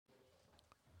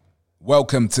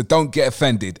Welcome to Don't Get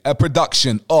Offended, a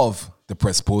production of the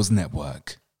Press Pause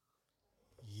Network.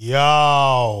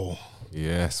 Yo.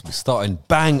 Yes, we're starting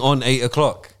bang on 8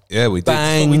 o'clock. Yeah, we do.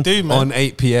 Bang That's what we do, man. on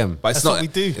 8 p.m. But it's That's not, what we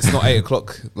do. It's not 8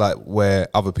 o'clock like where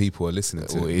other people are listening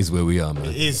to. Well, it is where we are, man.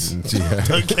 It is.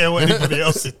 Don't care what anybody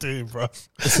else is doing, bro.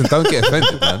 Listen, don't get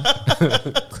offended, man.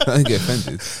 Don't get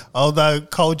offended. Although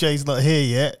Cole J's not here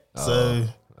yet, so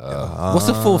What's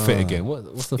the forfeit again?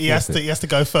 What's the he forfeit? has to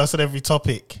go first on every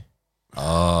topic.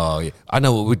 Oh, yeah. I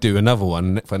know what we'd do. Another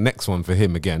one for next one for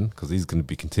him again, because he's going to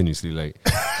be continuously late.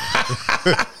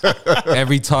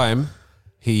 Every time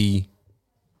he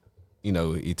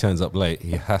turns up late,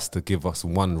 he has to give us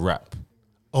one rap.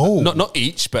 Oh, Not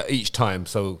each, but each time.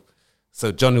 So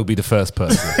John will be the first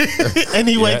person.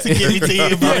 anyway, to give it to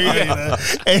you, bro.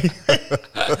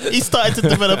 He started to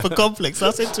develop a complex.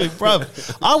 I said to him, bro,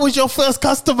 I was your first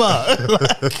customer.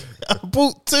 Like, I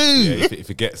bought two. Yeah, he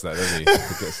forgets that, doesn't he? He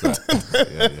forgets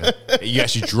that. Yeah. You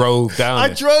actually drove down. I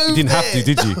there. drove. You didn't have to,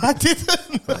 did you? I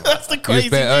didn't. That's the You crazy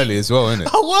was there thing. early as well, innit?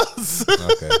 I was.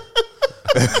 Okay.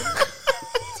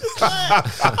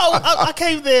 I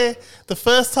came there the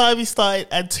first time he started,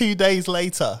 and 2 days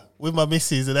later with my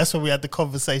missus, and that's when we had the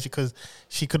conversation because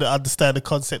she couldn't understand the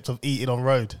concept of eating on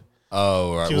road.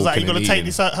 Oh, right. She was like, "You walking gotta and take eating.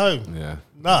 this at home." Yeah.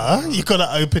 Nah, you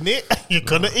gotta open it. You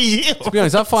gotta eat it. To be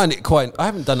honest, I find it quite. I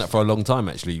haven't done that for a long time,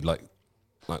 actually. Like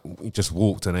we just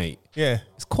walked and ate. Yeah.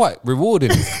 It's quite rewarding.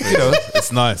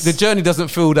 It's nice. The journey doesn't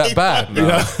feel that bad. You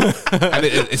know? And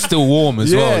it's still warm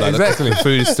as Yeah, well. Like exactly. The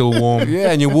food is still warm.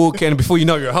 Yeah, and you walk in before you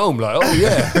know you're home. Like, oh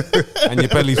yeah, and your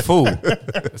belly's full.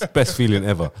 It's the best feeling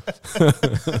ever.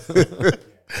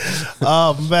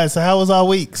 Oh man, so how was our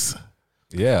weeks?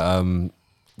 Yeah.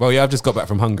 Well, yeah, I've just got back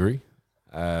from Hungary.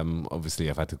 Obviously,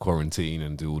 I've had to quarantine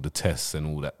and do all the tests and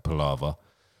all that palaver.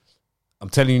 I'm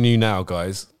telling you now,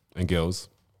 guys and girls,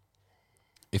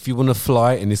 if you want to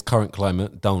fly in this current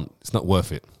climate, don't. It's not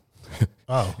worth it.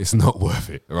 Oh. It's not worth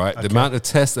it, right? The amount of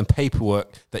tests and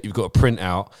paperwork that you've got to print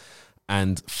out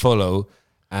and follow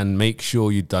and make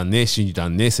sure you've done this and you've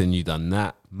done this and you've done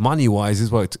that. Money-wise as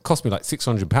well, it cost me like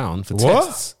 £600 for What?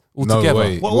 tests No altogether.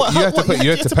 way. What, You have to pay- you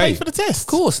have to pay. for the test. Of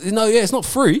course. No, yeah, it's not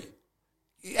free.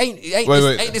 Ain't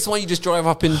this one you just drive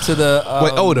up into the...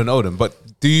 Wait, hold on. But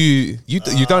do you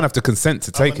don't have to consent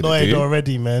to take I'm it, do annoyed you?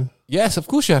 already, man. Yes, of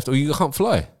course you have to. Or you can't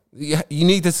fly. You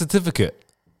need a certificate.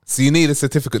 So you need a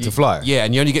certificate to fly? Yeah,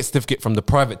 and you only get a certificate from the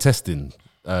private testing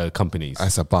companies.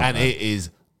 That's a bum, and man. it is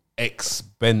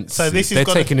expensive. So this is They're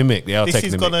gonna- taking the mick. They are this taking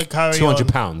is the gonna mick. carry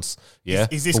 £200. Yeah,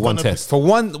 Is this for one gonna be- test. For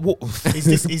one...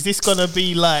 Is this gonna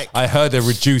be like? I heard they're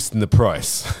reducing the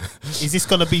price. Is this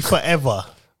gonna be forever?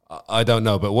 I don't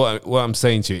know, but what I'm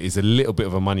saying to you is a little bit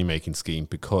of a money making scheme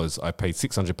because I paid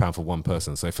 £600 for one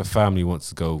person. So if a family wants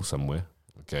to go somewhere,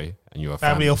 okay, and you're a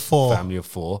Family of four. family of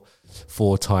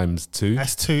four times two.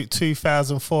 That's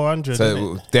 2,400.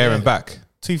 So there and back.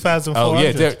 2,400.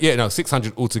 Oh yeah, no,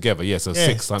 600 altogether. Yeah, so Yeah,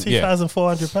 6 times. Yeah,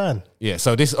 £2,400 yeah.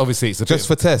 So this obviously it's a Just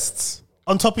bit for tests.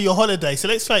 on top of your holiday. So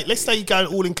let's say you go an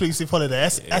all inclusive holiday.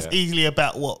 That's easily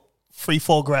about what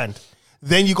 3-4 grand.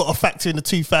 Then you got to factor in the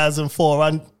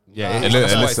 2,400 yeah. And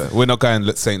listen, we're not going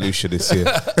to St. Lucia this year.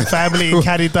 family in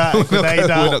Canada, Grenada,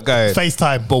 we're not going.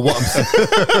 FaceTime. But what I'm saying,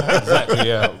 exactly,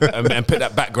 yeah, and put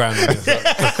that background on it.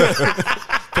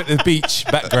 Put the beach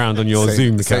background on your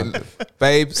Zoom account.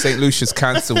 Babe, St. Lucia's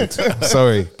cancelled.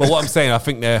 Sorry. But what I'm saying, I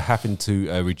think they're having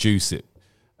to reduce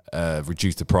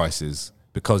the prices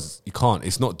because you can't.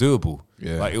 It's not doable.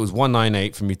 Yeah. Like it was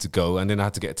 $198 for me to go, and then I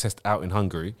had to get a test out in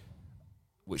Hungary,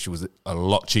 which was a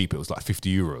lot cheaper. It was like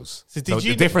 €50. So did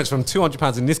you- the difference from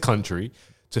 £200 in this country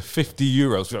to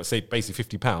 €50, let's say basically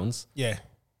 £50. Yeah.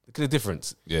 Look at the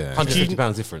difference. Yeah.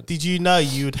 £150 difference. Did you know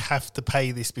you would have to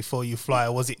pay this before you fly,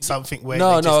 or was it something where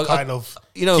No, they just no, kind of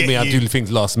you know get me, I you- do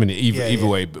things last minute either Yeah.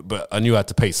 way, but I knew I had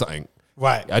to pay something.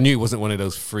 Right. I knew it wasn't one of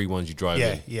those free ones you drive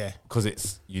Yeah, in. yeah.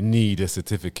 Because you need a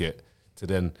certificate to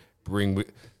then bring.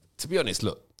 To be honest,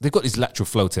 look, they've got these lateral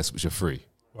flow tests which are free.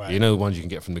 Right. You know the ones you can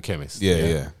get from the chemist.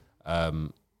 Yeah.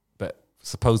 But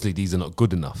supposedly these are not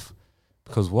good enough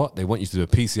because what they want you to do a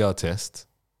PCR test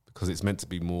because it's meant to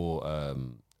be more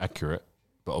accurate,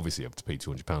 but obviously you have to pay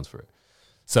 £200 for it.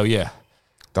 So yeah.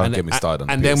 Don't get me started on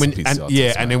the and then when PCR and, test, yeah,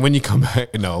 man. and then when you come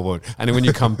back, no, I won't. And then when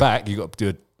you come back, you got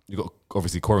to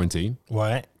obviously quarantine,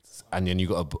 Right. and then you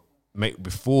got to make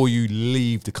before you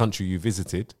leave the country you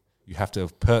visited. You have to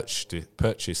have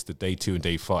purchased the day 2 and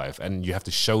day 5, and you have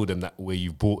to show them that where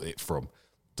you bought it from,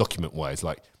 document wise,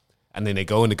 like. And then they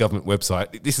go on the government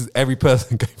website. This is every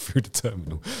person going through the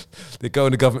terminal. They go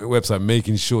on the government website,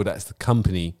 making sure that the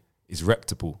company is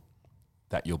reputable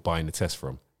that you're buying the test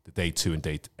from. The day 2 and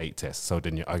day 8 test. So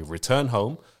then I return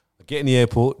home, I get in the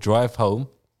airport, drive home,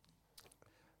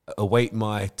 await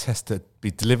my test to be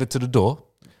delivered to the door.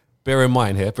 Bear in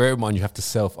mind you have to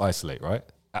self-isolate, right?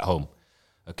 At home.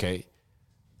 Okay.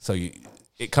 So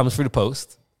it comes through the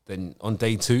post. Then on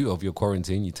day 2 of your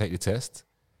quarantine, you take the test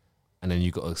and then you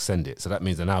got to send it. So that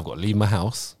means that now I've got to leave my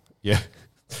house. Yeah.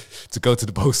 To go to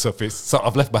the post office. So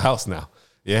I've left my house now.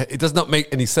 Yeah. It does not make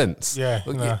any sense. Yeah.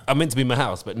 No. I'm meant to be in my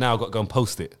house, but now I've got to go and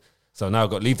post it. So now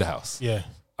I've got to leave the house. Yeah.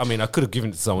 I mean, I could have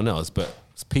given it to someone else, but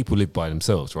people live by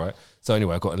themselves, right? So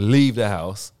anyway, I've got to leave the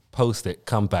house, post it,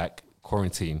 come back,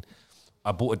 quarantine.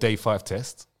 I bought a day 5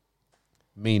 test,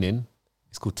 meaning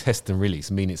it's called test and release,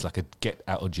 meaning it's like a get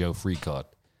out of jail free card,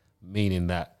 meaning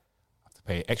that I have to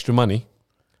pay extra money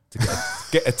to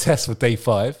get a test for day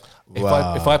 5.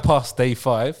 If I pass day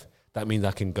 5, that means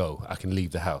I can go, I can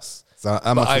leave the house. So how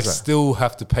But much I was that? still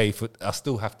have to pay for, I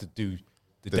still have to do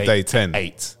the day 10.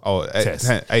 8. Oh, test.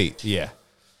 8. Yeah.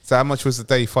 So how much was the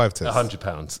day 5 test?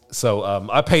 £100. So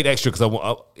I paid extra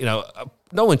because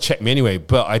no one checked me anyway,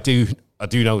 but I do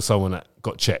know someone that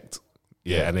got checked,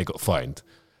 and they got fined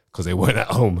because they weren't at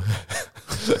home,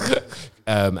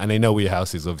 and they know where your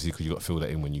house is obviously because you got to fill that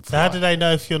in when you So fly. how do they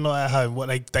know if you're not at home?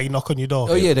 What, they knock on your door?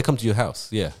 Oh yeah, they come to your house.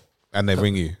 Yeah, And they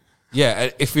ring you.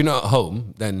 yeah. If you're not at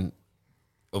home, then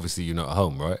obviously you're not at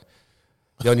home, right?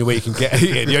 The only way you can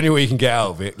get out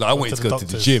of it. Like I wanted to the go to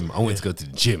the doctors. gym. I wanted to go to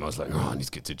the gym. I was like, oh, I need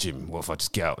to get to the gym. What if I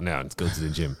just get out now and go to the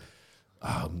gym?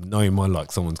 Knowing my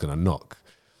luck, someone's gonna knock.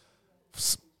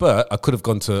 But I could have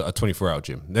gone to a 24-hour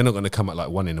gym. They're not going to come at like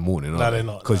 1 in the morning, No, they're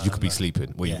not. because No, you could be no.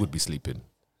 sleeping. Well, Yeah. you would be sleeping.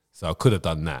 So I could have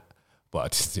done that, but I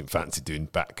just didn't fancy doing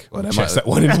back Well, they chest might- at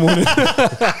 1 in the morning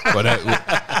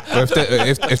Well,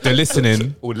 if they're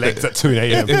listening, or legs at 2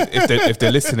 a.m. if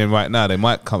they're listening right now, they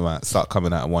might start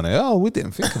coming out at 1 a.m. Oh, we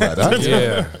didn't think about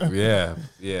that.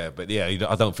 yeah. But yeah,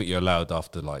 I don't think you're allowed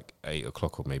after like 8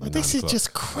 o'clock or maybe 9 This is o'clock.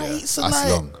 just crazy. That's like-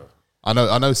 long. I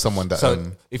know someone that.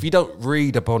 So if you don't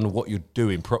read upon what you're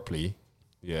doing properly,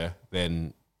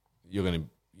 then you're gonna,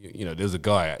 there's a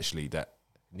guy actually that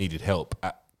needed help.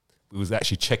 He was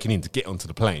actually checking in to get onto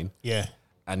the plane, Yeah.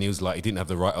 and he was like, he didn't have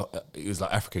the right. He was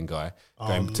like African guy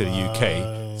going to the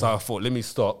UK. So I thought, let me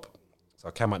stop. So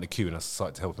I came out in the queue and I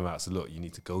started to help him out. I said, look, you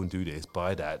need to go and do this,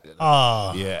 buy that.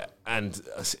 Ah. Yeah, and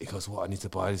he goes, what? I need to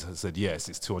buy this. I said, yes,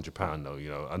 it's £200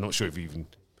 though. I'm not sure if you even.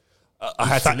 I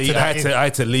had to factor leave. that in. I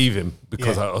had to leave him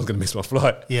because Yeah. I was going to miss my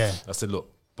flight. Yeah. I said,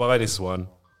 look, buy this one,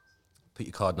 put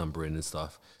your card number in and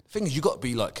stuff. The thing is, you got to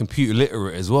be like computer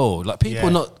literate as well. Like people Yeah.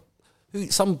 are not.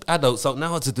 Some adults don't know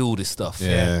how to do all this stuff.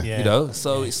 Yeah. Yeah.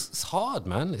 So it's hard,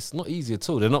 man. It's not easy at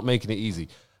all. They're not making it easy.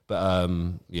 But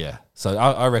yeah. So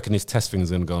I reckon this test thing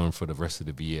is going to go on for the rest of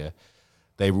the year.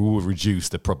 They will reduce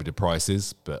the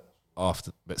prices, but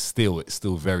still, it's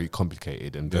still very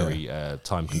complicated and very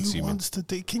time Who consuming. wants to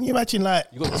do? Can you imagine, like,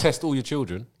 You got to test all your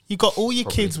children you got all your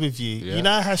kids with you. Yeah. You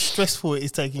know how stressful it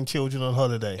is taking children on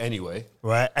holiday, anyway.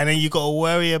 right? And then you got to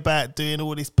worry about doing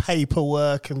all this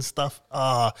paperwork and stuff.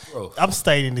 Bro. I'm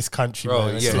staying in this country, Bro,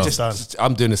 man. It's yeah, just done.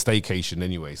 I'm doing a staycation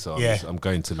anyway, so Yeah. I'm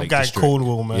going to Lake going District.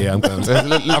 Cornwall, man. Yeah, I'm going.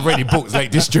 I've already booked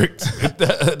Lake District.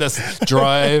 That's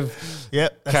drive,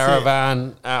 Yep, that's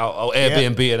caravan out, or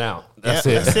Airbnb and out. That's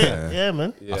yeah, it. That's it. Yeah,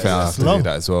 man. I think I have to long. do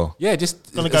that as well. Yeah,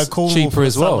 just Gonna go it's Cornwall cheaper for the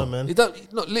as well. summer, man. It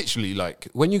don't, not literally like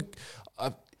when you.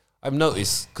 I've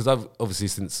noticed because I've obviously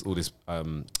since all this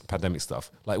pandemic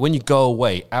stuff, like when you go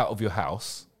away out of your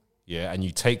house, and you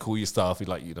take all your stuff,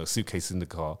 suitcase in the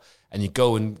car, and you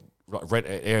go and rent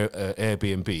an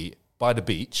Airbnb by the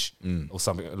beach or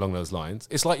something along those lines.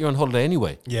 It's like you're on holiday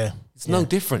anyway. Yeah. It's no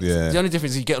difference. Yeah. The only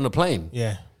difference is you get on a plane.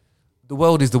 Yeah. The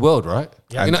world is the world, right?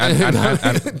 Yeah.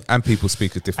 And people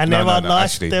speak a different. And there are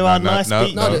nice- there are nice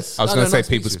beaches. I was No, going no, to say nice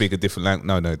people beaches. speak a different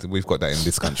language. No, we've got that in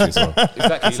this country as well.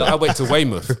 Exactly. Like I went to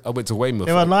Weymouth.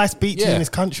 There are nice beaches in this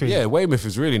country. Yeah, Weymouth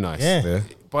is really nice. Yeah. Yeah.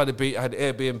 By the beach, I had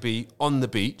Airbnb on the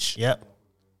beach. Yep.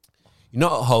 You're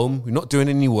not at home. You're not doing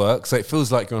any work, so it feels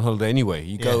like you're on holiday anyway.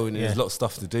 You go and there's yeah. a lot of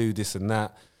stuff to do, this and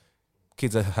that.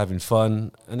 Kids are having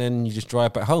fun, and then you just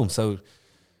drive back home. So,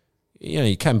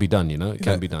 it can be done. It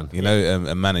can be done.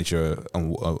 A manager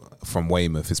from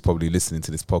Weymouth is probably listening to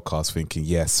this podcast thinking,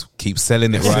 yes, keep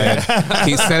selling it, Ryan.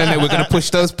 Keep selling it. We're going to push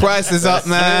those prices up,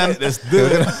 man. Let's do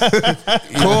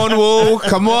it. Cornwall,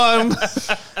 come on.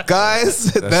 Guys,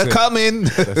 they're it. coming.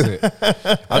 That's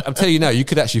it. I'm telling you now, you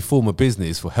could actually form a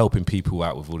business for helping people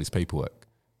out with all this paperwork.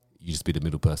 You just be the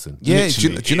middle person. Yeah,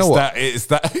 do you know what? It's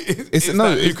that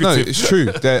lucrative. It's true.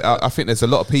 I think there's a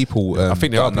lot of people. I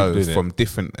think there that are I know people doing it. from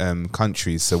different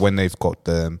countries. So when they've got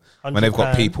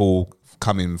 £100. people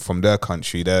coming from their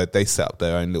country, they set up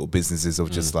their own little businesses of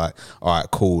just like, all right,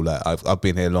 cool. Like I've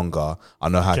been here longer. I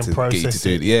know how Can to get you to process do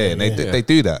it. it. Yeah, and they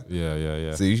do that.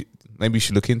 Yeah. So maybe you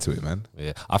should look into it, man.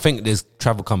 Yeah, I think there's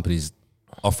travel companies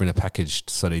offering a package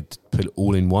so they put it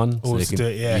all in one. All so they to do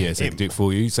it, yeah. so they can do it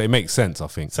for you. So it makes sense, I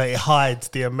think. So it hides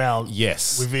the amount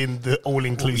Yes. within the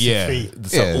all-inclusive Yeah, fee.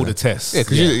 so all the tests. Yeah,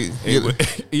 'cause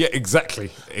yeah,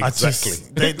 exactly.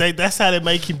 That's how they're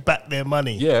making back their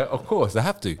money. Yeah, of course, they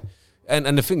have to.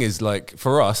 And the thing is, like,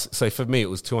 for us, so for me, it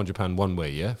was £200 one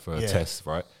way, yeah, for a test,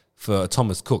 right? For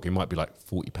Thomas Cook, it might be like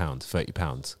 £40,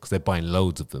 £30, because they're buying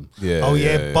loads of them. Yeah. Oh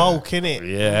yeah, bulk, innit?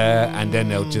 Yeah, and then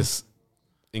they'll just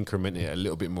increment it a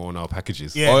little bit more on our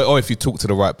packages. Yeah. Or if you talk to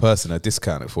the right person, they'll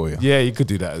discount it for you. Yeah, you could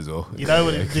do that as well. You know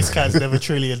when discount's never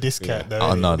truly a discount though.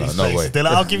 Oh, innit? no, These no places. way. They're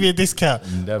like, I'll give you a discount.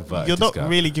 Never a You're not discount.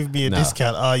 really giving me a No.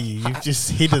 discount, are you? You've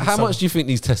just hidden How some much do you think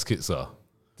these test kits are?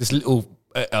 This little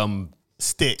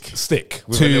stick. stick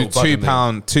with a little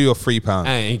button £2, there. £2 or £3.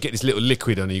 And you get this little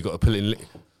liquid on it. You got to put it in.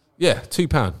 Yeah,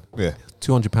 £2. Yeah,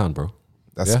 £200, bro.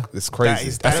 that's Yeah. it's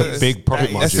crazy. That's a big profit that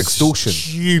is margin. That's extortion.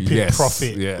 Stupid Yes,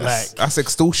 profit. yes. Like That's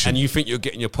extortion. And you think you're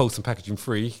getting your post and packaging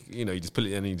free? You know, you just put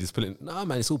it in and you just put it in. No,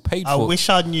 man, it's all paid I for. wish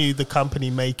I knew the company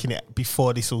making it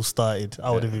before this all started.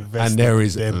 I would have invested. And there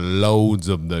is in them. loads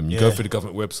of them. You go Yeah. through the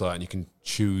government website and you can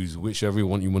choose whichever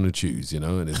one you want to choose, you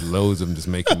know, and there's loads of them just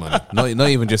making money. not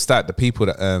even just that. The people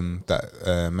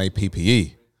that made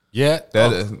PPE, Yeah.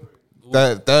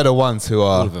 they're the ones who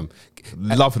are all of them.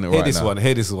 loving it Here right this now. one.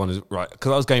 Here this one is right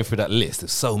because I was going through that list.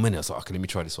 There's so many. I was like, okay, let me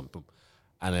try this one. Boom.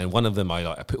 And then one of them, I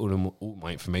put all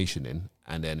my information in,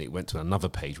 and then it went to another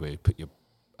page where you put your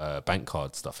bank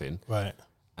card stuff in, Right.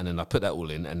 and then I put that all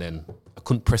in, and then I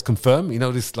couldn't press confirm. You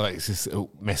know, this like it's just all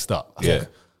messed up. I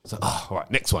was like, oh, all right,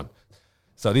 next one.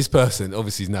 So this person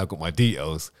obviously has now got my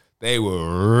details. They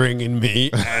were ringing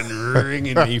me and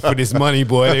ringing me for this money,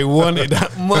 boy. They wanted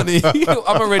that money.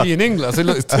 I'm already in England. I said,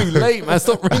 look, it's too late, man.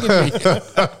 Stop ringing me.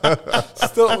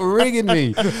 Stop ringing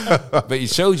me. But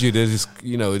it shows you there's,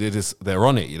 you know, they're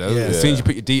on it, you know. Yeah. As soon as you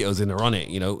put your details in, they're on it,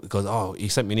 you know. Because, oh, he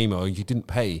sent me an email, you didn't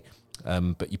pay,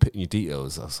 but you put in your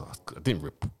details. I was like,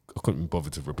 I couldn't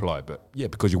bother to reply, but yeah,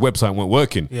 because your website weren't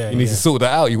working. Yeah, you need yeah. to sort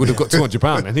that out. You would have got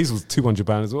 £200, and his was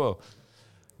 £200 as well.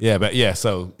 Yeah, but yeah,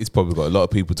 so He's probably got a lot of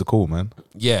people to call, man.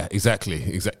 yeah,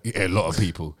 exactly, yeah, a lot of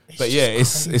people. But yeah,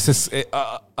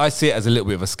 I see it as a little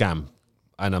bit of a scam,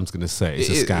 and I'm just going to say it's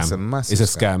a scam. It's a massive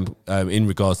It's a scam in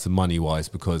regards to money wise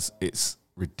because it's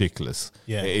ridiculous.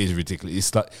 Yeah. It is ridiculous.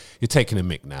 It's like you're taking a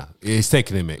mick now. It's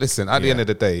taking a mick. Listen, at the end of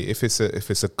the day, if it's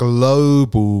a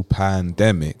global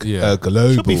pandemic, Yeah. a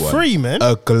global Should be one, free, man.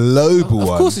 a global of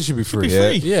one, course it should be free. be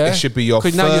free. Yeah, It should be your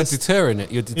because now you're first- deterring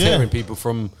it. You're deterring Yeah. people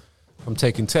from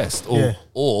taking tests Yeah.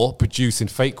 or producing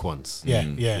fake ones. Yeah,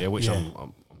 yeah, which yeah.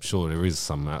 I'm sure there is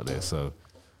some out there. So,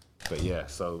 but yeah,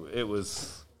 so it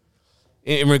was.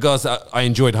 In regards, I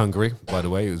enjoyed Hungary. By the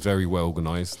way, it was very well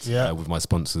organised. Yeah. With my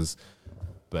sponsors,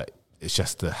 but it's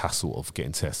just the hassle of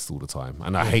getting tests all the time,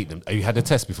 and I hate them. Have you had a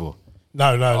test before? No,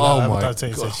 I Oh haven't my done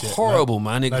taste god, that shit. horrible,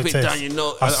 man! It No bit test. down your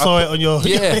nose. I saw it on your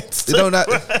Yeah. You know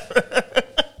that?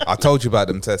 I told you about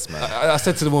them tests, man. I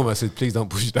said to the woman, I said, please don't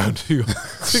push it down too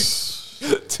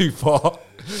far.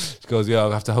 She goes, yeah,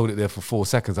 I'll have to hold it there for 4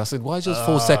 seconds. I said, why is yours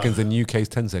 4 seconds and UK's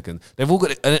 10 seconds? They've all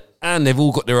got it, and they've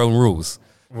all got their own rules.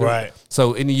 Right.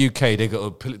 So in the UK, they got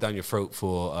to pull it down your throat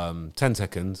for 10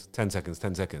 seconds, 10 seconds,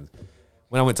 10 seconds.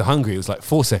 When I went to Hungary, it was like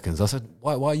 4 seconds. I said,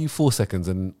 why are you 4 seconds?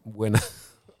 And when And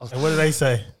what did they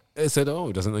say? they said, oh,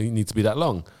 it doesn't need to be that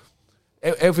long.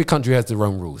 Every country has their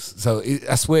own rules. So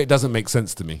that's where it doesn't make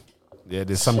sense to me. Yeah,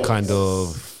 there's some kind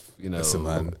of, you know, Listen,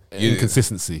 man,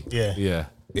 inconsistency. Yeah. Yeah.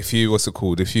 If you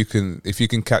if you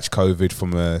can catch COVID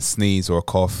from a sneeze or a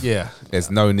cough, Yeah.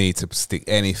 there's no need to stick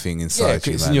anything inside 'cause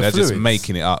you, it's in man. your They're just fluids.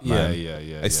 making it up, Yeah, man.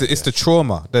 yeah, It's the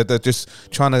trauma. They're just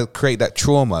trying to create that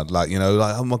trauma, like, you know,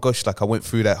 like, oh my gosh, like I went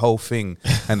through that whole thing,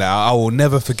 and I will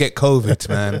never forget COVID,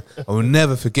 man. I will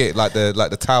never forget like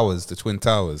the towers, the Twin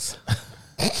Towers.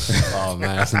 Oh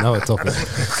man, that's another topic.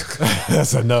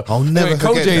 That's another. I'll never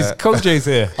forget that. Koj's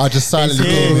here. I just silently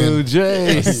came in.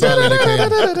 Koj. Silently came.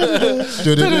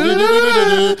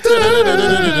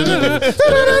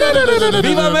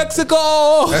 Viva Mexico!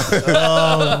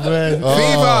 Oh man.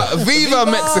 Viva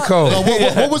Mexico!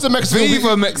 What was the Mexican?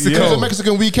 Viva Mexico! It was a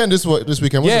Mexican weekend this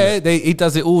weekend. Wasn't Yeah, it? he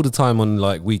does it all the time on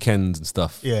like weekends and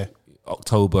stuff. Yeah.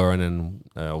 October and then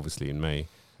obviously in May.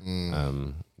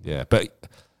 Yeah, but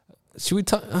should we?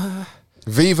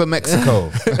 Viva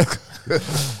Mexico.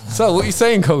 So what are you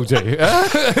saying, Koj?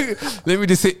 Let me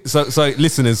just hit. So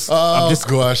listeners,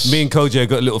 gosh. me and Koj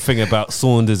got a little thing about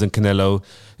Saunders and Canelo.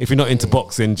 If you're not into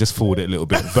boxing, just forward it a little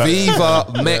bit. But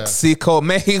Viva Mexico.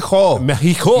 Mexico.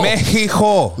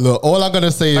 Mexico. Look, all I'm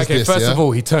gonna say is Okay, this. first yeah? of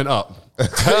all, he turned up. he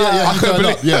turned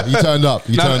up. Yeah, he turned up.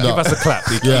 He turned Give up. us a clap.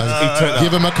 He Yeah, turned up.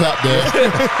 give him a clap there.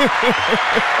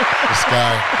 This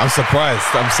guy. I'm surprised.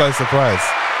 I'm so surprised.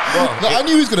 No, I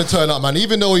knew he was going to turn up, man.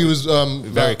 Even though he was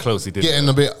Very close, he did. getting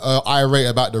a bit irate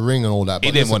about the ring and all that. He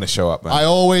But didn't listen, want to show up, man. I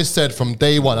always said from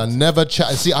day one, I never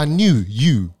chat. See, I knew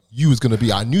you was going to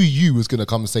be. I knew you was going to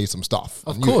come and say some stuff.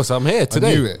 Of course, I'm here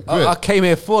today. I knew it. I came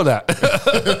here for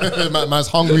that. Man's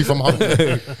hungry from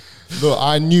hungry. Look,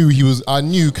 I knew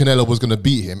Canelo was going to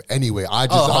beat him anyway.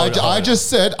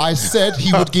 I said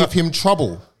he would give him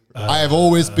trouble. I have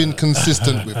always been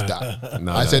consistent with that.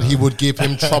 I said he would give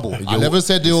him trouble. I never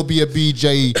said there will be a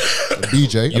BJ.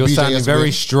 You're sounding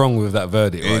very strong with that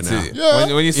verdict right now.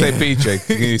 Yeah. When you say BJ,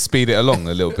 can you speed it along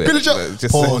a little bit? Billy Joe.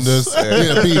 Just Pause.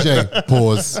 Yeah, BJ.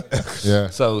 Pause. Yeah.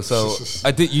 So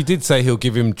you did say he'll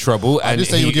give him trouble. I did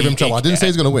say he would give him trouble. I didn't say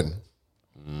he's going to win.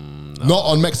 Not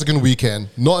on Mexican weekend.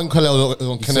 Not on Canelo's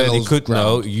You said he could. ground.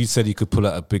 No, you said he could pull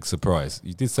out a big surprise.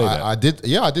 You did say that. I did.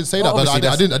 Yeah, I did say Well, that, but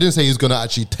obviously I didn't say he was going to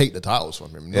actually take the titles from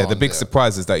him. Yeah, Not the on big there.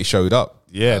 surprise is that he showed up.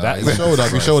 Yeah, that He is showed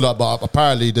up. He showed up, but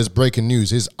apparently there's breaking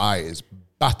news. His eye is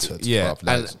battered. Yeah, bruv,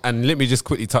 lads. and let me just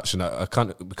quickly touch on that. I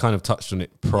kind of touched on it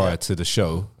prior to the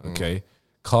show. Okay,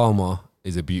 karma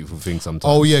is a beautiful thing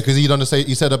sometimes. Oh yeah, because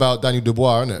he said about Daniel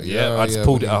Dubois, isn't it? yeah, I just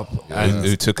pulled it up. And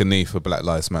Who took a knee for Black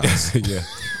Lives Matter. yeah.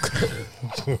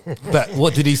 But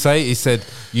what did he say? He said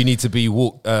you need to be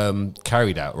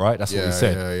carried out, right? That's what he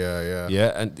said. Yeah.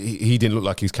 Yeah, and he didn't look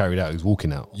like he was carried out. He was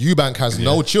walking out. Eubank has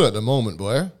no chill at the moment,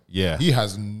 boy. Yeah. he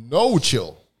has no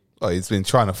chill. Oh, he's been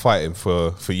trying to fight him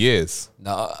for years.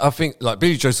 No, I think like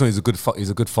Billy Joe Saunders is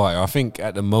a good fighter. I think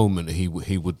at the moment he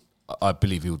would. I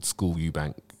believe he would school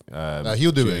Eubank.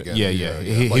 He'll do it again. Yeah. But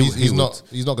He he's would. not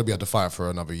going to be able to fight for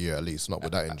another year at least, not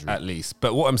with that injury. At least.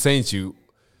 But what I'm saying to you,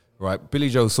 right? Billy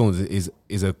Joe Saunders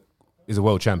is a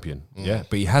world champion. Yeah,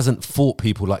 but he hasn't fought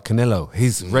people like Canelo.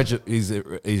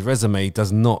 His resume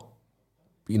does not,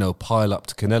 pile up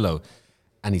to Canelo,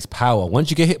 and his power. Once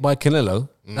you get hit by Canelo,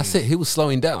 that's it. He was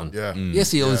slowing down. Yeah.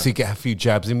 Yes, he obviously get a few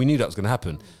jabs, and we knew that was going to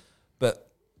happen, but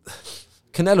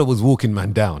Canelo was walking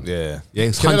man down. Yeah. He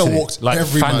was Canelo hunting it walks like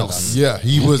every man down. Thanos. Yeah,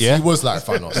 he was. Yeah? He was like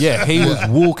Thanos. Yeah, he was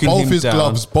walking Both him his down.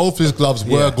 gloves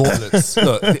were gauntlets.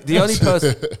 Look, the only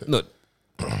person. Look,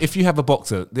 if you have a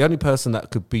boxer, the only person that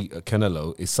could beat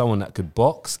Canelo is someone that could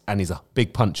box and is a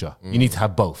big puncher. You need to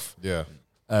have both. Yeah.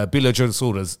 Billy Joe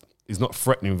Saunders is not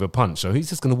threatening with a punch, so he's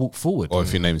just going to walk forward. Or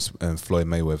if your name's Floyd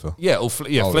Mayweather. Yeah,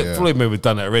 yeah. Floyd Mayweather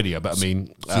done that already. But I mean,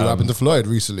 See what happened to Floyd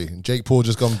recently. Jake Paul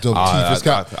just gone to I his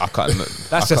cap. can't.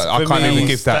 That's just I for can't me, even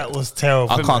give that. That was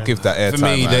terrible. I can't give that airtime. for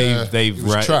me, man. they've it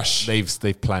was trash.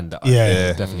 They've planned that. Yeah.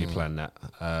 They've definitely planned that.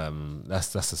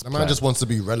 That's a The man just wants to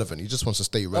be relevant. He just wants to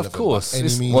stay relevant. course. by any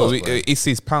It's- means. Well, bro. he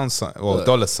sees pound sign, or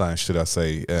dollar sign, should I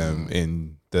say,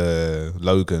 in the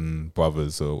Logan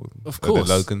brothers or Of course.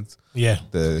 the Logans, Yeah.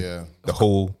 Yeah. the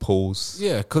Hall Pauls.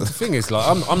 Yeah, because the thing is, like,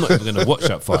 I'm not even going to watch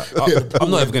that fight.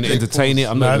 I'm not even going to entertain it.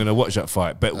 I'm not even going to watch that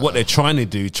fight. But what they're trying to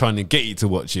do, trying to get you to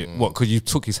watch it, what? Because you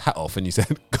took his hat off and you said,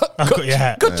 Got your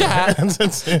hat. got your hat.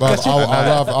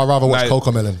 Bruv, I'd rather watch No.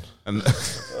 Coco Melon. And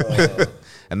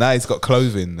and now he's got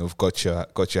clothing of got your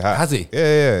hat. Has he?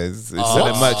 Yeah. It's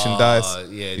selling merchandise.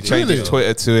 yeah, he changed his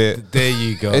Twitter to it. There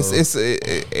you go. It's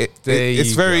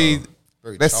you very.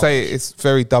 Very Let's say it's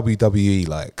very WWE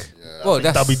like. well,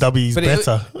 that's WWE's but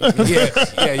better. Yeah.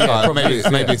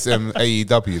 Maybe it's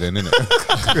AEW then, isn't it?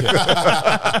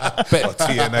 But,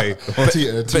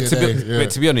 TNA. but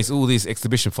to be honest, all these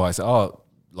exhibition fights are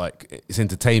like it's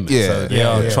entertainment. Yeah. So they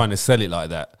Yeah, are yeah. trying to sell it like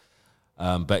that.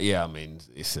 But yeah, I mean,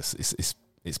 it's just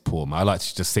it's poor, man. I like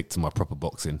to just stick to my proper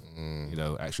boxing.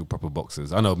 Actual proper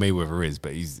boxers. I know Mayweather is,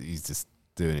 but he's just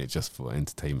doing it just for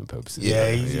entertainment purposes.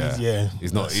 Yeah, he's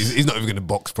He's not even going to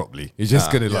box properly. He's just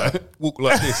going to like walk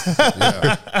like this.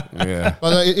 Yeah.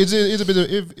 But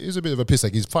it's a bit of a piss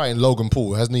take. He's fighting Logan Paul,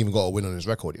 who hasn't even got a win on his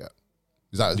record yet.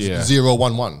 Is that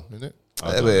 0-1-1, isn't it?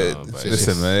 I don't know, but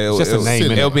Listen, man, just a name,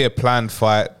 innit? it'll be a planned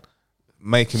fight.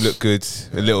 Make him look good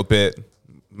a little bit.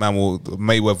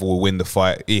 Mayweather will win the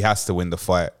fight. He has to win the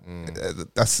fight.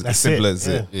 That's as simple as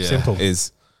it Yeah. Simple.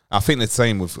 is. I think the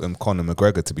same with Conor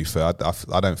McGregor. To be fair,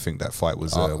 I don't think that fight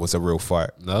was a real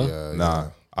fight. No. Nah,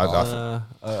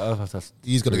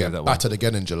 He's going to Agree with get that one. battered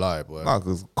again in July, boy.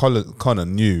 because Conor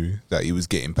knew that he was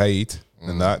getting paid.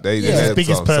 and that. They It's the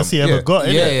biggest purse he ever got,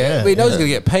 isn't Yeah, it? yeah. But he knows he's gonna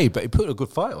get paid, but he put a good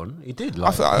fight on. He did.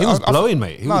 Like, he was blowing,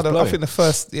 mate. He was blowing. I think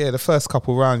the first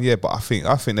couple rounds, but I think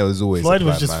there was always Floyd a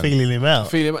was plan, just man. feeling him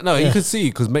out. No, you can see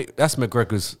because that's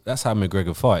McGregor's. That's how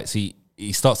McGregor fights. He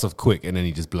starts off quick and then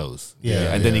he just blows.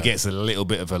 And then he gets a little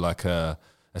bit of a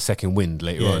second wind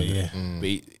later on. Yeah. But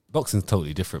boxing's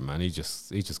totally different, man. He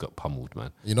just got pummeled,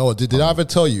 man. You know what? Did I ever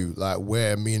tell you like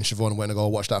where me and Siobhan went to go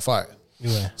watch that fight?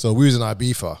 Yeah. So we was in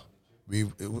Ibiza.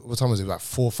 What time was it? Like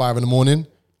 4 or 5 in the morning.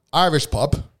 Irish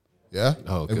pub. Yeah.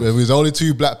 Oh, good. There was only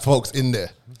 2 black folks in there.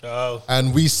 Oh.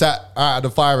 And we sat out at the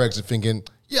fire exit thinking,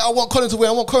 yeah, I want Conor to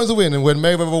win. And when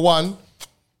Mayweather won,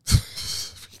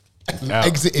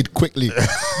 exited quickly.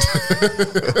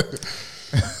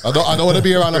 I don't want to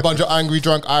be around a bunch of angry,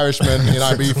 drunk Irishmen in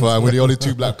Ibiza and we're the only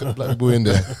 2 black people in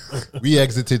there. We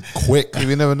exited quick.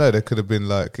 You never know. There could have been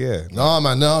like, No,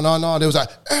 man, no. There was like,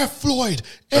 F Floyd,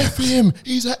 F him,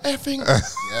 he's a effing.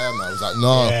 Yeah, man. I was like,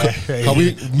 no, can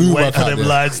we move Wait back for out them there?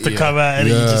 lines to come out and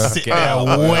you just sit there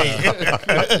and wait.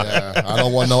 Yeah, I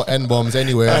don't want no N-bombs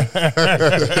anywhere.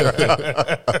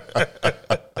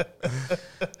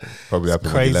 probably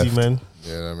happened when he Crazy, left. man.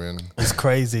 Yeah, I mean, It's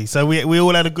crazy. So we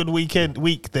all had a good week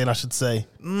then, I should say.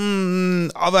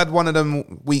 I've had one of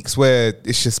them weeks where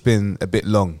it's just been a bit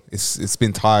long. It's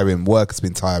been tiring. Work has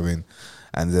been tiring,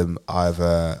 and I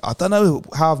don't know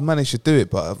how I've managed to do it,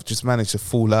 but I've just managed to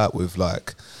fall out with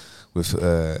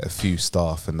a few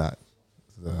staff and that.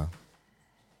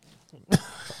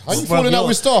 how you falling out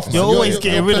with staff? Man? You're always a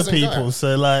getting rid of pleasant guy. people,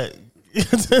 so like Yeah,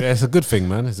 it's a good thing,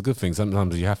 man. It's a good thing.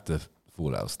 Sometimes you have to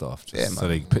fall out of staff just so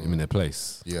they put them in their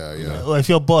place. Yeah, yeah. well, if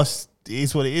your boss it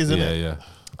is what it is, isn't Yeah, it?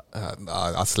 yeah.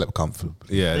 I slept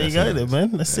comfortably. Yeah, There you that's go, it. then,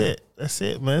 man. That's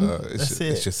it, man.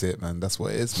 It's just it, man. That's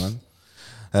what it is,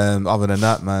 man. Other than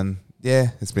that, man,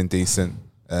 it's been decent.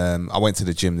 I went to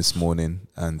the gym this morning,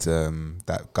 and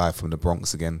that guy from the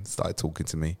Bronx again started talking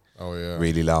to me. Oh, yeah.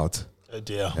 Really loud. Oh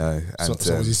dear. And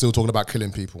So was he still talking about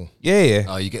killing people? yeah.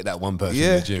 Oh, you get that one person in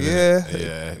Yeah, the gym. yeah.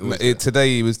 innit? Yeah.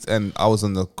 Today he was, and I was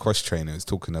on the cross trainer. He was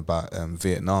talking about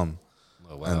Vietnam,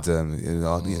 Oh, wow. and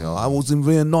I was in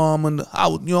Vietnam, and I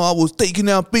was taking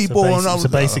out people. So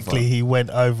basically, he went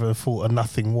over and fought a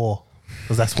nothing war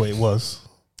because that's what it was.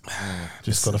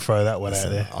 Just got to throw that one out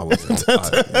there. I wasn't.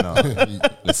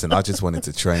 Listen, I just wanted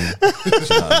to train. Do you know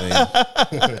what I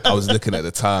mean? I was looking at the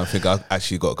time, I think I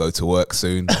actually got to go to work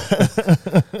soon.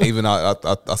 Even I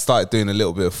started doing a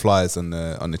little bit of flies on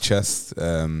the chest,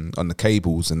 on the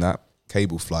cables and that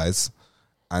cable flies.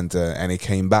 And he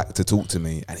came back to talk to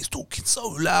me, and he's talking so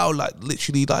loud, like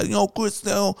literally, like Chris,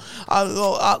 they don't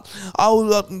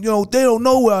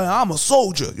know where I am. I'm a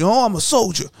soldier, I'm a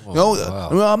soldier. wow.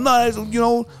 I'm not,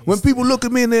 when people look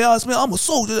at me and they ask me, I'm a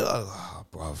soldier.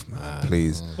 Bruv, man,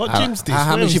 please. What gym's this? How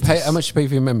Where much is you pay? this? How much you pay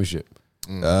for your membership?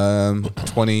 £20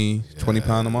 a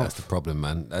That's month. the problem,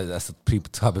 man. That's the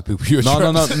type of people you're No,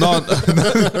 attracting.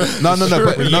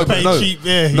 pay cheap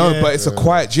there, yeah. but it's a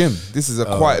quiet gym. This is a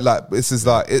quiet,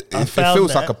 it found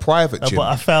feels that. like a private gym. But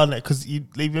I found that because you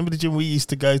remember the gym we used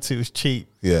to go to was cheap.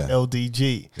 Yeah.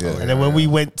 LDG. Yeah. And then when we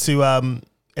went to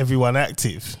Everyone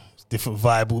Active, different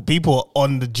vibe. People are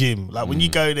on the gym. Like when you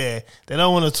go there, they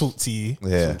don't want to talk to you.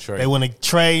 Yeah. They want to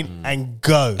train and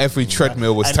go. Every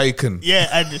treadmill was And- taken. Yeah,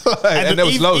 and And there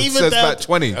was loads. So it's down- about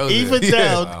 20.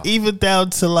 Even down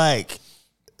to like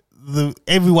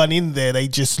everyone in there, they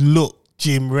just look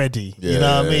gym ready. You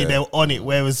know what I mean? They were on it.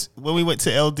 Whereas when we went to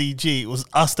LDG, it was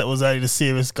us that was only the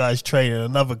serious guys training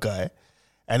another guy,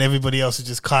 and everybody else was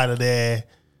just kind of there,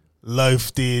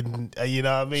 loafed in. You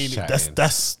know what I mean? Chatting.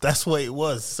 That's what it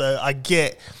was. So I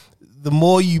get the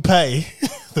more you pay,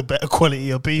 the better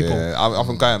quality of people. Yeah,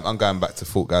 I'm going back to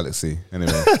Fort Galaxy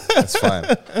anyway. That's fine.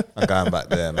 I'm going back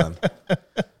there, man.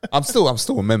 I'm still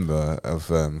a member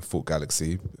of Fort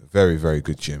Galaxy. Very, very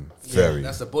good gym. Very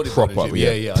that's a bodybuilder proper. gym.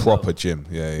 Yeah, I proper know. gym.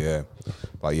 Yeah.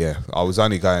 But yeah, I was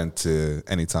only going to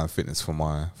Anytime Fitness for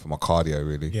my cardio,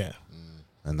 really. Yeah.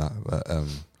 And that, but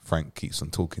Frank keeps on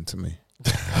talking to me.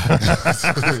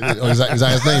 Oh, is that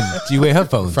his name? Do you wear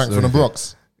headphones? Frank from the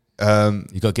Bronx.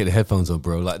 You got to get the headphones on,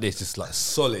 bro. Like this, just like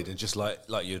solid and just like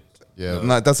you. Yeah.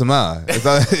 No, it doesn't matter.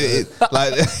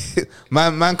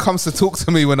 Man comes to talk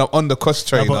to me when I'm on the cross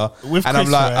trainer, but with and I'm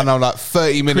Chris, like, right?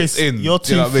 30 minutes Chris, in. you're Do you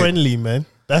too know what I mean? friendly, man.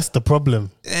 That's the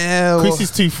problem. Yeah, Chris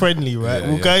is too friendly, right?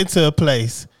 We'll go into a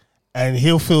place and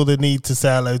he'll feel the need to say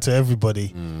hello to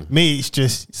everybody. Me, it's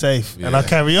just safe, and I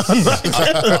carry on.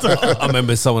 I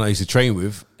remember someone I used to train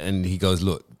with, and he goes,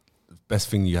 "Look, best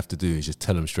thing you have to do is just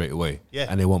tell them straight away, Yeah.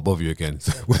 and they won't bother you again.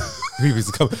 So people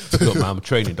used to come, look, man, I'm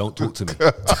training. Don't talk to me.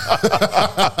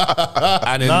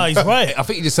 And then, Nah, he's right. I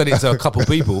think he just said it to a couple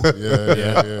people.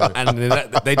 Yeah. And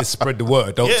then they just spread the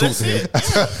word. Don't talk to him.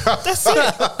 That's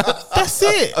it. That's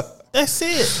it. That's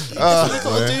it. That's what you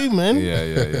gotta do, man.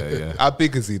 Yeah. How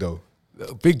big is he though?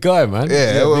 Big guy, man.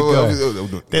 Yeah,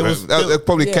 big guy. that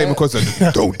probably came across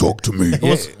as, don't talk to me.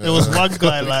 There was one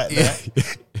guy like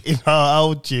that in our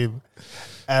old gym,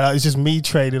 and it was just me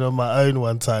training on my own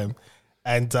one time,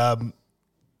 and I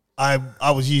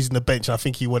was using the bench. And I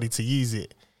think he wanted to use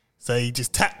it, so he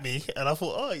just tapped me, and I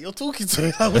thought, "Oh, you're talking to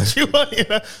me? Like, what you want? You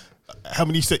know? How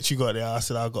many sets you got there?" I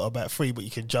said, "I got about 3, but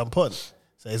you can jump on."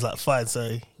 So he's like, "Fine." So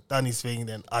he done his thing,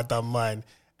 then I done mine.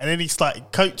 And then he started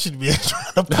coaching me and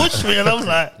trying to push me, and I was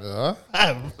like,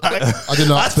 "Damn, like, I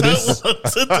didn't ask for this. don't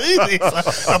want to do this. Like,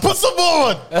 I put some more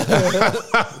on."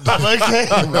 I'm okay.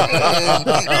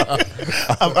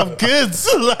 I'm good.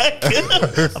 So, like,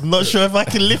 I'm not sure if I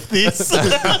can lift this.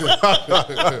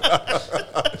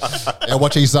 Yeah,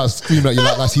 watch it, he starts screaming at you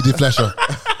like CD Fletcher.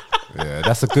 Yeah,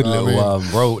 that's a good little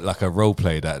role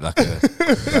play. That like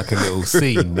a little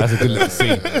scene. That's a good little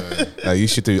scene. No, you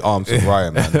should do arms with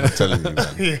Ryan, man. I'm telling you,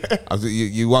 man.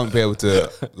 You won't be able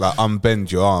to like unbend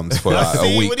your arms for like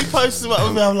a week. When he posted about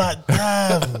with me, I'm like,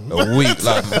 damn. A week,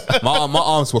 like my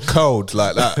arms were curled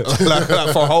like that, like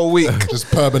for a whole week, Just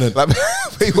permanent. Like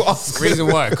people ask, Reason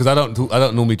why? Because I don't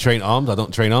normally train arms. I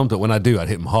don't train arms, but when I do, I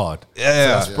hit them hard.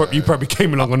 yeah, You probably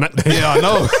came along on that day. yeah, I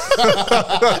know.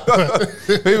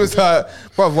 He was like,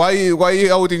 bro, why are you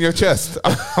holding your chest?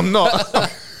 I'm not.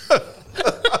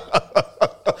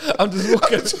 I'm just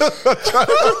looking.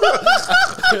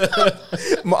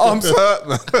 My arms hurt,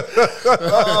 man.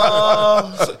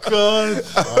 Oh, God.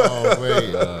 Oh,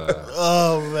 wait.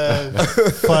 Oh, man.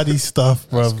 Funny stuff,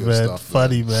 bro, good man. stuff,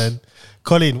 Funny, man.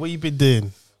 Colin, what you been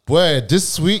doing? Boy,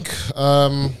 this week,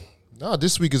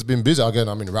 this week has been busy. Again,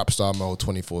 I'm in rap star mode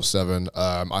 24/7.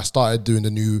 I started doing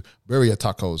the new Birria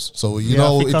tacos. So, you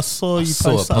know, I think I saw you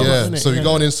saw post a that. yeah, innit? so you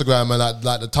go on Instagram and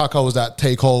like the tacos that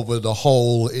take over the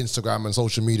whole Instagram and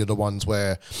social media, the ones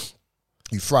where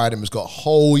you fry them, it's got a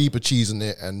whole heap of cheese in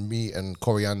it and meat and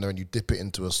coriander, and you dip it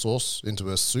into a sauce, into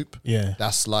a soup. Yeah.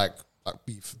 That's like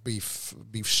beef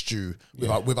stew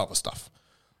with other stuff.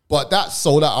 But that's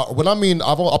sold out. When I mean,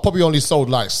 I've probably only sold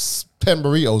like 10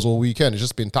 burritos all weekend. It's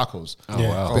just been tacos. Oh,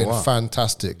 wow. It's been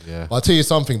fantastic. Yeah. But I'll tell you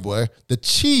something, boy. The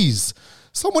cheese.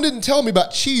 Someone didn't tell me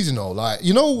about cheese, you know. Like,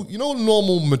 you know,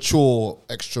 normal mature,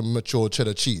 extra mature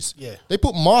cheddar cheese. Yeah. They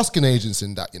put masking agents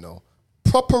in that, you know.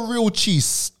 Proper real cheese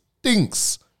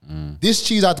stinks. This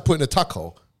cheese I had to put in a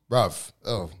taco, bruv.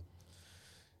 Oh.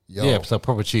 Yo. Yeah, so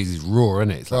proper cheese is raw,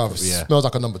 isn't it? It's like, Bruv, smells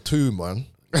like a number 2, man.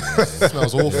 It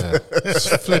smells awful. It's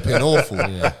flipping awful.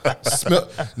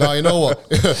 No, you know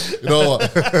what?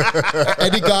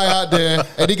 Any guy out there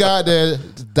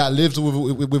that lives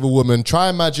with a woman, try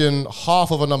imagine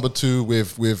half of a number 2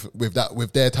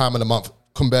 with their time of the month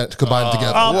combined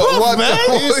together. What, man?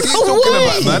 What are you talking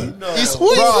about, man? It's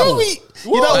What is bruv. wrong with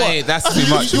You know what? Hey, that's too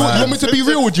much, You man. want me to be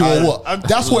real with you or what?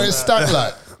 That's what it stank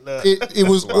like. It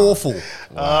was awful.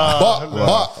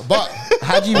 But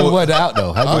how do you even work that out,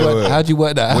 though? How do you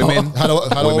work that out? Women, how do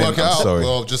I Women, work it I'm out? sorry.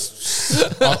 Well,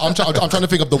 I'm trying to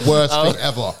think of the worst thing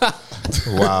ever.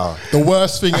 Wow. The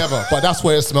worst thing ever. But that's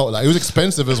what it smelled like. It was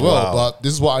expensive as well, but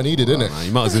this is what I needed, innit?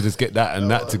 You might as well just get that and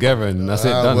that together, and that's it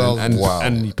done. well,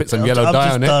 And you put some yellow I'm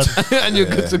dye on just it, and you're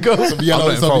good to go. Some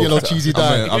yellow cheesy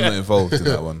dye. I'm not involved in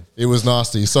that one. It was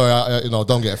nasty. Sorry,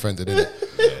 don't get offended, innit?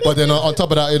 But then on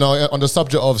top of that, on the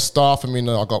subject of staff, I mean,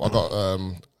 I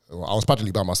was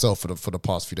practically by myself for the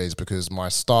past few days because my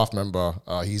staff member,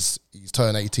 he's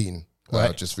turned 18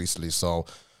 just recently. So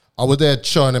I was there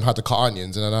showing him how to cut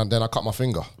onions, and then I cut my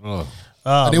finger.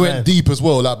 And it went deep as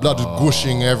well. Like blood was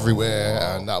gushing everywhere,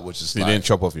 and that was just. You didn't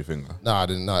chop off your finger. Nah, I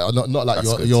didn't. No, not like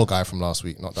your guy from last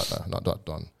week. Not that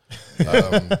done.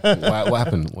 What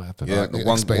happened? Yeah,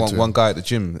 one guy at the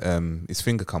gym, his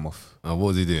finger come off. What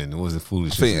was he doing? What was the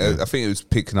foolish? I think it was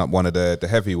picking up one of the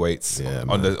heavyweights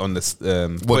on the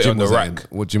What gym on the was rack.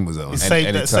 that? What gym was that on?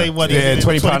 Same one. Yeah,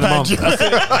 £20 a month. gym.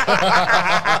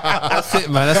 That's it,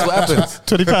 man. That's what happens.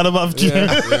 £20 a month gym.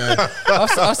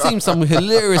 I've seen some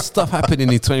hilarious stuff happen in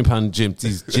these £20 gyms,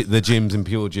 the gyms and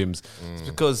pure gyms, it's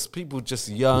because people are just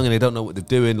young and they don't know what they're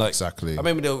doing. Like Exactly. I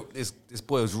remember this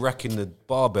boy was racking the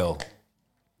barbell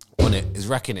on it. He's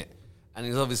racking it, and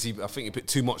he's obviously, I think he put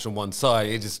too much on one side.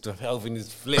 He just helping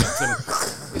his flips, and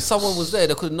if someone was there,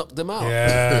 they could have knocked them out.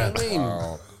 Yeah. You know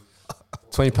what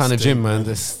I mean, £20 a gym, man.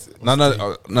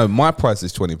 No. My price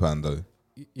is £20 though.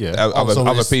 Yeah. Other so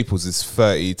it's- people's is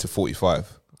 30 to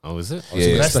 45. Oh, is it?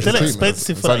 Yeah, That's special still treatment.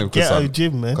 expensive for that ghetto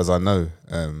gym, man. Because I know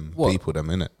people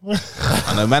them in it.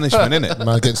 I know management in it.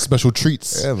 Man getting special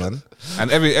treats. Yeah, man.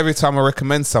 And every time I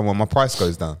recommend someone, my price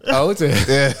goes down. Oh, is it?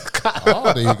 Yeah,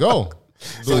 Oh, there you go.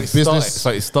 Little business.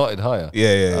 So it started higher.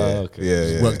 yeah. Oh,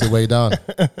 okay. Yeah. Worked their way down.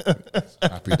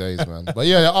 Happy days, man. But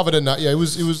yeah, other than that, yeah, it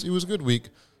was a good week.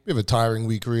 Bit of a tiring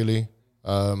week, really.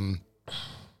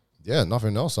 Yeah,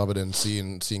 nothing else other than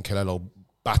seeing Canelo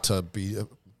batter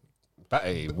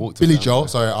Batty walked Billy down. Joe.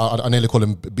 Sorry, I nearly call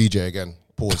him BJ again.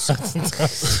 Pause.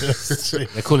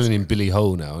 They're calling him Billy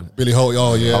Ho now. Billy Ho.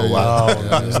 Oh yeah. Oh,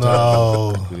 yeah.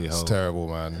 no. Billy It's Ho. terrible,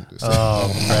 man.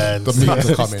 Oh, man. The memes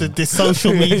are coming. The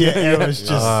social media era is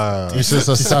just... It's just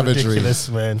a savagery. ridiculous,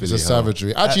 man. It's a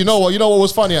savagery. Actually, you know what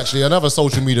was funny? Actually, another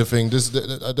social media thing.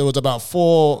 There was about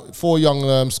four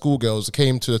young schoolgirls that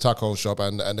came to the taco shop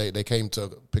and they came to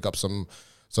pick up some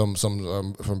from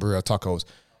Burrito Tacos.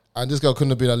 And this girl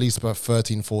couldn't have been at least about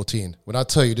 13, 14. When I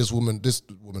tell you this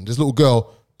little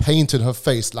girl painted her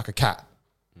face like a cat.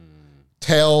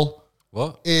 Tail,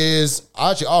 What? ears.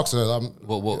 I actually asked her.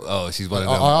 What? Oh, she's one of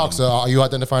them. I asked her, "Are you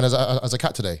identifying as a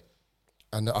cat today?"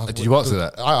 And Did you answer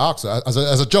that? I asked her as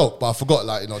a joke, but I forgot.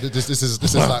 Like, you know, this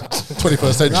is like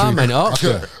 21st century. Nah, man, ask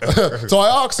her. So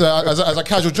I asked her as a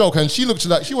casual joke, and she looked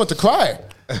like she wanted to cry.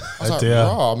 I was like, dear.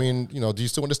 bro, I mean, you know, do you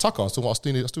still want this taco? I still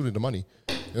need the money.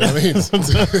 You know what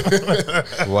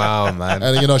I mean? Wow, man.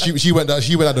 And you know, she was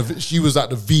at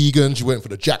the vegan. She went for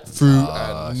the jackfruit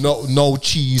and no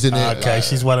cheese in it. Okay, Like,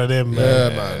 she's one of them,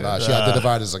 man. yeah, man. Like, she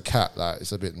identified as a cat. Like,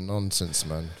 it's a bit nonsense,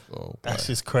 man. Oh, That's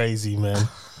just crazy, man.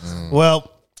 Well,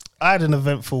 I had an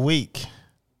eventful week.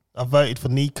 I voted for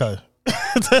Nico.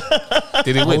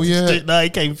 Did he win? Oh yeah. No, he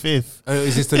came fifth.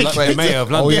 Is this the mayor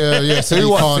of Oh London? yeah. So who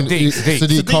won? Sadiq.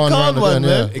 Sadiq Khan ran won,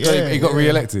 again, man. yeah. He got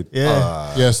re-elected.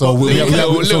 Yeah. Yeah, so we have to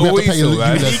Little pay weasel, you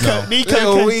man. less now.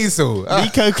 Little weasel.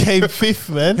 Nico came fifth,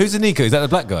 man. Who's the Nico? Is that the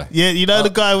black guy? Yeah, you know the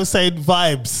guy was saying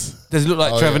vibes. Does he look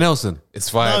like Trevor yeah. Nelson?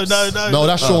 It's No, vibes. No,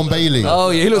 that's Sean Bailey. Oh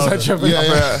yeah, he looks like Trevor. Yeah,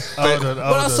 Nelson. yeah. Hold on, When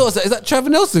I hold saw that, is that Trevor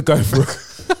Nelson going for it?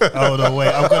 on, hold on, wait.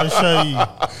 I'm going to show you.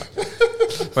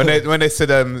 When they said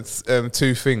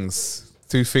two things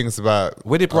about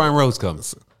Where did Brian Rose come?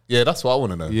 yeah, that's what I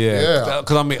want to know. Yeah.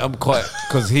 because I mean, I'm quite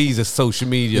because he's a social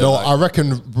media. You know, like- I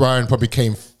reckon Brian probably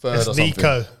came third or It's something.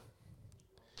 Nico.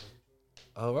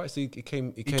 oh right, so he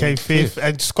came. He came fifth.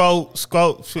 And scroll.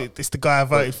 It's the guy I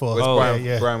voted for. Where's Oh, Brian,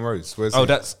 yeah. Brian Rose? Where's Oh, he?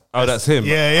 that's him.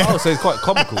 Yeah, yeah. Oh, so he's quite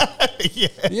comical. yeah.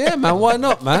 Yeah, man. Why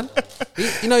not, man?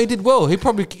 He did well. He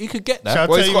could get that. Shall I Well,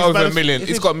 tell he's you got his over a manif- million.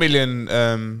 He's got a million.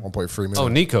 1.3 million. Oh,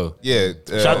 Nico. Yeah.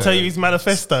 Shall I tell you his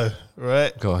manifesto?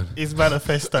 Right? Go on. His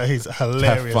manifesto is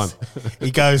hilarious. fun.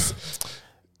 He goes,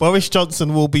 Boris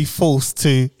Johnson will be forced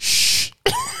to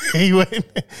he went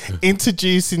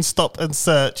introducing stop and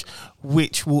search,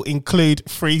 which will include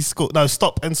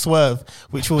stop and swerve,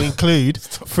 which will include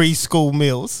free school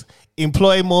meals,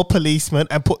 employ more policemen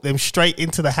and put them straight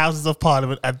into the Houses of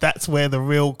Parliament, and that's where the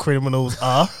real criminals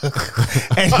are.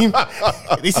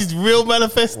 This is real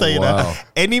manifesto, you know. Wow.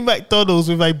 Any McDonald's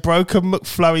with a broken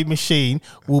McFlurry machine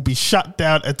will be shut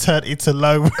down and turned into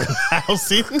low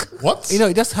housing. What? You know,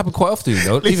 it does happen quite often. You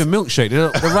know, even milkshake. They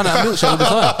run out of milkshake all the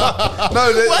time.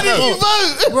 Why did you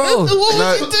vote? Bro. What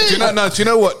was you doing? Do you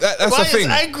know what? That's Why the thing. is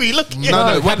angry? Look,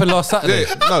 No, it happened last Saturday.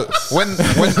 Yeah, no,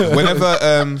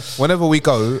 whenever we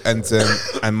go and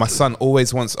my son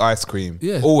always wants ice cream.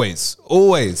 Yeah. Always.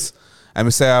 And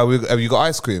we say, have you got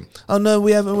ice cream? Oh no,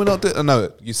 we haven't. We're not doing. Oh,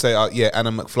 no, you say, yeah, Anna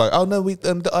McFly. Oh no,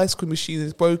 the ice cream machine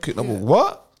is broken. I'm like,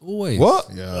 what? Always. What?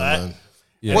 Yeah, Right. man.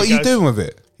 Yeah. What are you Guys. doing with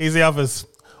it? Here's the others.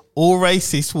 All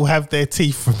racists will have their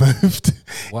teeth removed.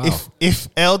 Wow. If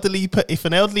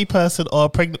an elderly person or a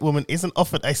pregnant woman isn't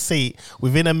offered a seat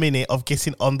within a minute of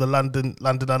getting on the London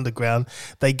Underground,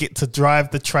 they get to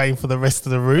drive the train for the rest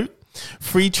of the route.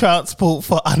 Free transport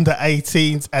for under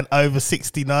 18s and over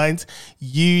 69s,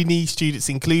 uni students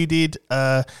included.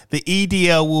 The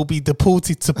EDL will be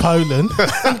deported to Poland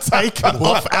and taken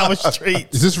off our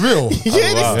streets. Is this real? This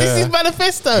is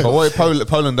manifesto. But what if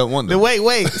Poland don't want No, them?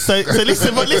 wait. So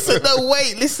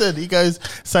listen. He goes,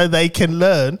 so they can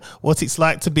learn what it's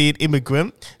like to be an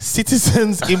immigrant.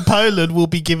 Citizens in Poland will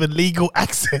be given legal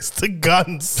access to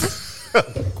guns.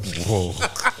 Whoa.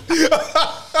 You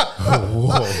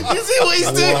see what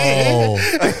he's doing?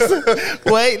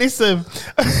 Wait, listen.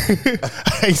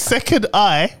 A second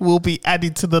eye will be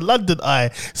added to the London Eye.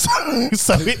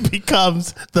 So it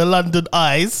becomes the London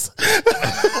Eyes.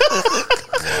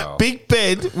 Big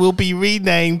Ben will be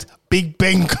renamed Big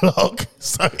Ben Clock,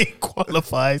 so it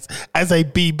qualifies as a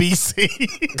BBC.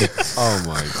 Oh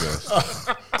my gosh.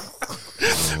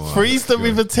 Freeze the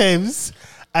River Thames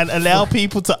and allow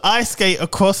people to ice skate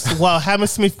across while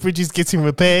Hammersmith Bridge is getting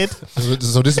repaired. So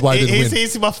this is why I didn't win.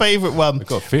 Here's my favourite one.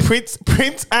 got a fifth.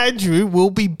 Prince Andrew will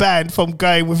be banned from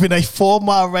going within a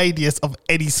 4-mile radius of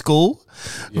any school.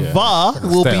 Yeah. VAR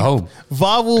will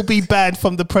be banned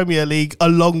from the Premier League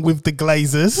along with the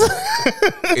Glazers.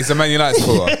 He's a Man United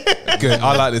supporter. Good.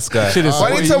 I like this guy. Should've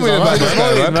Why didn't you tell me supported about him. this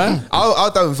guy, Voted, man? man. I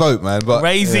don't vote, man. But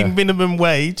Raising minimum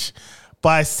wage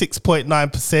by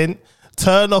 6.9%.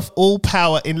 Turn off all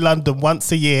power in London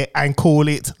once a year and call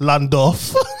it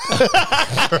Lundoff.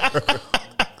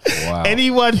 Wow.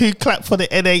 Anyone who clapped for the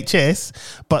NHS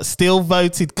but still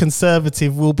voted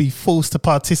Conservative will be forced to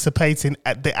participate in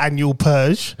at the annual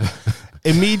purge.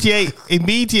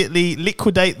 Immediately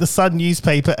liquidate the Sun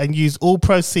newspaper and use all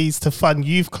proceeds to fund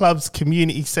youth clubs,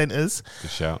 community centres.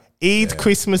 Good shout. Eid,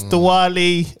 Christmas,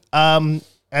 Diwali,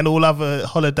 and all other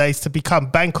holidays to become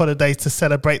bank holidays to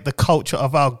celebrate the culture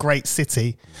of our great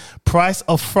city. Price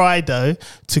of Friday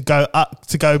to go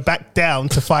back down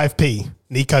to 5p.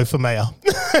 Nico for mayor.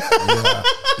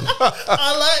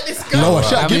 I like this guy. You know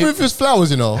what? Give him his flowers,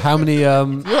 you know. How many Yo.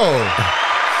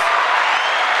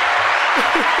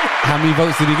 how many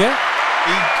votes did he get?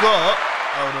 He got,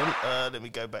 hold on, let me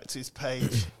go back to his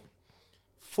page.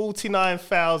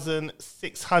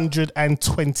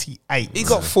 49,628. he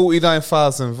got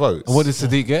 49,000 votes. And what did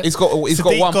Sadiq get? He's got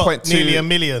Sadiq 1.2 nearly a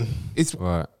million. It's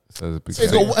Right. So there's a big He's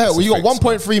thing. got, you got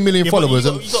 1.3 million Yeah, but followers.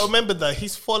 you got to remember though,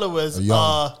 his followers They're young.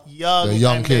 are young, They're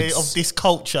young and they're kids. of this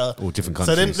culture. All different So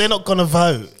countries. they're not gonna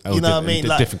vote. Oh, You know what I different-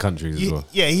 mean? different countries as well.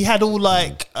 Yeah, he had all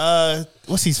like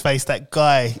what's his face? That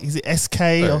guy. Is it SK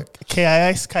or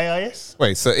KIS? KIS?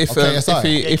 wait. So if KSI.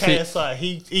 he Yeah, if he KSI.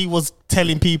 He was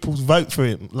telling people to vote for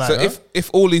him. Like, so if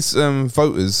all his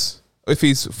voters, if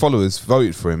his followers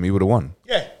voted for him, he would have won.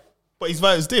 yeah, but his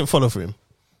voters didn't follow for him.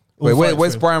 Wait, All voted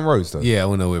where's for him. Brian Rose though? Yeah, I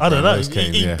want to know where I don't know. Brian Rose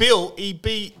came. He Yeah.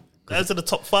 beat those are the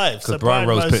top 5. Because Brian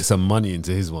Rose put some money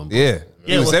into his one. Yeah,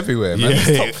 he Yeah, was well- everywhere, man.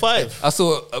 He's top 5. I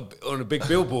saw on the big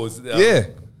billboards. Yeah.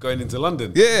 Going into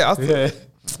London. Yeah, Yeah.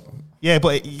 Yeah,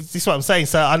 but this is what I'm saying.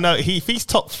 So I know if he's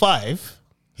top 5,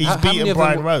 he's How many beaten of them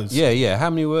Brian were- Rose. Yeah.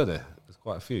 How many were there? There's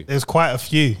quite a few. There's quite a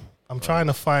few. I'm trying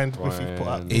to find if he put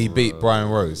up. He beat Brian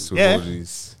Rose with Yeah. all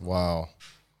these. Wow.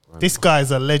 This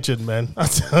guy's a legend, man. I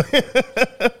tell you.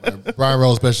 Brian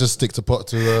Rose best just stick to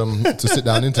sit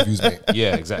down interviews, mate.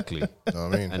 Yeah, exactly. You know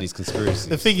what I mean? And his conspiracy.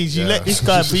 The thing is, you let this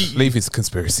guy beat you. Leave his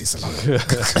conspiracies alone.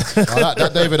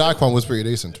 That David Icke one was pretty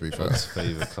decent, to be fair.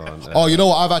 Favour can't. Oh, you know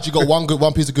what? I've actually got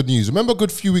one piece of good news. Remember a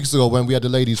good few weeks ago when we had the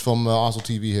ladies from Arsenal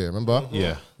TV here? Remember?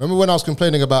 Yeah. Remember when I was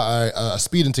complaining about a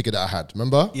speeding ticket that I had?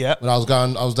 Remember? Yeah. When I was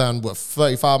down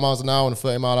 35 miles an hour on a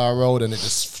 30-mile-an-hour road, and it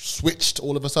just switched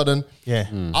all of a sudden. Yeah.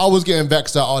 I was getting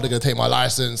vexed that they're gonna take my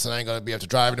license and I ain't gonna be able to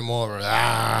drive anymore.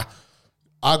 I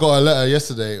got a letter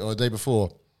yesterday or the day before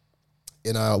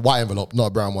in a white envelope, not a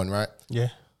brown one, right? Yeah.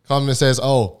 Comes and says,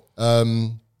 we're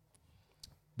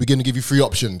gonna give you 3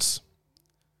 options.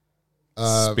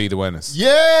 Speed awareness.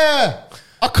 Yeah,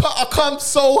 I'm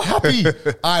so happy.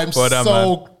 I'm Well done,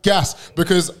 so gassed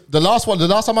because the last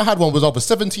time I had one was over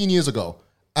 17 years ago,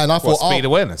 and I thought speed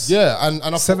awareness? Yeah, and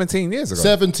I thought, 17 years ago.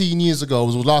 17 years ago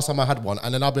was the last time I had one,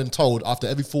 and then I've been told after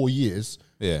every 4 years,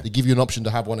 Yeah. they give you an option to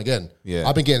have one again. Yeah.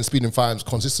 I've been getting speeding fines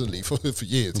consistently for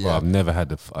years. Well, Yeah, I've never had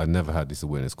this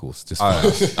awareness course. Just I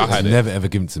had it. never ever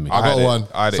given to me. I got had it. one,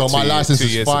 I had it so my 2 years- license 2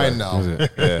 is years fine ago. now.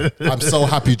 Yeah. I'm so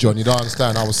happy, John. You don't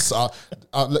understand. I was,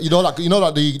 like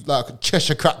the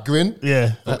Cheshire crack grin,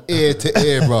 Yeah. from ear to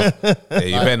ear, bro. Yeah,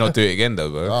 you better not do it again though,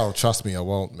 bro. Oh, trust me, I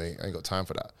won't, mate. I ain't got time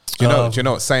for that. Do you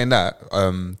know what? Saying that,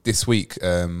 this week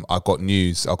I got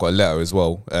news. I got a letter as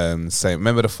well. Saying,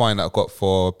 remember the fine that I got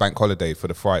for bank holiday for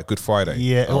the Good Friday?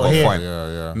 Yeah, I what, got a here? fine.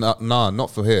 Yeah. No, not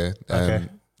for here. Okay.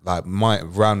 Like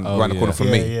round the corner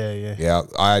from me. Yeah.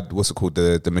 I had what's it called,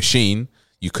 the machine.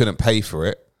 You couldn't pay for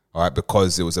it, all right,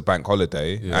 because it was a bank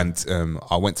holiday. And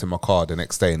I went to my car the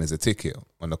next day and there's a ticket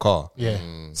on the car. Yeah.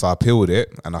 So I appealed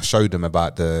it and I showed them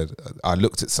about I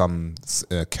looked at some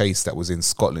case that was in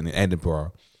Scotland, in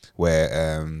Edinburgh,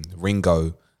 where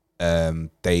Ringo, they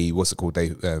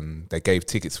gave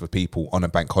tickets for people on a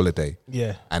bank holiday.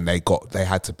 Yeah. And they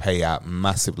had to pay out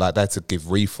massive, like they had to give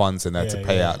refunds and they had to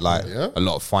pay out like a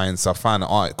lot of fines. So I found an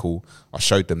article, I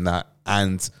showed them that,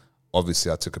 and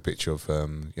obviously I took a picture of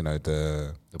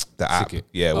the app, ticket.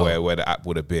 where the app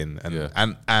would have been, and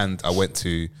I went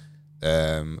to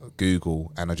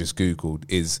Google and I just Googled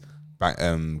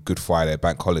Good Friday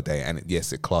bank holiday, and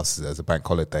yes, it classes as a bank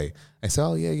holiday. I said,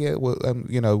 oh yeah, well,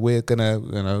 we're gonna,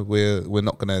 we're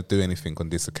not gonna do anything on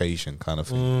this occasion, kind of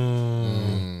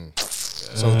thing.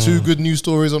 So 2 good news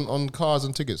stories on cars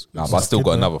and tickets. Nah, but I still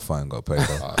got another fine got to pay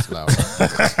though. Ah, that's loud.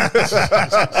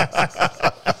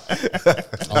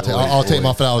 I'll take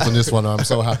my flowers on this one. I'm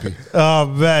so happy. Oh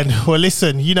man. Well,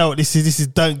 listen. You know what this is? This is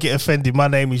Don't Get Offended. My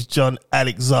name is John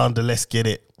Alexander. Let's get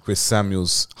it. Chris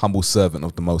Samuels, humble servant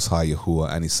of the Most High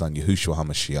Yahuwah and his son Yahushua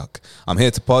HaMashiach. I'm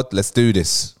here to pod. Let's do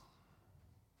this.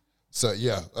 So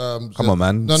yeah, Come on,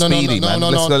 man. No, Speedy, man.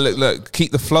 Let's go. Look,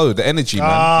 keep the flow, the energy, man.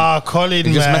 Ah, Colin,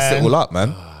 You just man. messed it all up, man.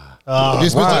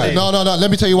 It's why? Mr. No.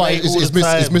 Let me tell you why. Mate, It's all the Mr.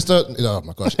 time. It's Mr. Oh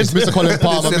my gosh, it's Mr. Colin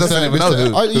Palmer. He doesn't even know who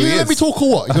You he let is. me talk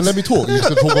or what? You don't let me talk. You just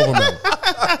talk over me.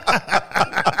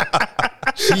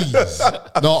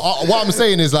 Jeez. No, what I'm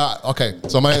saying is that okay.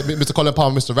 So my Mr. Colin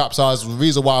Palmer, Mr. Rapsize. The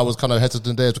reason why I was kind of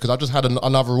hesitant there is because I just had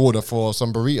another order for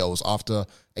some burritos after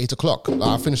 8 o'clock. Like,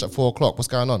 I finished at 4 o'clock. What's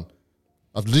going on?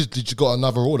 I've literally just got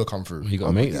another order come through. You got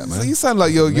to make that, So man. you sound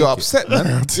like you're upset,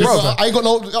 man. Yeah, but I ain't got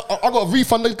no. I got to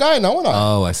refund the guy now, ain't I?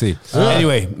 Oh, I see.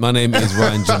 Anyway, my name is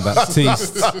Ryan John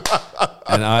Baptiste,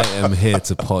 and I am here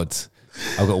to pod.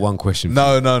 I've got one question.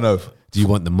 No. Do you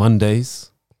want the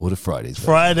Mondays or the Fridays? bro?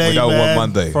 Friday. We don't man.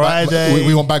 want Monday. Friday.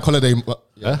 We want bank holiday.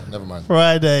 Yeah, never mind.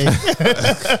 Friday.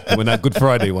 When that Good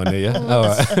Friday one there, yeah? All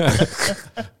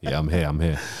right. Yeah, I'm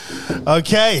here.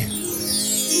 Okay.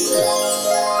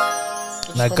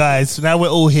 Now, guys, now we're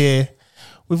all here.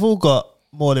 We've all got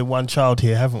more than one child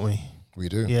here, haven't we? We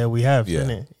do. Yeah, we have, Yeah.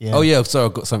 innit? Yeah. Oh, yeah, sorry,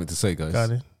 I've got something to say, guys.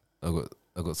 Got it.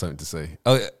 I've got something to say.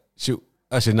 Oh, yeah, shoot.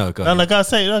 Actually, no, go No, ahead. no, go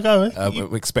say it. No, go. Man.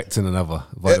 We're expecting another,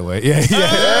 by the way. Yeah.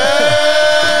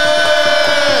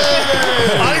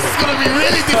 Oh, this is going to be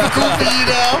really difficult for you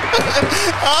now.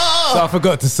 So I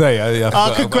forgot to say. I've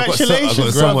got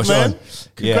congratulations, so much man. on.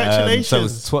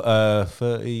 Congratulations. So it's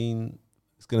 13.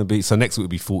 It's going to be, so next week will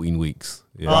be 14 weeks.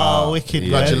 Yeah. Oh, wicked,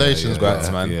 man. Congratulations, Congrats,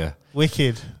 man. Yeah.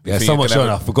 Wicked. Yeah, think so you much can on.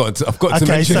 have I've got to Okay,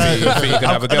 mention so it. You think you can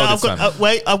have a girl this time?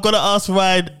 wait, I've got to ask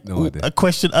Ryan No idea. a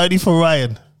question only for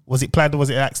Ryan. Was it planned or was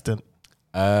it an accident?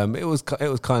 It was kind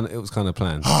of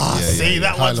planned. See,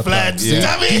 that one's Kinda planned. planned. Yeah.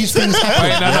 Damn it. These things happen.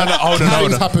 Wait, no. Hold on.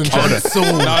 Things happen, John.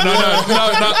 No.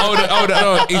 Hold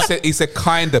on. He said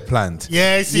kind of planned.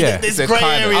 Yeah, see, Yeah, there's it's a grey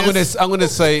kind of- areas. I'm gonna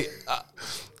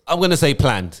say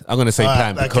planned. I'm gonna say All right,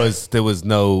 planned okay. because there was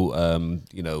no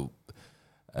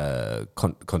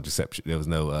contraception. There was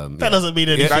no That doesn't mean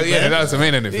anything. That man. doesn't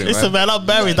mean anything, Listen, man, I'm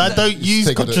married. I don't use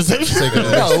Take a- contraception. take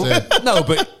a- no,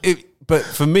 but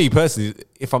for me personally,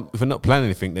 if I'm not planning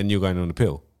anything, then you're going on a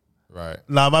pill. Right.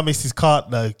 Nah, my missus can't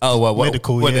though. Oh well,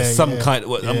 medical. Well, yeah, there's some yeah. kind.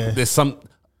 Yeah. There's some.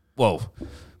 Well,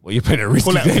 you're playing a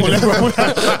risky Pull out, game,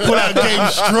 pull out game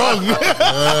strong.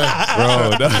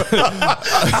 bro. No.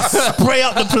 Spray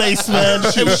up the place, man.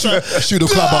 Shoot the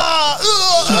club up.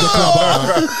 Shoot the club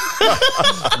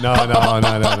up. No.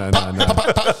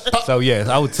 So yeah,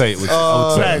 I would say it was.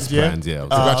 Planned, yeah? Planned, yeah.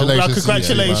 Congratulations.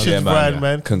 Congratulations, Yeah, man. Ryan, Yeah.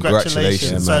 man.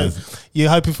 Congratulations, So, you're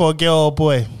hoping for a girl or a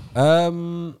boy? I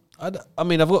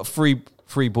mean, I've got three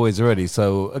boys already,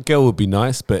 so a girl would be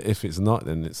nice, but if it's not,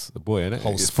 then it's a boy, innit?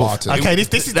 Whole It's Spartan. Okay,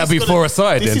 this is That'd be this is gonna-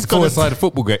 4-a-side this then. is gonna- 4-a-side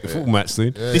football match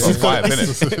soon. This is gonna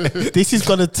this is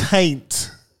gonna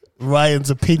taint Ryan's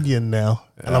opinion now,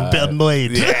 and I'm a bit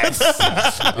annoyed. Yes,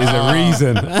 there's a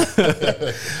reason.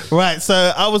 Right,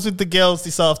 so I was with the girls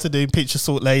this afternoon, Picture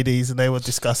Salt ladies, and they were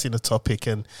discussing a topic,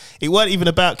 and it weren't even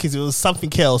about kids; it was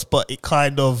something else. But it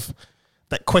kind of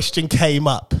that question came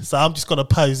up, so I'm just gonna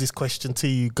pose this question to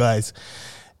you guys.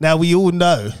 Now we all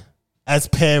know, as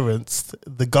parents,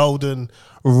 the golden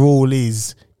rule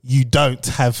is you don't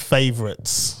have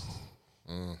favourites,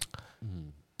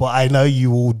 but I know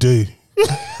you all do.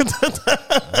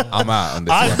 I'm out on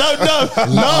this I one.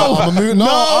 no,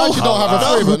 I actually don't have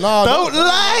a favourite. No, don't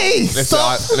lie.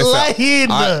 Stop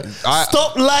lying.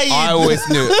 Stop lying. I always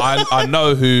knew. I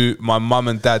know who my mum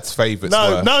and dad's favourites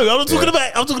were. No, I'm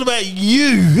talking about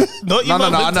you, not your No.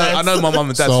 mum and I know my mum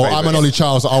and dad's So favourites. I'm an only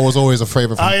child, so I was always a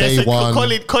favourite from day one.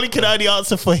 Colin can only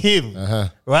answer for him, right?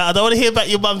 I don't want to hear about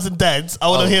your mums and dads. I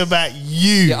want to hear about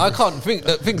you. Yeah, I can't think.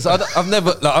 Things I've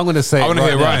never. Like, I'm going to say. I want to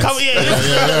hear Ryan's. Come here.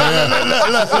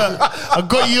 Look. I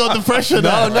got you on the pressure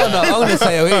now. No. I'm going to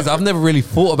say it is. I've never really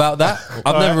thought about that.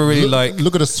 I've never really like.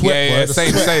 Look at the sweat. Yeah, bro.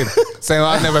 same.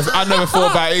 I never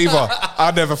thought about it either.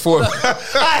 I never thought.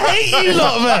 I hate you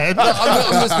lot, man.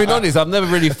 I'm just being honest. I've never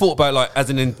really thought about like as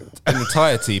an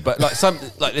entirety, but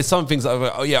like there's some things that I'm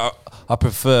like, oh yeah, I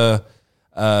prefer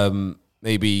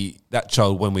maybe that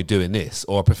child when we're doing this,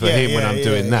 or I prefer him when I'm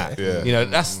doing that. yeah. You know,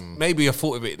 that's maybe I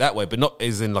thought of it that way, but not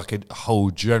as in like a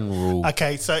whole general.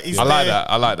 Okay, so is I like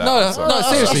that. No,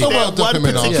 seriously. Is there well one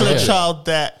documented. particular Yeah. child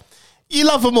that you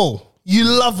love them all, You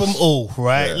love them all,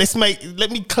 right?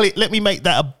 Let me make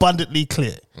that abundantly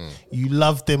clear. You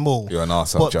love them all. You're an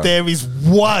arsehole, but Joe. there is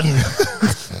one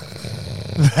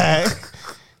that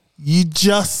you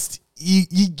just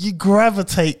you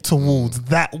gravitate towards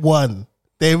that one.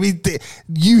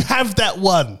 You have that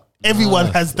one. Everyone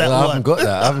has that I one. haven't got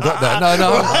that. I haven't got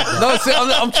that. No. See,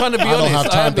 I'm trying to be I don't honest.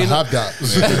 have time to have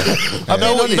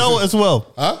that. You know what as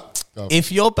well? Huh?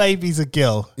 If your baby's a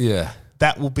girl, Yeah.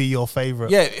 that will be your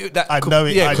favorite. Yeah, I know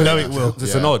it. I know it will.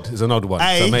 It's an odd one.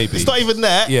 A, so maybe it's not even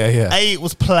that. Yeah. A, it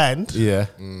was planned. Yeah,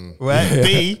 Right.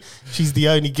 B, she's the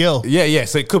only girl. yeah.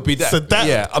 So it could be that. So that-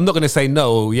 yeah, I'm not going to say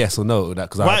no, yes or no to that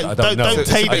because Right, I don't know. don't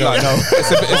take it. I know.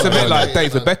 It's a bit like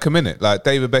David Beckham, innit? Like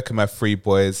David Beckham had 3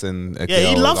 boys and a Yeah,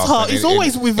 he girl loves after, her. and He's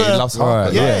always with he her. loves her.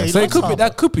 Right, Yeah, he So it loves could be her.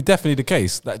 that could be definitely the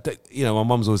case. Like you know, my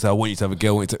mum's always said, "I want you to have a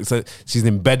girl." So she's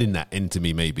embedding that into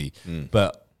me, maybe.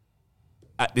 But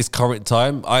at this current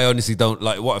time, I honestly don't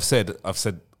like what I've said. I've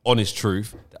said honest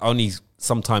truth. Only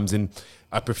sometimes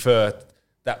I prefer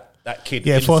that kid.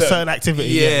 Yeah, in for a certain activity,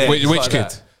 yeah. Yeah, Which like kid?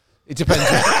 that. It depends.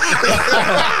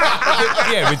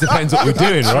 Yeah, it depends what we're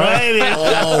doing, right? Right?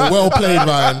 Oh, well played,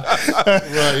 Ryan.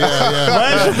 Right, yeah.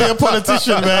 Ryan should be a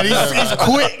politician, man. He's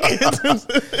quick.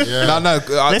 No.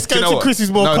 Let's go do you know to what?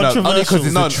 Chris's more No, controversial. Only 'cause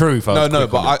it's the truth, I was quick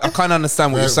but on I kind of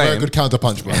understand what Very, you're saying. very good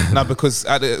counterpunch, bro. No,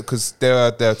 because there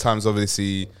are times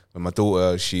obviously when my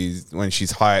daughter when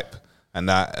she's hype and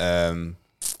that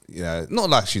you know, not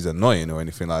like she's annoying or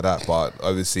anything like that, but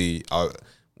obviously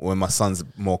when my son's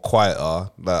more quieter,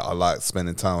 like I like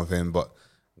spending time with him, but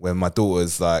when my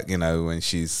daughter's like, you know, when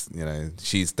she's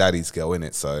daddy's girl,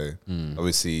 innit? So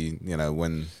obviously, you know,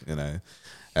 when you know,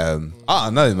 I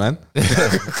don't know, man. Do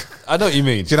I know what you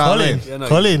mean. you know what I mean? Yeah, I know.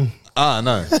 Colin. I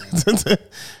don't know.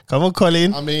 Come on,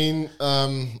 Colin. I mean,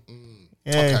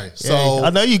 Yeah, okay, so-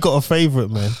 I know you got a favourite,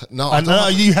 man. No, I I know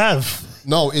don't. you have.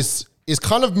 no, it's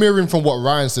kind of mirroring from what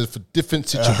Ryan said for different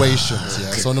situations. Yeah.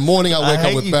 So in the morning, I wake hate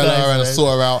up with you Bella guys, and I man.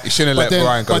 sort her out. You shouldn't But let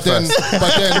Ryan go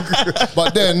first.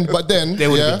 But then, They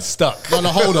would have yeah. been stuck. No,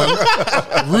 hold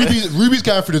on. Ruby's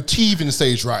going through the teething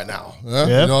stage right now. Yeah?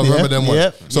 Yep, You know, I remember yep, them ones.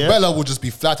 yep, So yep. Bella will just be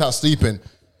flat out sleeping.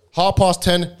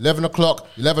 10:30, 11 o'clock,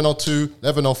 11:02,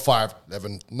 11:05,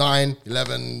 11:09,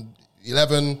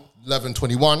 11:11,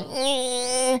 11:21.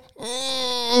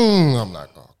 I'm like,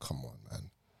 oh, come on, man.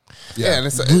 Yeah, and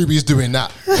it's- Ruby's doing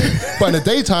that. But in the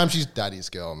daytime, she's daddy's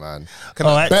girl, man.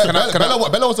 All right. Bella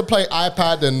wants to play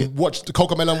iPad and watch the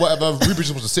Cocomelon, whatever. Ruby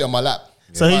just wants to sit on my lap.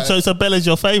 So Bella's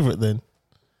your favourite then?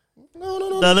 Tell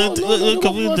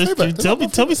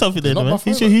me something then, Not man. my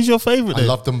Who's favourite. your favourite I then?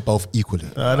 love them both equally.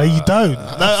 No, you don't.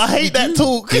 No, I hate that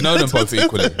talk. Do you know them both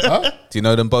equally? Do you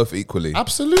know them both equally?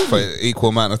 Absolutely. For an equal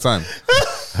amount of time.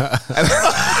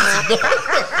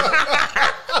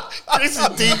 This is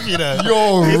deep, you know.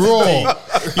 You're raw.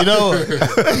 You know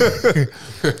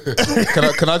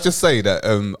what? Can I just say that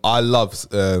I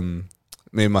loved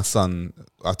me and my son.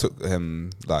 I took him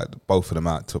like both of them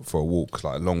out for a walk,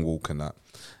 like a long walk and that,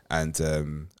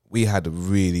 and we had a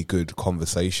really good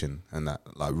conversation and that,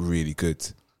 like really good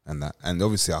and that. And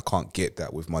obviously, I can't get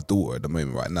that with my daughter at the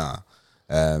moment right now.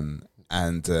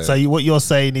 So what you're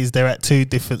saying is they're at two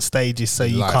different stages, so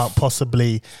you Life. can't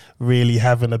possibly really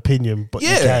have an opinion, but you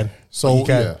Yeah. can. So, But you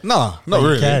can. yeah. nah, But not you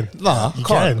really. can. Nah, You I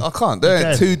can't. can. I can't. They're You at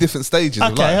can. two different stages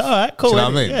of Okay, life. all right, cool. Do you know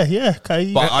what I mean? Yeah,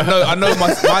 okay. But I know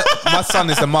my son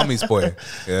is a mummy's boy.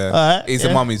 Yeah, Alright, he's yeah,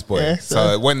 a mummy's boy. yeah,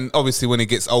 so so- when he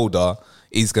gets older,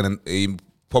 he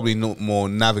probably not more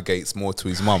navigates more to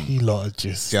his mum. You lot are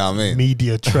just Do you know what I mean?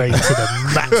 media trained to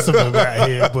the maximum right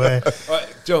here, boy. Right,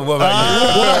 John, what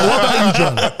about What about you,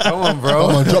 John? you? Come on, bro.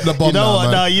 Come on, drop the bomb You know now, what?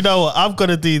 man. No, you know what? I'm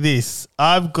gonna do this.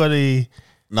 I'm gonna.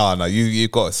 No, you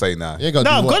got to say now. You ain't gonna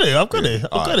No, do I've what? got it. I've got it.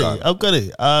 I've Alright, got it. I've got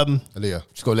it. Aaliyah.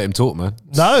 Just gotta let him talk, man.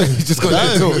 No, just gotta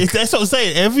let it no. talk. That's what I'm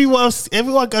saying.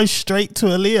 Everyone goes straight to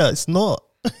Aaliyah. It's not.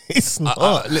 It's not.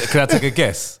 Can I take a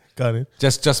guess? Got it.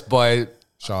 Just by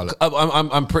Charlotte.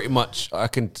 I'm pretty much I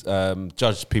can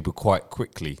judge people quite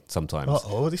quickly sometimes.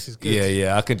 Oh, this is good.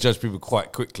 Yeah, I can judge people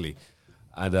quite quickly,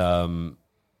 and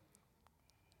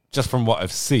just from what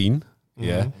I've seen,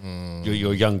 yeah, you're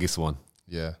your youngest one.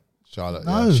 Yeah, Charlotte.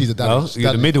 No. Yeah. She's a daddy. No,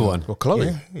 you're the middle one. Well,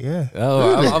 Chloe. Yeah.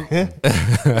 Oh,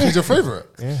 She's your favorite.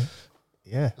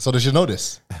 Yeah. So does she know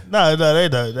this? No, they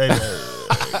don't. They don't.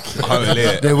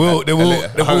 They will.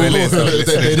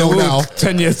 They know now.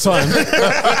 10 years time.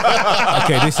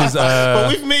 Okay, this is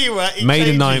But with me, right? it May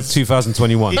the changes. 9th,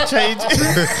 2021. It changes.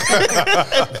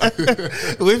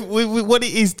 with what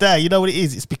it is there, you know what it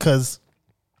is? It's because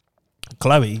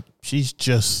Chloe, she's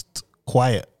just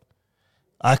quiet.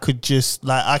 I could just,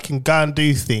 like, I can go and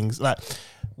do things. Like,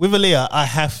 with Aaliyah, I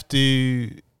have to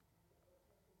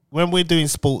when we're doing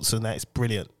sports and that, it's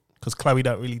brilliant because Chloe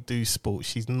don't really do sports.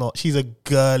 She's a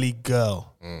girly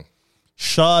girl.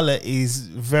 Charlotte is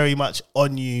very much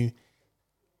on you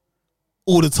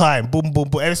all the time. Boom, boom,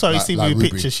 boom. Every time you see me in Ruby.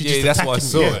 pictures, she Yeah, just that's attacking what I me.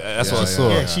 saw. Yeah. That's what I saw.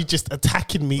 Yeah, she's just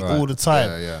attacking me all the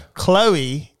time. Yeah.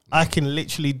 Chloe, I can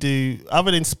literally do,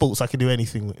 other than sports, I can do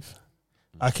anything with.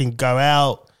 I can go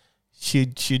out.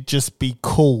 She'd just be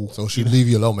cool. So she'd leave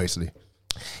you alone, basically.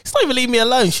 It's not even leave me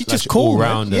alone. She's Like just cool. man.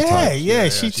 all-rounder Yeah, type. yeah,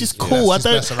 she's just cool. I she's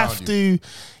don't best around have to.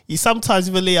 Sometimes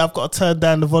with Aaliyah, I've got to turn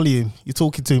down the volume. You're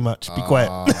talking too much. Be quiet.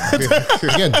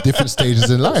 Again, different stages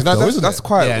in life, No, though, that's, isn't that's it?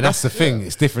 quite. Yeah, and that's the thing.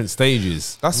 It's different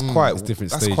stages. That's quite It's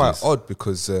different That's stages. quite odd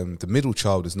because the middle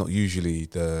child is not usually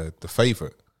the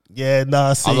favorite. Yeah,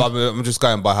 nah, see. I'm just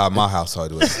going by how my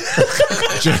household was.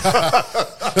 Just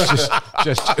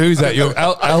who's that? Your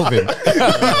Alvin.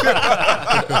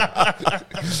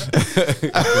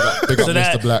 Big up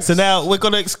Mr. Black. So now we're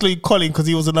going to exclude Colin because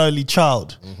he was an only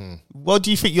child. Mm-hmm. What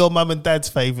do you think your mum and dad's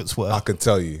favourites were? I can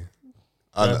tell you,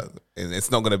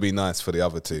 it's not going to be nice for the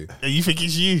other two. You think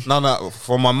it's you? No.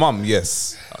 For my mum,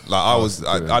 yes. Like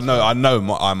I know. I'm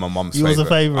my mum's You was favorite. a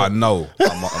favourite? I know.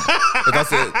 But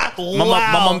that's it. My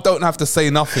Wow. mum don't have to say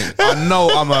nothing. I know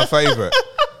I'm her favorite.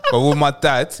 But with my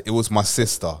dad, it was my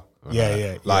sister.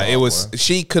 Yeah. Like it was,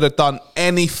 she could have done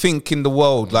anything in the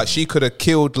world. Like she could have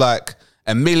killed like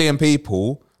 1 million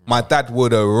people. My dad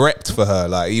would have repped for her.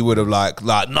 Like he would have like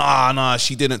nah,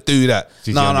 she didn't do that.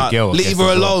 She's the only girl, I leave guess, her as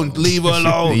well. alone. Leave her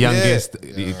alone. The youngest,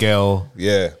 the girl.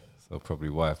 Yeah. So probably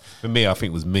wife. For me, I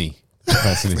think it was me.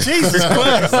 Personally. Jesus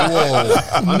Christ.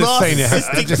 I'm just saying it.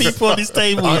 Narcissistic people on this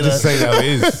table. I'm you know. just saying how it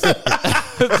is.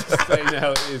 Just saying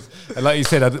how it is. And like you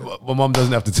said, my mum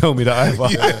doesn't have to tell me that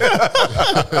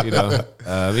either. You know,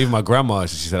 even my grandma,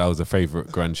 she said I was a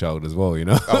favourite grandchild as well. You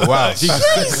know. Oh wow. she's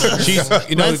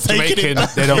you know, Man's taking Jamaican, it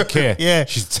they don't care. Yeah.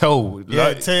 She's tell. Yeah,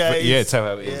 Like, tell you how it is. tell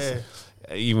how it is.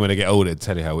 Even when they get older,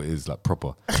 tell you how it is, like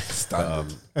proper. Yeah,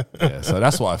 so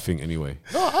that's what I think anyway.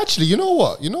 No, actually, you know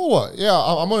what? Yeah,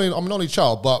 I'm an only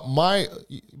child, but my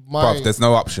Bruv, there's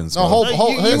no options. no, man.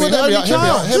 hold, you hear were the only me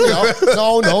out.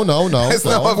 No. There's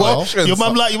no other options. Your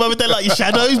mum and dad like your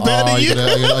shadows better than Are you. you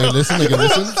gonna listen? Are you gonna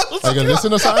listen? Are you gonna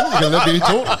listen or something? You gonna let me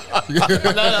talk?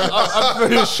 I'm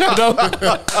very shadow.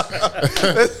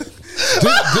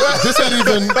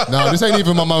 This ain't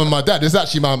even my mum and my dad. This is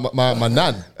actually my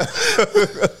nan.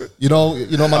 You know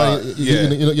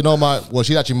my well,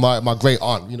 she's actually my great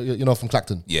aunt. You know from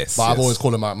Clacton. Yes, but I've yes. always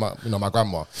called her my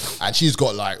grandma, and she's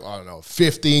got like I don't know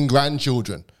 15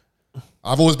 grandchildren.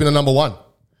 I've always been a number one.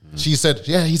 She said,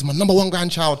 "Yeah, he's my number one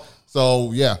grandchild."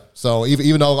 So yeah, so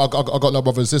even though I got no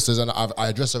brothers and sisters, and I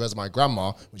address her as my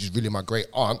grandma, which is really my great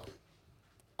aunt.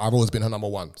 I've always been her number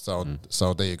one. So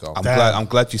there you go. I'm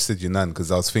glad you said your nan because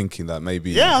I was thinking that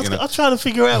maybe. Yeah, you know, I'm trying to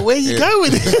figure out where you go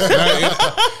with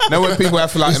it. know when people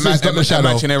have like This is not the shadow.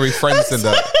 imaginary friends and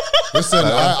that. Listen,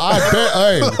 I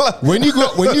bet, when you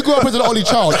grow up as an only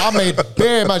child, I made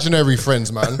bare imaginary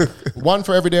friends, man. One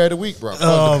for every day of the week, bro.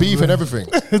 The beef and everything.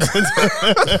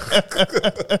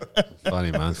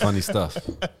 Funny man, funny stuff.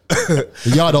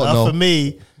 Y'all don't know. For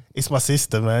me, it's my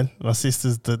sister, man. My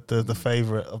sister's the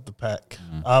favourite of the pack.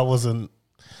 I wasn't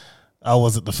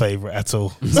the favourite at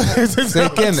all. So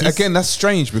again, that's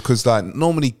strange because like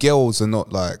normally girls are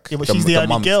not like Yeah, but she's the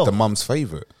only girl. the mum's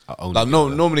favorite. Only Like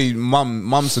normally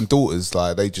mums and daughters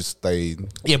like they just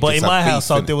Yeah, but just in have my beef,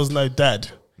 household innit? there was no dad,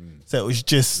 so it was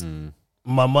just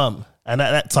my mum. And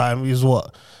at that time, it was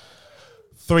what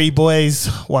 3 boys,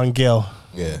 1 girl.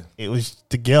 Yeah. It was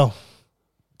the girl.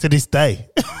 To this day,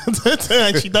 and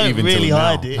she don't Even really till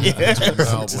now. hide it. Yeah.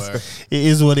 It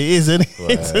is what it is, isn't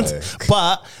it?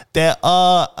 But there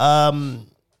are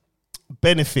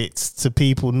benefits to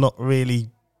people not really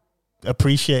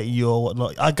appreciating you or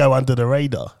whatnot. I go under the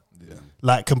radar,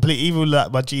 like completely. Even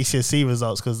like my GCSE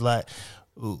results, because like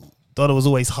Donna was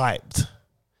always hyped.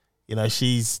 You know,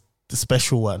 she's the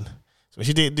special one. So when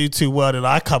she didn't do too well, and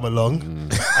I come along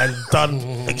and done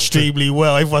extremely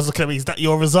well. Everyone's looking at me, is that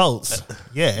your results?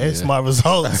 Yeah, it's my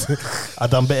results. I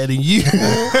done better than you. There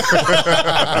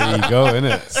you go,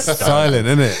 innit? Silent,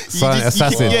 innit? Silent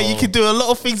assassin. You can do a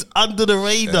lot of things under the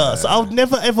radar. So I would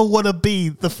never ever want to be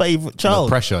the favourite child. No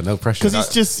pressure. Because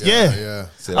it's just, yeah.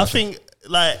 I think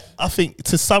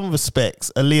to some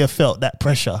respects, Aaliyah felt that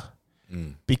pressure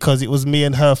because it was me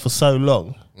and her for so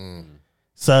long.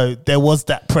 So there was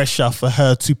that pressure for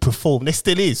her to perform. There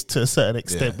still is to a certain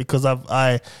extent because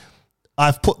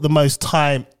I've put the most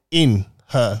time in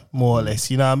her, more or less.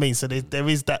 You know what I mean? So there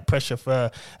is that pressure for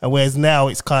her. And whereas now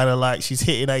it's kind of like she's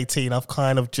hitting 18, I've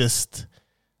kind of just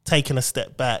taken a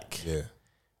step back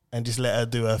and just let her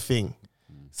do her thing.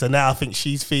 So now I think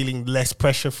she's feeling less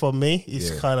pressure from me.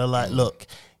 It's Yeah. kind of like, look,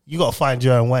 you got to find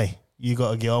your own way. You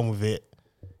got to get on with it.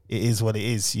 It is what it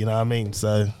is. You know what I mean?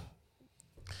 So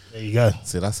there you go.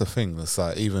 See, that's the thing. It's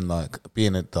like even like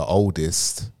being the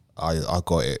oldest, I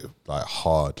got it like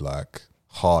hard. Like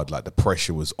the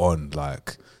pressure was on.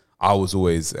 Like I was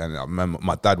always, and I remember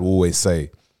my dad would always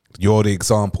say, "You're the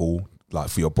example, like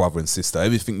for your brother and sister.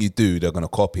 Everything you do, they're gonna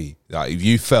copy. Like if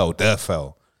you fail, they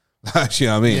fail." You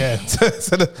know what I mean? Yeah.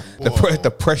 So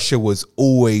the pressure was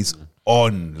always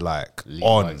on, like Lead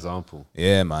on. by example.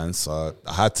 Yeah, man. So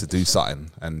I had to do something,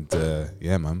 and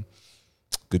yeah, man.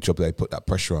 Good job they put that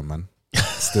pressure on, man.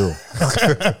 Still, No,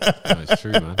 it's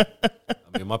true, man.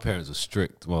 I mean, my parents were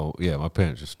strict. Well, yeah, my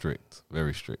parents were strict,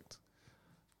 very strict.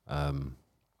 I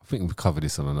think we covered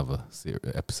this on another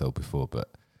episode before, but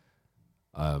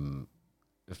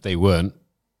if they weren't,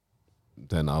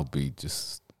 then I'll be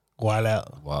just Wild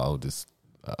out. I'll just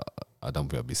I don't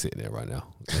think I'll be sitting there right now.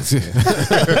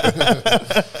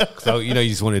 So you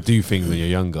just want to do things when you're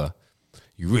younger.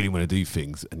 You really want to do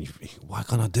things, and you think, why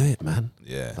can't I do it, man?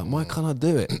 yeah. Like, why can't I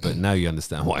do it? But now you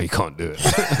understand why you can't do it.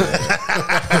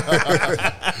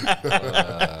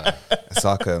 It's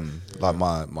like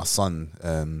my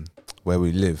son, where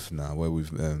we live now, where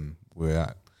we're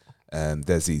at,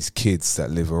 there's these kids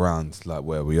that live around like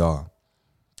where we are,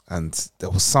 and there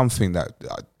was something that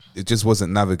it just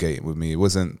wasn't navigating with me. It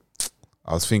wasn't.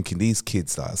 I was thinking these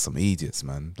kids like are some idiots,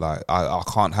 man. Like I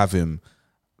can't have him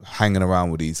hanging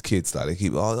around with these kids. Like they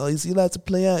keep, oh, is he allowed to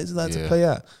play out? Is he allowed to play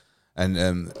out?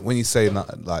 And when you say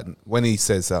like when he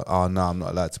says that, oh no, I'm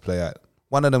not allowed to play out.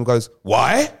 One of them goes,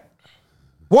 why?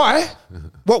 Why?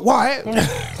 What? Why? I'm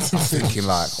thinking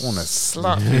like, I want to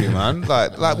slap you, man.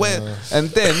 Like where? And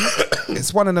then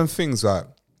it's one of them things like.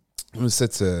 I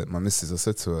said to my missus, I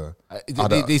said to her,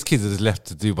 these kids are just left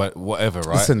to do but whatever,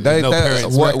 right? listen, There's no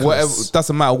parents whatever, reckless.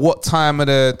 doesn't matter what time of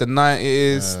the night it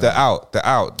is, they're out, like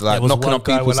There was knocking one on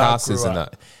guy people's when I houses grew and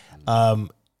up, that.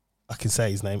 I can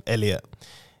say his name, Elliot.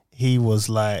 He was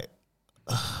like,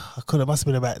 it must have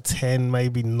been about 10,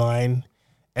 maybe 9.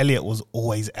 Elliot was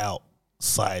always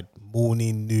outside,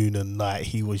 morning, noon, and night.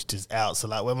 He was just out. So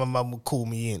like when my mum would call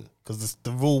me in, because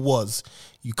the rule was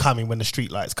you come in when the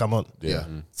street lights come on. Yeah.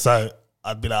 So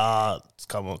I'd be like,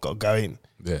 come on, got to go in.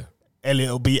 Yeah.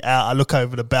 Elliot will be out. I look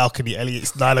over the balcony.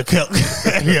 Elliot's 9 o'clock.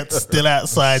 Elliot's still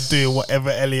outside doing whatever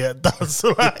Elliot does.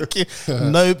 Like,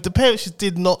 no, the parents just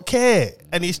did not care.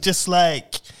 And it's just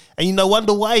like, and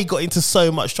wonder why he got into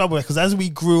so much trouble. Because as we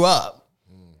grew up,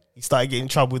 he started getting in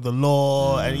trouble with the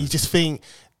law. And you just think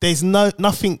there's no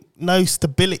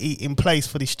stability in place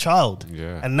for this child.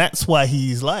 Yeah. And that's why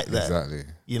he's like that. Exactly.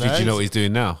 Did you know what he's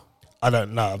doing now? I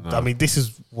don't know. I mean, this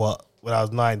is when I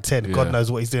was 9, 10. Yeah. God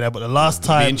knows what he's doing now. But the last Be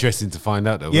time, interesting to find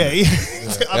out though. yeah, wouldn't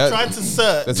it? I'm trying to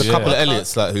search. There's a couple of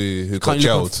Elliots like who got Can't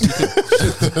you look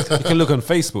jailed. You can look on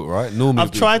Facebook, right? Normally,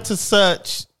 I've tried to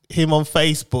search him on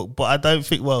Facebook, but I don't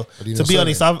think. Well, do you to know be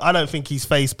honest, surname? I don't think he's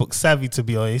Facebook savvy. To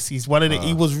be honest, he's one of the.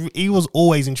 He was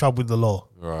always in trouble with the law.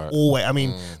 Right. Always. I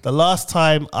mean, the last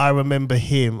time I remember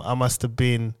him, I must have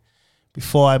been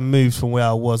before I moved from where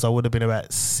I was. I would have been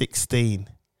about 16.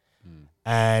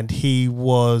 And he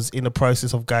was in the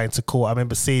process of going to court. I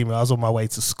remember seeing him. I was on my way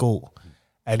to school,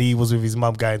 and he was with his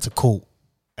mum going to court,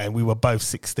 and we were both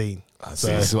 16. So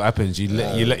this is what happens. You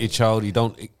let your child. You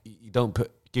don't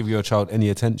give your child any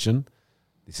attention.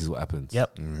 This is what happens.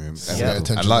 Yep. And Yeah. get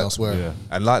attention And like- elsewhere. Yeah.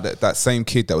 And like that same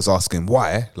kid that was asking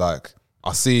why, like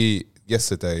I see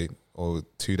yesterday or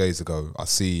 2 days ago, I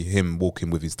see him walking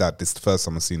with his dad. This is the first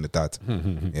time I've seen the dad.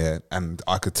 Yeah. And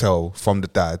I could tell from the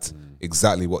dad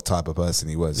exactly what type of person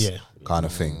he was. Yeah. Kind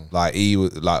of thing. Like he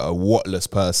was like a whatless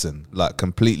person, like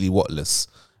completely whatless.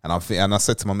 And I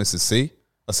said to my missus, see,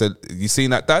 I said, you seen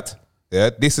that dad? Yeah.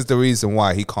 This is the reason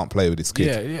why he can't play with this kid.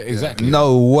 Yeah, exactly.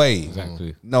 No way.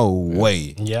 Exactly. No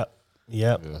way. Yep.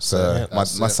 So my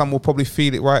That's son will probably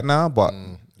feel it right now, but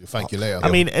You thank you later. I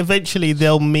mean, eventually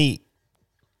they'll meet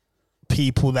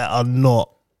people that are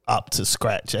not up to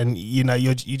scratch, and you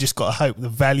just got to hope the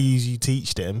values you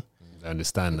teach them I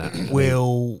understand that.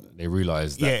 will, They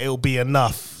realise that. yeah, it'll be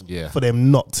enough Yeah. for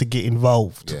them not to get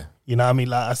involved. Yeah. You know what I mean?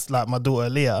 Like my daughter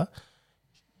Leah,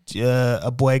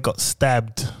 a boy got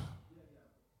stabbed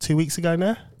 2 weeks ago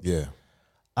now. yeah.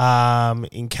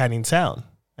 In Canning Town,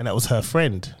 and that was her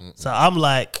friend. So I'm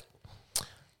like,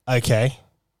 okay,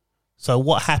 so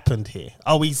what happened here?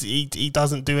 Oh, he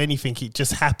doesn't do anything. It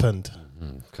just happened.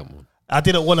 Come on. I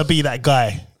didn't want to be that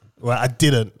guy, right? I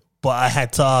didn't, but I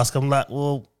had to ask. I'm like,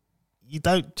 well, you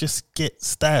don't just get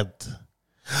stabbed.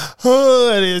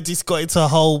 And it just got into a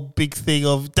whole big thing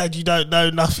of, Dad, you don't know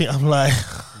nothing. I'm like,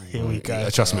 Here we go.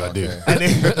 Trust me, I do. And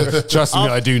then, Trust me,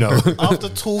 I do know. after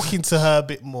talking to her a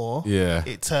bit more, Yeah.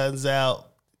 it turns out,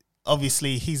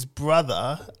 obviously, his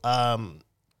brother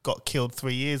got killed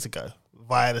 3 years ago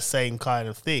via the same kind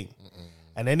of thing.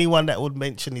 And anyone that would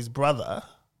mention his brother,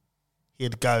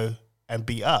 he'd go and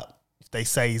beat up if they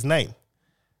say his name.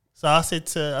 So I said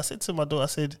to my daughter, I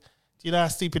said, do you know how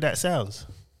stupid that sounds?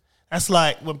 That's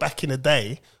like when back in the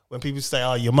day when people say,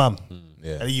 oh, your mum.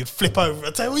 Yeah. And you flip over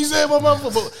and say, what you saying, my mum?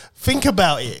 But think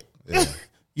about it.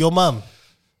 Your mum.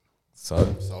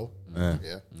 So Yeah.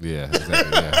 Yeah,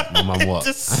 exactly. Yeah. My mum what?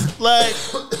 Just like,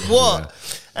 what?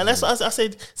 And that's what I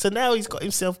said. So now he's got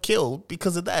himself killed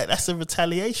because of that. That's a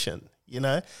retaliation, you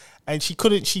know? And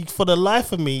for the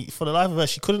life of her,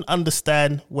 she couldn't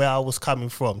understand where I was coming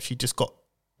from. She just got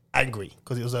angry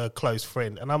because it was a close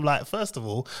friend. And I'm like, first of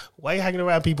all, why are you hanging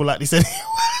around people like this anyway?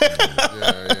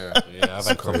 Yeah, I've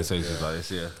had conversations like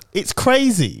this, yeah. It's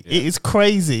crazy. It is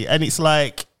crazy. And it's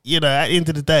like, you know, at the end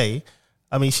of the day,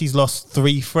 I mean, she's lost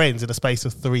 3 friends in the space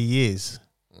of 3 years.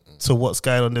 So what's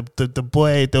going on? The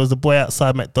boy, there was a boy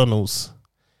outside McDonald's.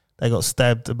 They got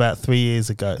stabbed about 3 years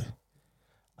ago.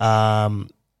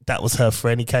 That was her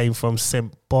friend. He came from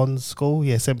St. Bond's School.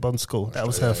 Yeah, St. Bond's School. That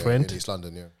was her friend. In East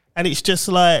London, yeah. And it's just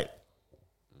like,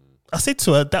 I said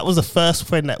to her, that was the first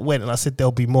friend that went. And I said,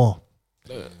 there'll be more.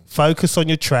 Focus on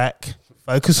your track.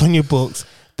 Focus on your books.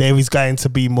 There is going to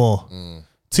be more.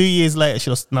 2 years later, she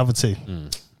lost another 2.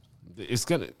 It's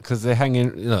gonna, because they're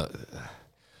hanging, you know.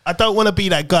 I don't want to be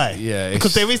that guy. Yeah,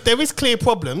 because there is clear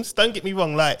problems. Don't get me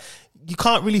wrong. Like, you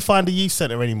can't really find a youth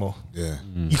centre anymore. yeah.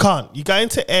 You can't. You go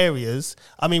into areas.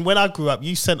 I mean, when I grew up,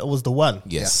 youth centre was the one.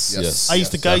 Yes. I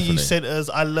used to go definitely. youth centres.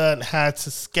 I learned how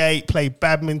to skate, play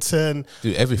badminton,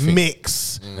 Do everything.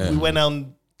 mix. We went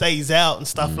on days out and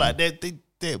stuff like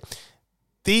that.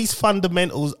 These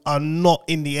fundamentals are not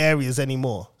in the areas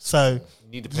anymore. So,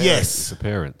 Need the parents. yes. It's the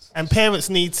parents. And parents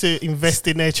need to invest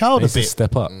in their child a Needs to bit.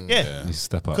 step up. Yeah. Needs to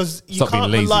step up. Because you Stop being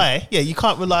can't lazy. rely. Yeah, you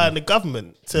can't rely on the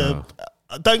government to.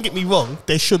 Don't get me wrong.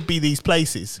 There should be these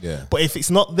places. Yeah. But if it's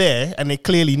not there, and they're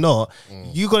clearly not,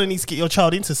 you're gonna need to get your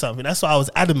child into something. That's why I was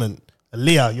adamant.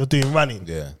 Leah, you're doing running.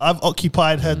 Yeah. I've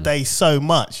occupied her day so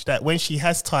much that when she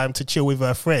has time to chill with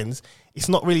her friends, it's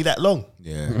not really that long.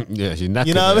 Yeah. Yeah, she's knackered.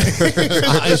 You know what I mean?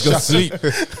 I just got to sleep.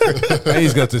 I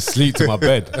just got to sleep to my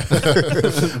bed.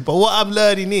 But what I'm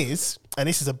learning is, and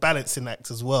this is a balancing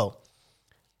act as well,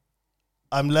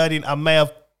 I'm learning I may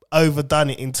have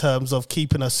overdone it in terms of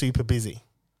keeping her super busy.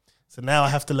 So now I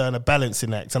have to learn a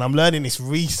balancing act. And I'm learning this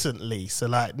recently. So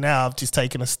like now I've just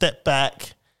taken a step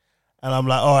back and I'm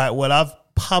like, all right, well, I've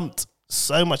pumped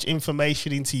so much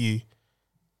information into you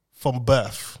from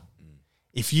birth.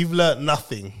 If you've learned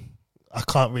nothing, I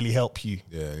can't really help you.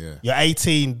 Yeah. You're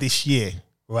 18 this year,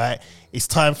 right? It's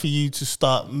time for you to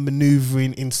start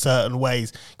maneuvering in certain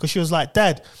ways. Because she was like,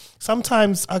 Dad,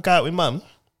 sometimes I go out with Mum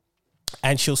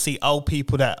and she'll see old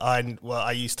people that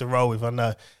I used to roll with, I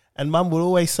know. And Mum will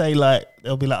always say, like,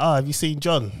 they'll be like, oh, have you seen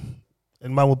John?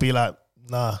 And Mum will be like,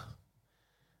 nah.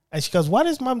 And she goes, why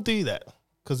does Mum do that?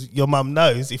 Because your mum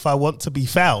knows if I want to be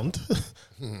found,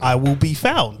 I will be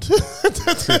found.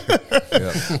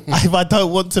 If I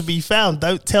don't want to be found,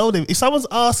 don't tell them. If someone's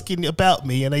asking about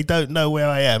me and they don't know where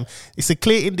I am, it's a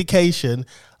clear indication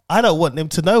I don't want them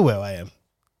to know where I am.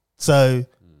 So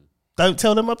don't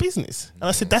tell them my business. And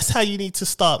I said, that's how you need to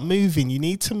start moving. You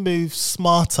need to move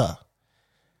smarter.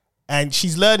 And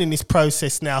she's learning this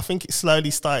process now. I think it's slowly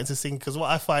starting to sink, because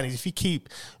what I find is if you keep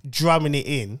drumming it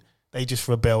in, they just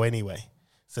rebel anyway.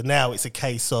 So now it's a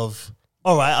case of,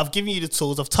 all right, I've given you the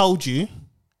tools. I've told you.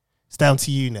 It's down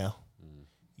to you now.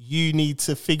 You need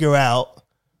to figure out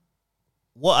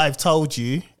what I've told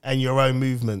you and your own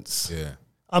movements. Yeah.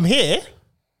 I'm here,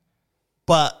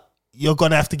 but you're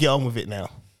going to have to get on with it now.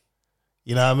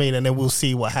 You know what I mean? And then we'll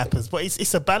see what happens. But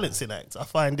it's a balancing act. I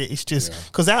find it's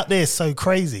just, because out there it's so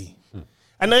crazy.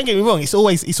 And don't get me wrong, it's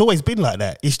always been like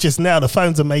that. It's just now the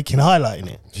phones are highlighting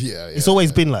it. Yeah. It's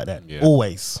always been like that. Yeah.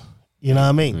 Always. You know what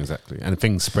I mean? Exactly. And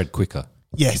things spread quicker.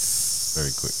 Yes. Very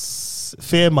quick.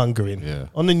 Fear mongering. Yeah.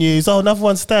 On the news, oh, another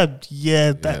one stabbed.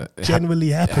 Yeah, that generally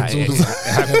happens all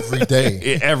the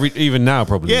time. Every day. Even now,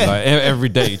 probably. Yeah. Like, every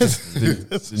day, just the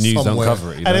news don't Somewhere.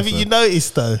 cover it. You And know, have you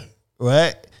noticed though,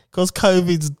 right? Because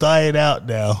COVID's dying out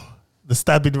now, the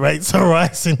stabbing rates are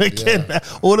rising again. Yeah.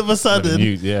 All of a sudden,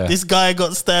 news, yeah. this guy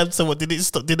got stabbed. So what did it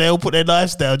stop? Did they all put their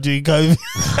knives down during COVID?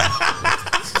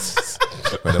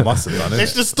 But they must have done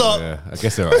Let's it. just stop. Yeah, I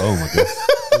guess they're at home, I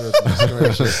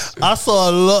guess. I saw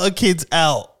a lot of kids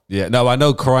out Yeah, no, I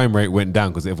know crime rate went down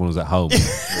because everyone was at home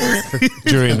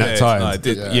during that time. no, it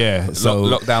did. Yeah, so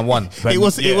Lockdown 1. but- It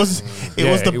was yeah.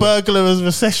 the burglar's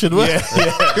recession. Yeah.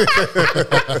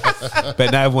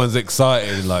 But now everyone's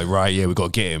excited and like, right, yeah, we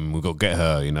got to get him, we got to get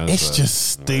her. You know, It's so-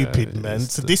 just stupid, man.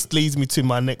 So this leads me to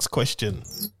my next question.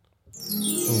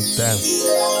 Oh damn!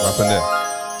 What happened there?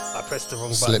 I pressed the wrong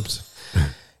button. Slipped.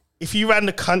 If you ran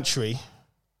the country,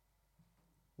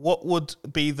 what would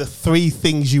be the 3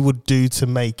 things you would do to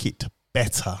make it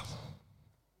better?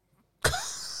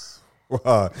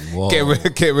 Whoa. Whoa.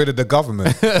 Get rid of the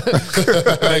government.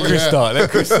 Let Chris start. Let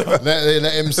Chris start.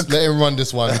 Let him run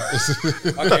this one.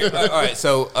 Okay, all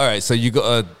right. So you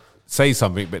got to say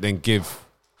something, but then give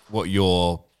what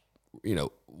your,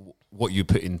 what you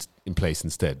put in place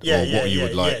instead, or what you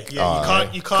would like.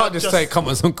 Yeah. You can't just say, come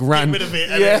on, some grand, get rid of it.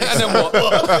 and then what? Blow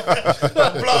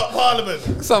up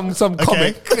Parliament. some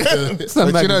comic. Some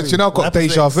But do you know magazine. I've got Happens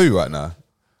deja next. vu right now.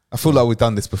 I feel like we've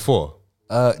done this before.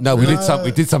 No, we did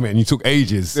something, and you took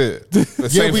ages. The Yeah,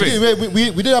 same we thing.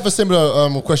 did. We did have a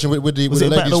similar question with the Was the it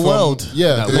about ladies the from world?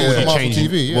 Yeah, What the would ladies you from Marvel change?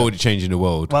 TV. Yeah. What would you change in the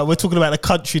world? Right, we're talking about the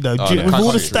country though. the With all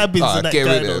the country. stabbings and that get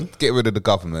going on. rid of the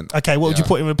government. Okay, what would you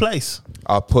put in replace?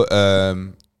 I'll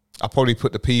probably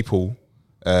put the people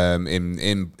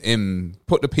in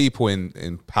put the people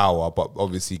in power, but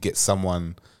obviously get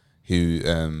someone who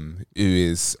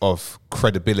is of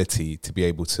credibility to be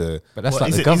able to. But that's What, like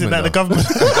is the it- government. Isn't that the government?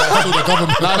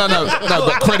 No,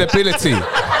 but credibility.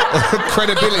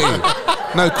 Credibility.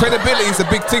 No, credibility is a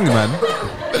big thing, man.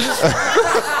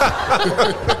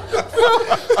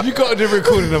 You got a different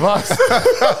recording of us.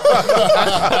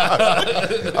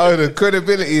 Oh, the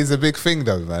credibility is a big thing,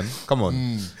 though, man. Come on.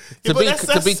 Yeah, but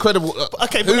To be credible.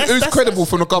 Okay, but Who's credible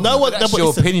from the government? No one. That's but your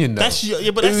it's a- opinion, though. That's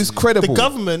but Who's credible? The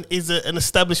government is an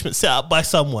establishment set up by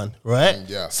someone, right?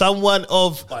 Yeah. Someone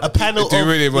of a panel. Do you of,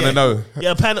 really wanna yeah, know?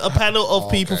 Yeah, a panel of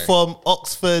people okay. from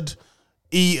Oxford,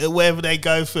 wherever they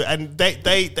go for, and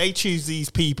they choose these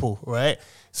people, right?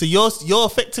 So you're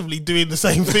effectively doing the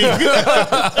same thing.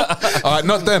 All right,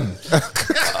 not them.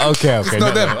 Okay. It's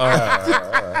not them.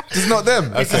 It's not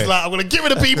them. It's just like I'm gonna get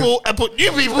rid of people and put new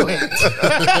people in.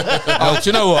 Oh, do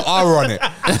you know what? I'll run it.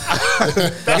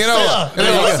 You know what?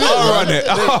 I'll run it.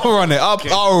 I'll run it.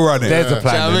 I'll run it. There's a Do you know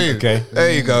plan what I then, mean? okay.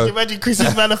 There you go. Imagine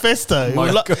Chris's manifesto.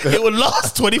 It would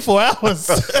last 24 hours.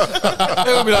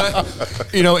 They'll be like,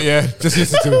 you know what? Yeah, just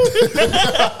listen to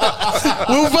it.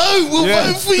 We'll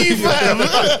vote for you, fam.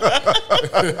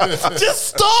 Just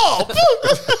stop.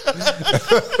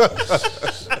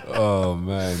 Oh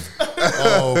man.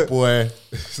 Oh boy.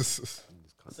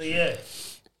 So yeah,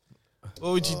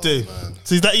 what would you do?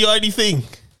 So is that your only thing?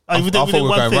 Oh, we I did thought we were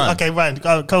one going thing. round. Okay,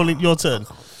 Ryan, Colin, your turn.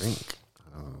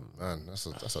 Man, that's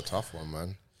a tough one,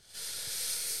 man.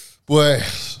 Boy,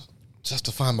 just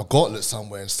to find my gauntlet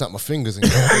somewhere and snap my fingers and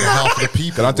get half of the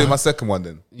people. Can I do man. my second one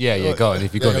then? Yeah, go on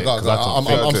if you got it. Go, 'cause go. I can't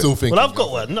think. I'm still thinking. Well, I've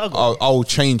got one. I'll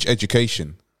change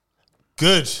education.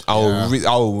 Good.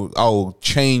 I'll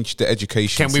change the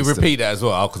education. Can we system. repeat that as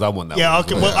well? Because I want that. Yeah, one.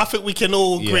 okay. Well, I think we can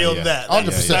all agree Yeah, on yeah. that.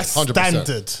 100%. That's 100%.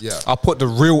 standard. Yeah. I'll put the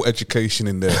real education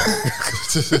in there.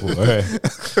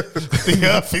 The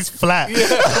earth is flat.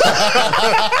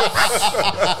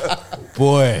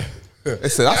 Boy.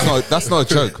 Listen, that's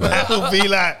not a joke, man. That will be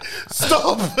like,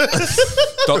 stop.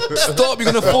 Stop!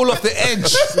 You're gonna fall off the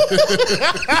edge.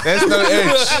 There's no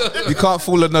edge. You can't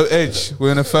fall on no edge.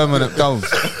 We're in a firmament dome.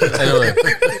 Anyway,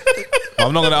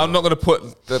 I'm not gonna put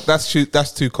that's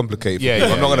too complicated. Yeah, for me.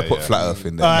 yeah, I'm not gonna yeah, put yeah. flat Earth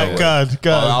in there. All No right, way.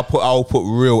 go. I'll put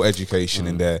real education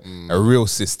in there, a real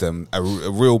system, a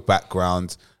real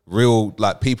background, real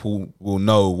like people will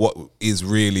know what is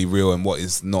really real and what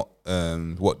is not.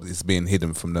 What is being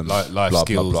hidden from them, Life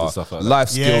skills and stuff like that. Life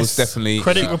skills, Yes. definitely.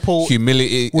 Credit report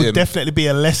humility Would definitely be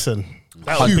a lesson.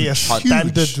 That would be a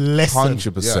standard lesson.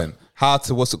 100%. How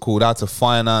to how to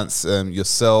finance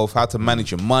yourself, how to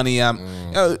manage your money. You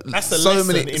know, That's a so lesson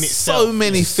many, in so itself.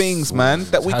 many things, man,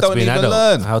 that we How to don't be an even adult.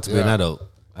 learn. How to be an adult.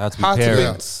 How to be How to be-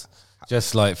 parents.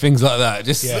 Just like things like that.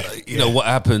 Just Yeah, you know what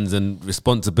happens and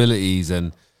responsibilities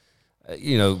and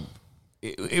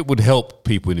it would help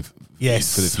people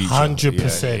Yes, for the future.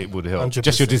 100%. Yeah, it would help. 100%.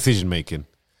 Just your decision making.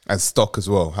 And stock as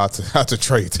well. How to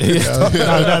trade.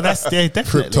 No, that's definitely.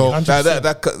 Crypto.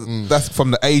 100%. That's from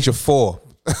the age of 4.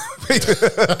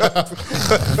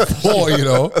 Or, you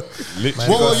know.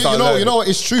 Well, start you know learning. what?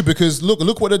 It's true because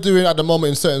look what they're doing at the moment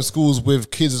in certain schools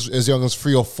with kids as young as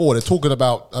 3 or 4. They're talking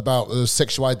about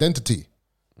sexual identity.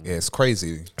 Yeah, it's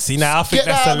crazy. See, now I think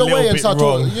Get that's that a out of the little way and bit start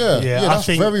wrong. talking- yeah, I that's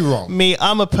think very wrong. Me,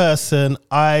 I'm a person.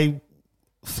 I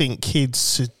think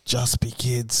kids should just be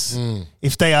kids.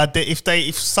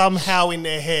 If somehow in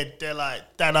their head they're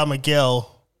like, "Dad, I'm a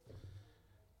girl,"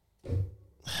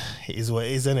 it is what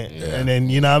it is, isn't it? And then,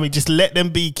 you know what I mean, just let them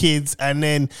be kids. And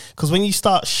then, because when you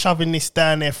start shoving this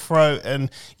down their throat and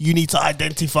you need to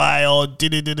identify or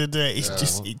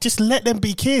it's just let them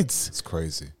be kids. It's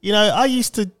crazy. You know, I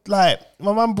used to, like,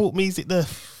 my mum bought me, is it the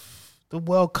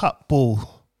World Cup ball,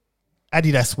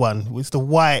 Adidas one, it was the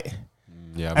white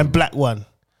and black one.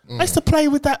 I used to play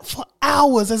with that for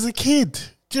hours as a kid,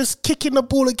 just kicking the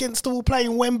ball against the wall,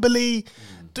 playing Wembley.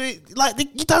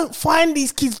 You don't find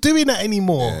these kids doing that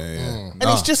anymore. And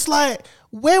it's just like,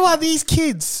 where are these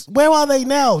kids? Where are they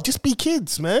now? Just be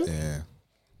kids, man. Yeah.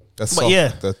 They're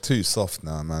soft. They're too soft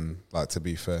now, man. Like, to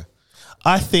be fair.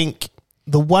 I think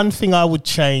the one thing I would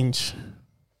change,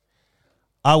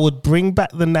 I would bring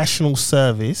back the national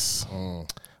service,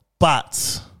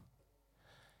 but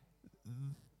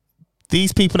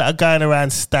these people that are going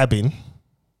around stabbing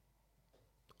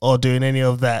or doing any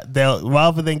of that, they'll,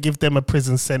 rather than give them a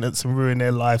prison sentence and ruin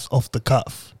their lives off the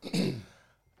cuff,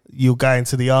 you'll go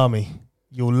into the army.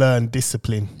 You'll learn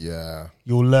discipline. Yeah.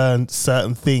 You'll learn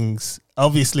certain things.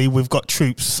 Obviously, we've got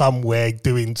troops somewhere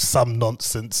doing some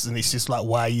nonsense, and it's just like,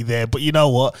 why are you there? But you know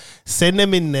what? Send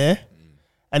them in there.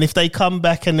 And if they come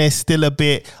back and they're still a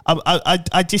bit,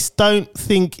 I just don't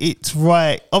think it's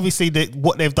right. Obviously,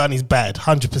 what they've done is bad,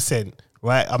 100%,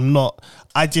 right?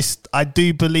 I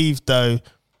do believe, though,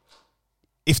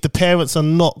 if the parents are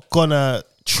not going to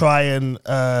try and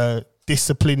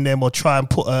discipline them or try and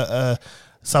put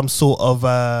some sort of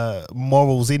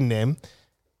morals in them,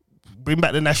 bring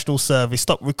back the national service,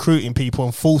 stop recruiting people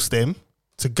and force them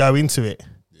to go into it.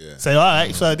 Yeah. Say, all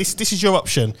right, so this is your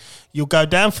option. You'll go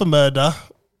down for murder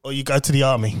or you go to the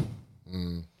army.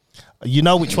 You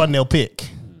know which one they'll pick,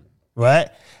 right?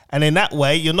 And in that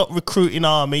way, you're not recruiting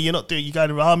army. You go to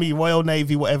the army, Royal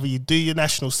Navy, whatever. You do your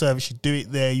national service. You do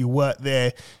it there. You work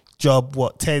there. Job,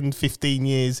 10, 15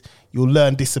 years. You'll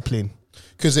learn discipline.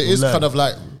 Because it is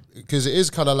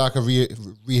kind of like a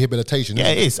rehabilitation. Yeah,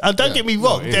 it is. And don't get me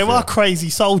wrong. There are crazy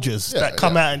soldiers that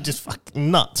come out and just fucking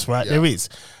nuts, right? Yeah. There is.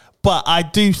 But I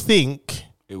do think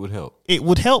it would help. It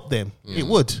would help them. It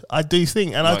would. I do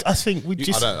think. And I think we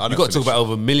just... You've got to talk about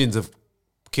over millions of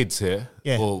kids here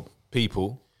or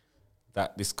people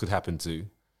that this could happen to.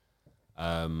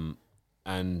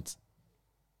 And,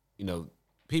 you know,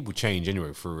 people change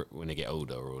anyway for when they get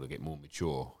older or they get more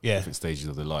mature. Different stages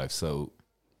of their life. So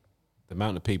the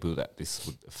amount of people that this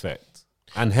would affect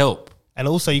and help. And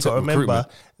also you got to remember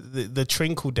the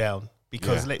trickle down.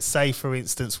 Because let's say, for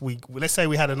instance, let's say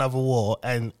we had another war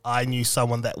and I knew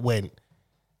someone that went,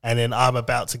 and then I'm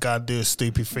about to go and do a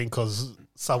stupid thing because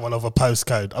someone of a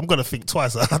postcode. I'm going to think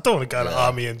twice. I don't want to go to the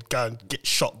army and go and get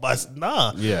shot by...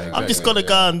 Nah. Yeah, exactly. I'm just going to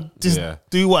go and just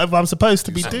do whatever I'm supposed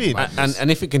to be doing.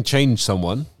 And if it can change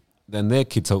someone, then their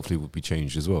kids hopefully would be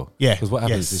changed as well. Yeah. Because what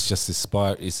happens is just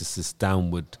this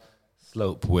downward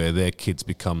slope where their kids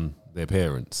become their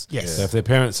parents. Yes. So if their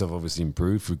parents have obviously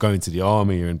improved through going to the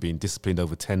army and being disciplined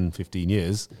over 10, 15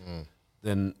 years,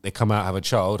 then they come out, have a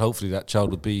child. Hopefully that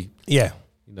child would be, you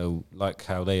know, like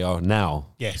how they are now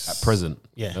at present.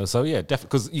 Yeah. You know, so definitely,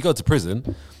 because you go to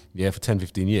prison, for 10,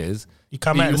 15 years. You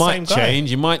come out the same guy.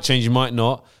 You might change, you might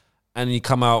not. And you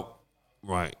come out,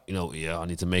 right, you know, I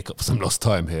need to make up for some lost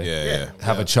time here.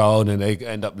 Have a child and they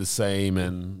end up the same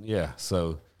and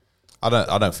so... I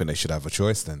don't think they should have a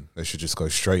choice. Then they should just go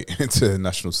straight into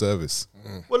national service.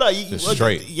 Well, no,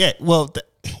 straight. Yeah. Well,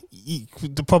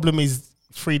 the problem is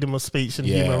freedom of speech and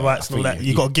human rights and all that.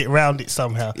 You got to get around it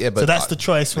somehow. Yeah, but so that's the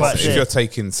choice, right? If you're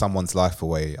taking someone's life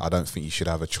away, I don't think you should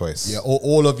have a choice. Yeah,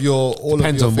 all of your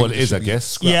depends on what it is, I guess.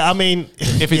 Scrapped. Yeah, I mean,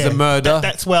 if it's a murder,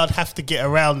 that's where I'd have to get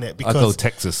around it because I'd go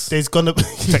Texas. There's gonna be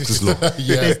Texas law.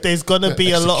 There's gonna be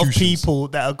a lot of people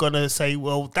that are gonna say,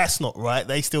 well, that's not right.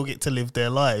 They still get to live their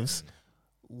lives.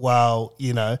 Well,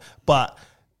 you know, but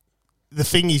the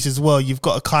thing is as well, you've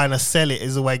got to kind of sell it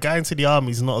as a way. Going to the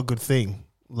army is not a good thing.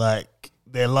 Like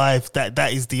their life, that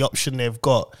is the option they've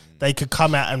got. They could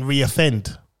come out and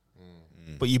reoffend.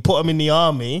 But you put them in the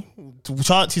army,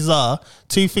 chances are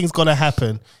two things going to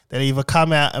happen. They'll either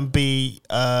come out and be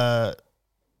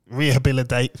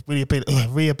rehabilitated,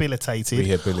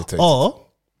 or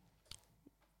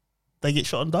they get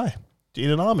shot and die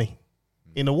in an army,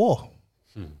 in a war.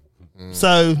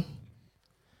 So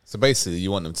basically,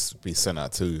 you want them to be sent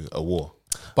out to a war.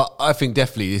 But I think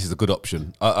definitely this is a good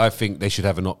option. I think they should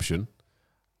have an option,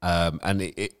 and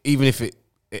even if it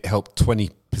helped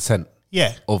 20%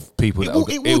 of people,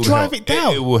 it will drive it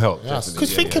down. It will help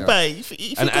because think about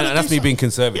it, and that's me being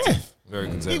conservative, very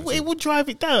conservative. It will drive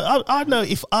it down. I know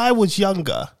if I was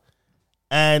younger,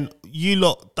 and you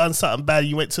lot done something bad,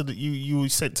 you went to you were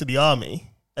sent to the army.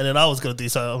 And then I was gonna do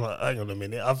something. I'm like, hang on a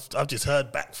minute. I've just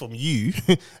heard back from you,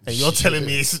 and you're telling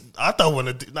me I don't want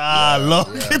to do. Nah, look.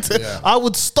 I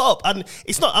would stop. And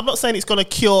it's not. I'm not saying it's gonna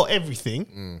cure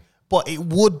everything, but it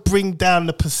would bring down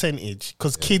the percentage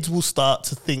because kids will start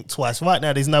to think twice. Right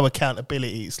now, there's no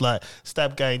accountability. It's like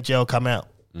stab, go in jail, come out.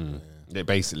 They're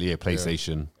basically a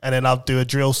PlayStation. And then I'll do a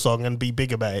drill song and be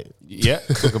big about it. Yeah,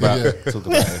 talk about it. No,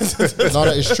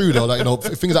 that is true though. Like, you know,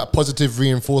 things like positive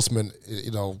reinforcement,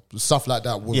 you know, stuff like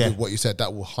that. What you said,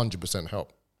 that will 100%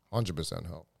 help. 100%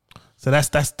 help. So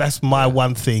that's my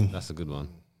one thing. That's a good one.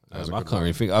 I can't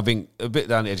really think. I think a bit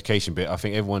down the education bit. I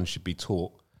think everyone should be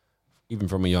taught, even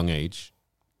from a young age.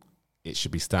 It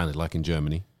should be standard, like in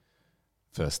Germany,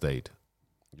 first aid.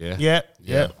 Yeah.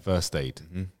 First aid.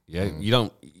 Yeah, you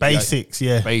don't basics.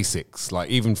 Basics. Like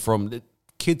even from the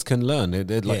kids can learn.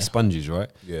 They're like sponges, right?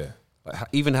 Yeah. Like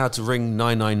even how to ring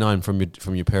 999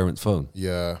 from your parents' phone.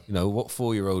 Yeah. You know what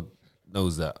 4-year-old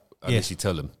knows that unless you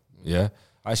tell them. Yeah.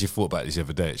 I actually thought about this the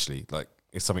other day. Actually, like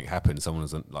if something happened, someone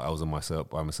was like I was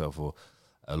by myself, or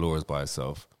Laura's by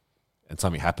herself, and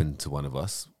something happened to one of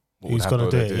us. Who's gonna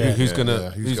do it? Who's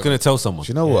gonna tell someone? Do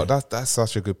you know what? That's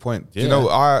such a good point. Yeah. You know,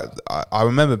 I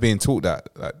remember being taught that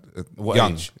What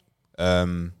young. age?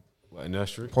 What, in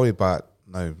nursery? Probably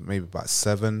maybe about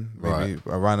 7, maybe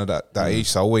around that age.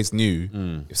 So I always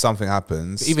knew if something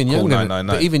happens, But even call younger,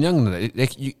 999. even younger than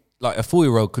that, like a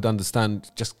 4-year-old could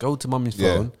understand. Just go to mummy's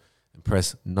phone and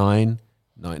press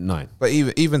 999. But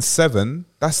even 7,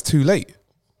 that's too late.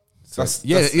 That's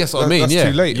what I mean. That's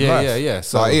too late. in life. Yeah.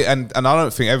 So Like, and I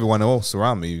don't think everyone else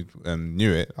around me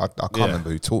knew it. I can't remember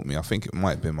who taught me. I think it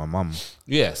might have been my mum.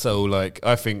 yeah, so like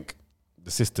I think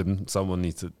the system, someone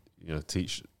needs to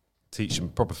teach them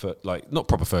proper not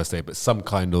proper first aid, but some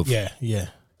kind of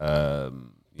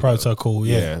protocol.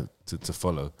 To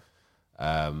follow.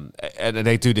 And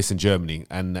they do this in Germany,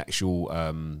 and the actual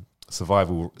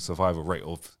survival rate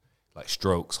of like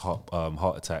strokes,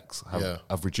 heart attacks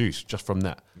have reduced just from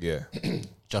that. Yeah.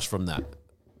 Just from that,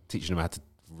 teaching them how to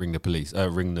ring the police,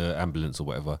 ring the ambulance or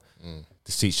whatever.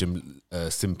 To teach them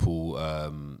simple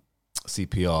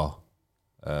CPR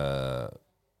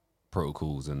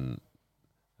protocols and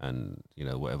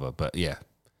whatever. But yeah,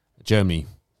 Germany,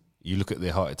 you look at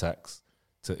their heart attacks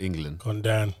to England, Gone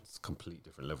down. it's complete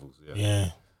different levels. Yeah.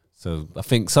 So I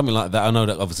think something like that. I know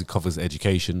that obviously covers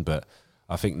education, but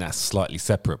I think that's slightly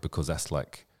separate because that's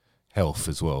like health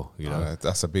as well.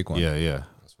 That's a big one. Yeah.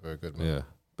 That's very good, man. Yeah,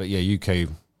 but yeah, UK.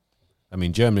 I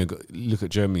mean, Germany. Look at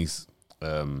Germany's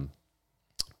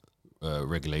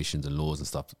regulations and laws and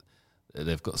stuff.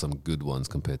 They've got some good ones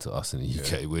compared to us in the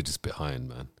UK. We're just behind,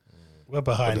 man. We're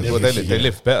behind. Well, they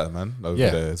live better, man, over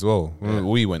there as well. Yeah.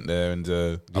 We went there, and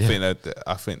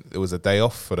I think it was a day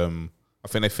off for them. I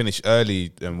think they finished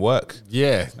early and work.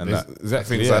 Yeah, And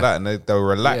exactly things like that, and they were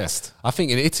relaxed. I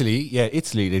think in Italy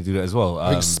they do that as well.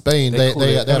 I think Spain, they call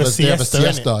it- have a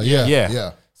siesta.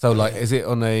 Yeah. So like, is it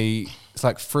on it's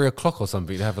like 3 o'clock or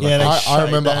something? They have like, Yeah, they I shut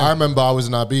it down. remember I was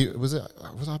in Ibiza. Was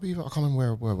Ibiza? I can't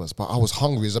remember where it was, but I was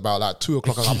hungry. It's about like 2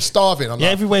 o'clock and I'm starving. I'm like,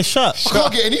 Everywhere's shut. I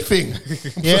can't get anything.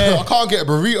 Yeah. I can't get a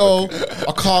burrito.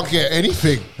 I can't get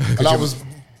anything. And I was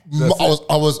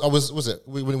was it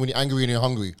when you're angry and you're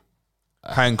hungry?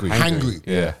 Hangry.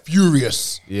 Yeah.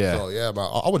 Furious. Yeah. So yeah, man,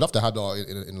 I would love to have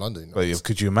that in London. But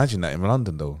could you imagine that in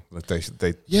London though? Like they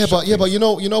But you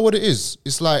know what it is?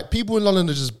 It's like people in London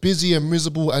are just busy and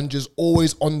miserable and just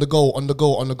always on the go.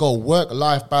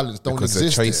 Work-life balance don't because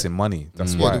exist. they're chasing money.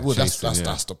 That's Yeah, why. they would. That's Chasing,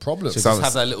 that's the problem. just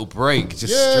have that little break.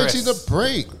 Just Yeah, stress. it's in a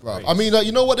break, bro. I mean, like,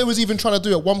 you know what they was even trying to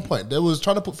do at one point? They was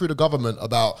trying to put through the government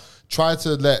about try to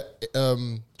let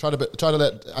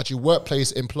actually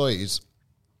workplace employees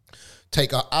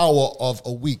take an hour of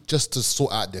a week just to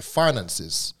sort out their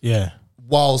finances Yeah.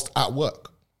 whilst at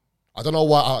work. I don't know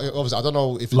why. Obviously, I don't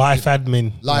know if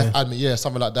Admin. admin,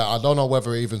 something like that. I don't know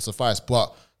whether it even suffice,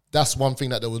 but that's one thing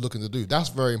that they were looking to do. That's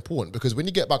very important because when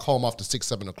you get back home after 6,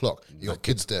 7 o'clock, you got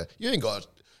kids there. You ain't got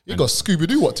Scooby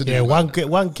Doo what to do. Yeah, man.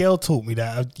 one girl taught me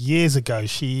that years ago. I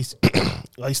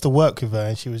used to work with her,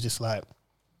 and she was just like,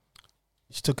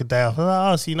 she took a day off. I'm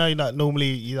like, so you're not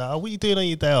normally, oh, what are you doing on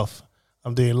your day off?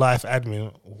 I'm doing life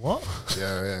admin. What?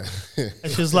 Yeah.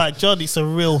 And she was like, John, it's a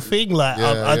real thing. Like,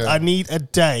 Yeah. I need a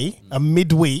day, a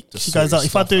midweek. Just She goes, sort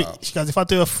if I your stuff out. if I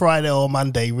do a Friday or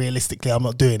Monday, realistically, I'm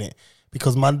not doing it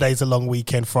because Monday's a long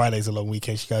weekend, Friday's a long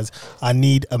weekend. She goes, I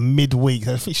need a midweek.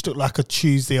 I think she took like a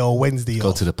Tuesday or Wednesday Go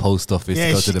off. to the post office,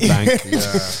 Yeah, go to the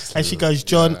bank. And she goes,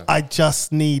 John, I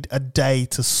just need a day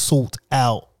to sort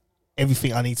out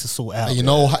everything I need to sort out. And you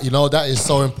know that is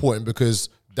so important because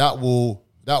that will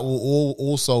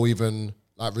also even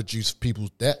like reduce people's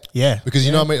debt. Yeah. Because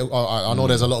you know what I mean? I know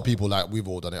there's a lot of people like we've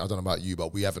all done it. I don't know about you,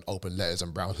 but we haven't opened letters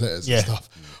and brown letters and stuff.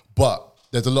 But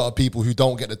there's a lot of people who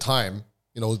don't get the time.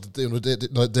 You know,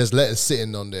 there's letters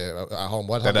sitting on there at home.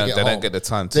 Why They don't get the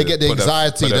time to They get the put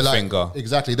anxiety. their They're like, finger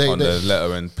exactly. on the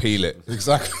letter and peel it.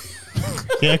 Exactly.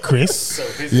 Yeah, Chris.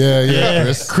 Yeah,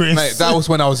 Chris. Mate, that was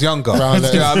when I was younger. Brown Do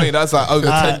you know what I mean? That's like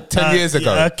over 10 years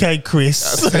ago. Okay,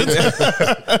 Chris.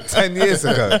 10 years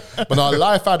ago. But our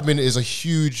life admin is a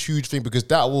huge thing because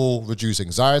that will reduce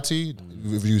anxiety.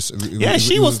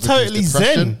 She was totally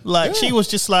zen. Like, Yeah. she was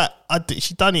just like,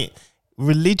 she done it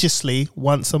religiously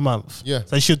once a month. Yeah.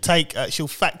 So she'll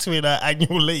factor in her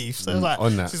annual leave. So it's like,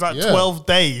 on that. she's like Yeah. 12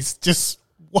 days, just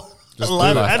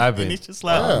life life admin. admin. It's just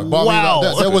like, Yeah, but wow.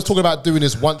 I mean, they was talking about doing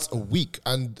this once a week,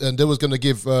 and they was going to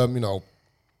give all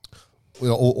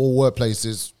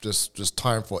workplaces just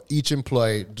time for each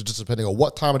employee, just depending on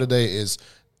what time of the day it is,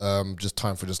 just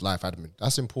time for just life admin.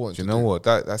 That's important. Do you know what?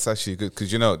 That's actually good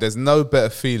because there's no better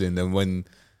feeling than when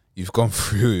you've gone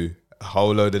through a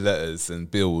whole load of letters and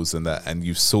bills and that, and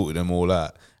you've sorted them all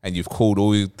out, and you've called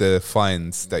all the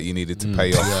fines that you needed to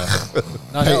pay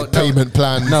off. Payment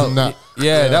plans and that.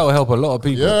 Yeah, that will help a lot of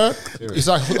people. Yeah, it's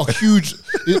like a huge,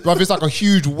 bruv, it's like a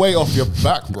huge weight off your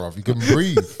back, bruv. You can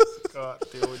breathe.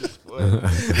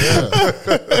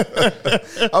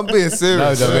 I'm being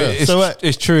serious.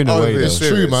 It's true in a way. It's Though.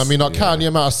 true, man. I mean, I count the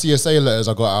amount of CSA letters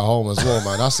I got at home as well,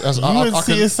 man. That's and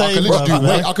CSA, can literally do bruv,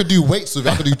 man. I could do weights with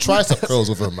it. I could do tricep curls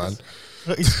with them, man.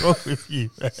 What is wrong with you?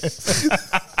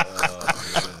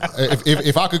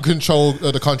 If I could control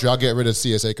the country, I'd get rid of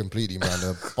CSA completely, man.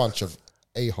 A bunch of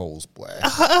a-holes, boy.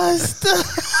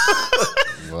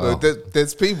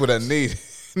 There's people that need.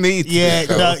 Yeah,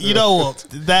 no, you know what?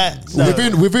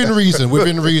 Within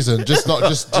reason, just not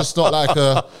like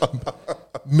a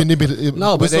manipulate.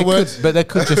 No, but they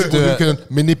could just do we it. can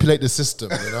manipulate the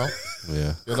system, you know.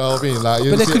 Yeah. You know what I mean? Like,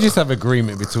 But they could just have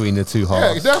agreement between the two yeah,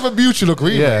 halves. they have a mutual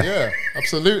agreement. Yeah. Yeah,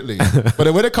 absolutely. But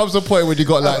then when it comes to a point where you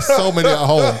got like so many at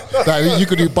home, that you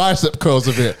could do bicep curls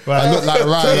of it and look like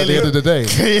Ryan at the end of the day.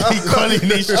 Clearly,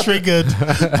 Colin is triggered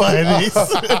by this.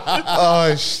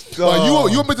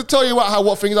 You want me to tell you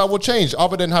what things I will change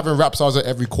other than having rap stars at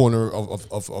every corner of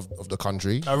the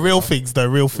country? Real things, though.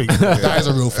 Real things. That is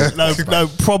a real thing. No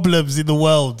problems in the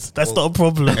world. That's not a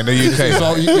problem. In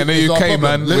the UK,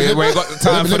 man, we ain't got the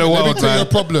time for the Let me world, tell you man. a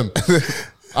problem.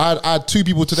 I had two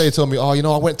people today tell me,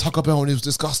 I went Taco Bell and it was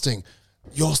disgusting.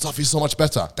 Your stuff is so much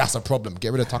better. That's a problem.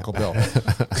 Get rid of Taco Bell.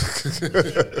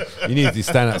 You need to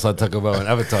stand outside Taco Bell and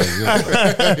advertise.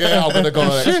 Yeah, I'm going to go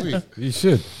next week. You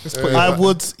should. I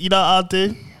would, you know what I'd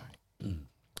do?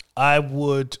 I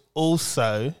would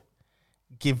also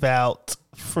give out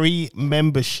free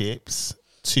memberships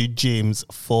to gyms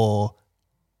for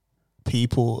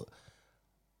people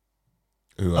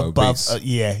Who are above. obese.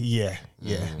 Yeah.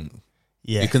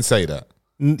 You can say that.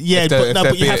 Yeah, If they're- but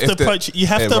if you they're have being- to if they're- approach. You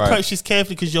have yeah, to right. approach this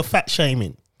carefully because you're fat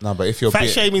shaming. No, but if you're Fat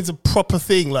shaming is a proper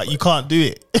thing. Like, you can't do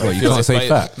it. Well, you can't say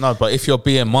fat. No, but if your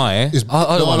BMI,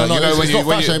 I don't wanna- you know it's not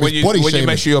fat shaming, it's body when you shaming.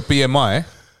 measure your BMI,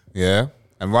 yeah,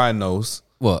 and Ryan knows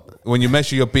What? when you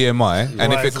measure your BMI, and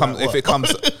Right,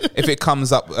 if it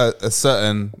comes up a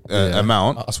certain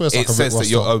amount, I swear it's like it a says Rick that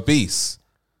you're Ross obese.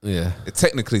 Yeah. It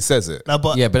technically says it. No,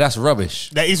 but Yeah, but that's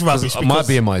rubbish. that is rubbish. My because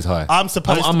BMI is high. I'm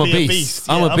supposed I'm to be obese. a beast.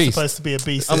 I'm Yeah, a beast. I'm supposed to be a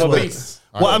beast. I'm as a well. beast.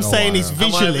 What I'm know saying why is I am.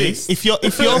 visually, if you're Yeah,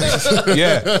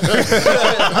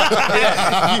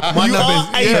 you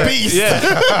are a beast.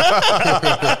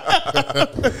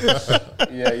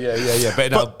 Yeah.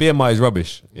 But no, BMI is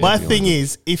rubbish. Yeah, My BMI. thing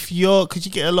is, because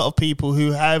you get a lot of people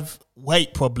who have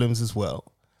weight problems as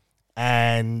well,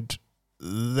 and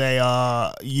they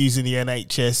are using the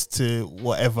NHS to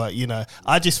whatever,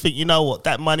 I just think, you know what,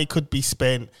 that money could be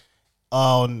spent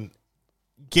on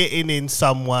getting in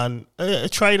someone, a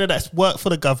trainer that's worked for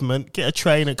the government, get a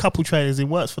trainer, a couple trainers in,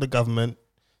 works for the government,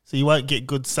 so you won't get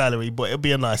good salary, but it'll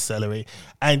be a nice salary,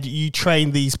 and you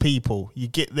train these people, you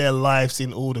get their lives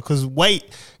in order, because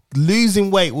losing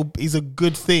weight is a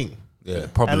good thing. The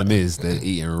problem is they're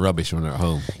eating rubbish when they're at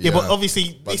home. Yeah, but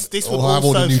obviously this would it'll have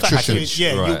all also the nutrition. package.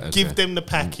 Yeah, Right, you okay. give them the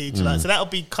package, so that'll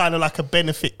be kind of like a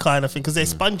benefit kind of thing because they're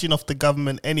sponging off the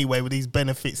government anyway with these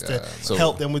benefits to So-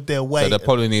 help them with their so weight. they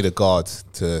probably need a guard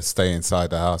to stay inside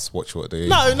the house, watch what they eat.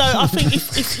 no, I think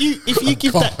if you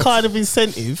give that kind of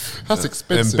incentive, That's Them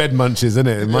expensive. bed munches,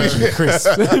 innit? Munching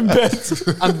crisps in bed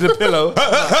under the pillow.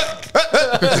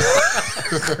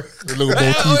 The little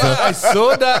Malteser. I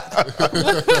saw that.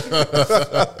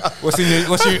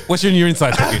 What's in your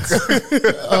inside pockets?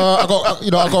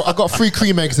 I got 3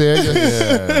 cream eggs here.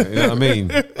 Yeah, you know what I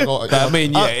mean.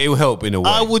 It will help in a way.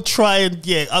 I would try and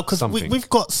because Something. we've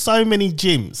got so many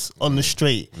gyms on the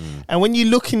street, and when you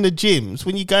look in the gyms,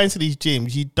 when you go into these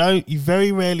gyms, you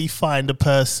very rarely find a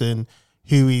person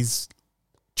who is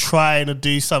trying to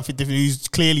do something different, who's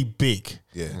clearly big.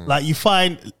 Yeah. Like you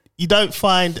don't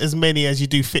find as many as you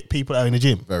do fit people out in the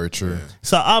gym. Very true.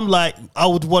 So I'm like, I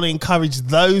would want to encourage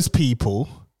those people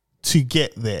to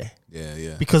get there.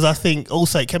 Yeah. Because I think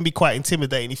also it can be quite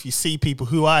intimidating if you see people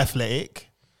who are athletic,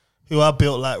 who are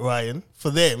built like Ryan. For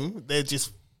them, they're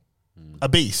just a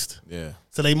beast. Yeah.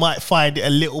 So they might find it a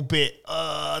little bit,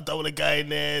 I don't want to go in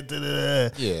there. Da, da,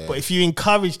 da. Yeah. But if you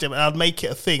encourage them, and I'd make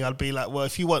it a thing, I'd be like, well,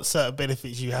 if you want certain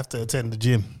benefits, you have to attend the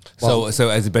gym. So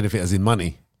as a benefit, as in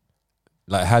money,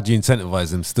 like how do you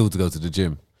incentivize them still to go to the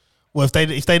gym? Well,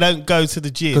 if they don't go to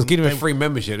the gym, Because giving them they- a free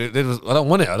membership, I don't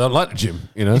want it. I don't like the gym.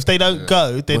 You know, if they don't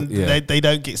go, then Well, yeah. they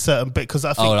don't get certain because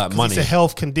I think like 'cause money. it's a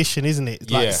health condition, isn't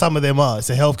it? Like Yeah. some of them are, it's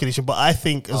a health condition. But I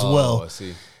think as well, I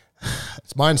see.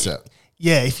 It's mindset.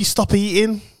 yeah, if you stop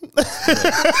eating,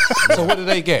 so what do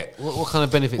they get? What kind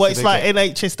of benefits? well, do it's they like get?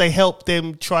 NHS. They help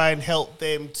them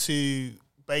to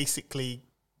basically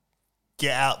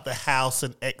get out the house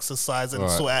and exercise and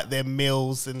Right. sort out their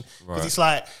meals and because Right. it's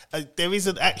like there is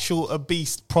an actual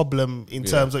obese problem in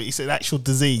terms of it's an actual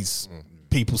disease.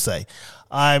 People say.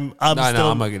 I'm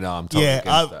totally against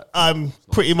that. I'm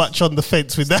pretty much on the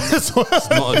fence with that as well.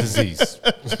 Not a disease.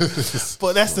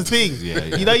 But that's the thing.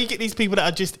 Yeah. You know, you get these people that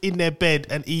are just in their bed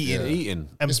and eating, Eating.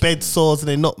 and bed sores, and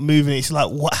they're not moving. It's like,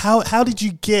 what? How did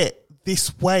you get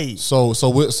this way? So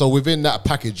within that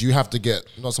package, you have to get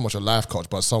not so much a life coach,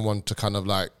 but someone to kind of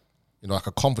like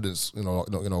a confidence,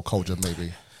 coach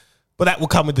maybe. But that will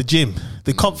come with the gym.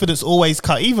 The confidence always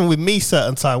comes. Even with me,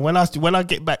 certain time when I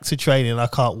get back to training, I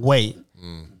can't wait.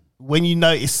 When you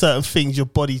notice certain things, your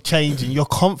body changing, you're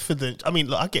confident. I mean,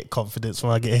 look, I get confidence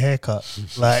when I get a haircut.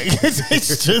 Like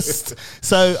it's just.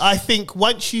 So I think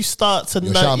once you start to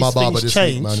Shout out my notice barber things this week,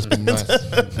 change, man. It's been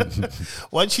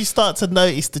nice. once you start to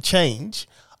notice the change,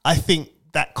 I think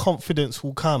that confidence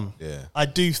will come. Yeah. I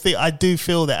do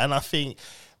feel that, and I think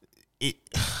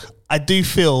I do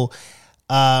feel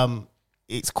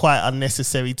it's quite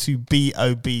unnecessary to be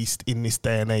obese in this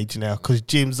day and age now because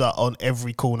gyms are on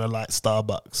every corner like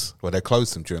Starbucks. Well, they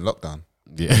closed them during lockdown.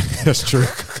 Yeah, that's true.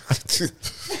 But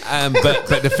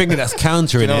the thing that's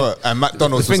countering You know it, what? And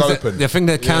McDonald's was open. the thing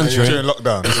that countering during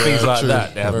lockdown. is things like true.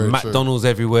 that. They have Very true. McDonald's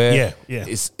everywhere. Yeah.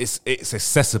 It's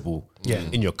accessible. Yeah.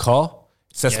 In your car,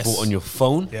 accessible Yes. on your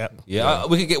phone. Yeah.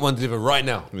 We could get one delivered right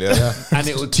now. Yeah. And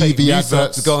it would take TV you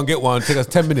adverts. to go and get one. Take us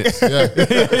 10 minutes. Yeah.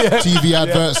 TV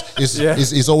adverts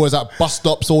is always at bus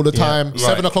stops all the time.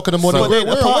 7 o'clock in the morning. But then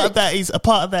a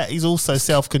part of that is also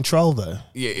self-control though.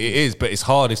 Yeah, it is, but it's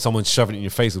hard if someone's shoving it in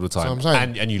your face all the time, That's what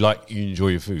I'm saying. and you enjoy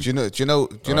your food. Do you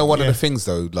know one of the things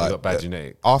though, like got bad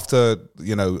genetic. after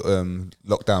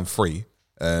lockdown 3,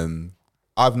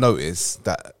 I've noticed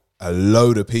that a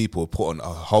load of people put on a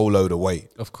whole load of weight.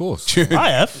 Of course,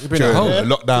 I have. been at home. During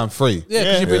lockdown 3. Yeah,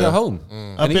 because you've been at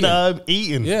home. I've been at home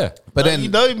eating. Yeah. But then you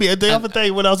know me. The other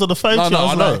day when I was on the phone, No, to you, no, I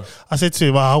was I know. like, I said to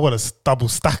him, I want a double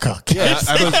stacker. Yeah,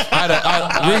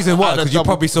 the reason why, because you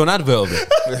probably saw an advert of it.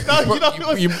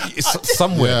 No, you know, It's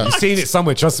somewhere. Yeah. You've seen it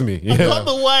somewhere, trust me. I Yeah. got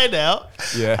the wine out,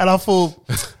 Yeah. and I thought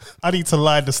I need to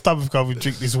line the stomach up and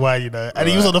drink this wine, And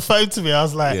he was on the phone to me. I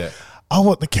was like, Yeah. I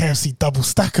want the KFC double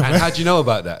stacker, And man, how do you know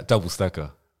about that double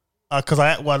stacker? because I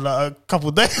had one a couple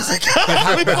of days ago.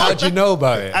 How do you know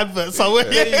about it? Advert somewhere.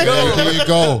 There you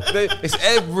go. It's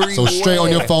every So straight on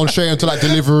your phone, straight into like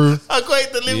Deliveroo. I got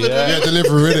it delivered. Yeah,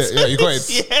 Deliveroo, innit? Yeah, you got it.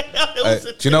 Yeah,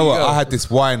 Do you know what? I had this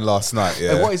wine last night.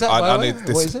 Yeah. What is that? I by the way? need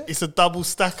this What is it? It's a double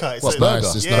stacker. It's What's a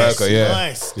nice? It's yeah, nice. it's Yeah.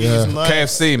 nice. Yeah. It's nice.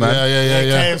 KFC, man.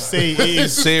 Yeah. KFC. It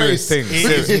is Serious thing.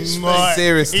 It is nice.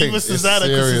 Serious thing. Even It's Susanna,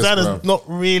 because serious, Susanna's bro. not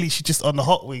really. She's just on the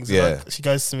hot wings. Yeah. She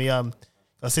goes to me.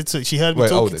 I said to her, she heard me Wait,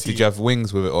 talking to did you have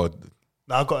wings with it, or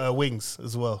No, I got her wings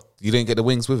as well. you didn't get the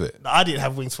wings with it? No, I didn't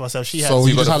have wings for myself. She had. So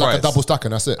you got just the had like a fries. double stack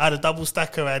and that's it. I had a double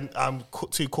stacker and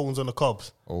 2 corns on the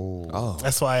cobs. Oh,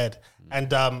 That's what I had.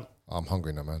 And I'm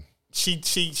hungry now, man. she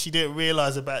didn't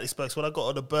realize about this, but when I got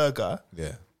on the burger,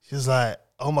 yeah. she was like,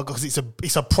 oh my god, 'cause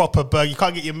it's a proper burger. You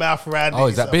can't get your mouth around it. Oh,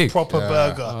 is that It's a big? proper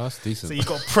burger. Oh, that's decent. So you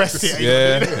got to press it.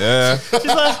 Yeah. She's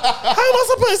like, how am I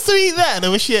supposed to eat that? And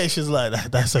then when she ate, she was like,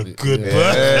 that's a good burger.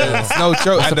 Yeah, it's no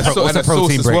joke. And the What's the sauce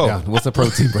protein as breakdown? well. What's the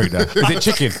protein breakdown? Is it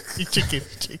chicken? Chicken.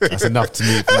 That's enough for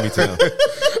me to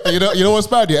know. You know what's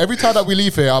bad? Yeah, every time that we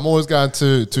leave here, I'm always going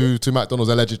to McDonald's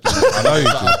allegedly. I know you do.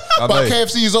 I know But you.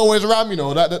 KFC is always ram. You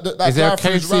know that. Is there a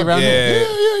drive-thru is KFC ram. around here?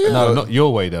 Yeah. No, not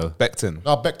your way though. Beckton.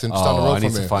 No, Beckton, just down the Oh, road I need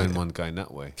from to here. find one going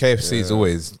that way. KFC is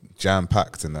always jam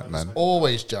packed in that, man.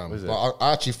 Always jam. But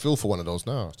I actually feel for one of those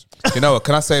now. You know what?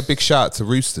 Can I say a big shout out to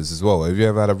Roosters as well? Have you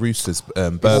ever had a Roosters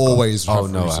burger? Always. Oh,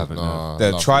 have no, I Roosters. haven't, no.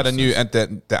 They love tried the Roosters.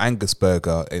 new the Angus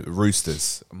burger at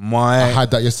Roosters. I My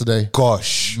had that yesterday.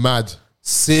 gosh, Mad.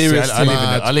 seriously.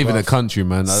 I live in the country,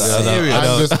 man.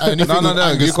 Angus, anything No. with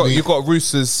Angus You meat. got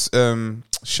Roosters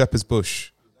Shepherd's Bush.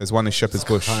 There's one in Shepherd's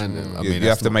Bush. Kind of. I You mean, have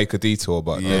that's to make a detour,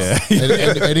 but Yeah.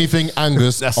 Anything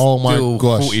Angus. That's Oh my still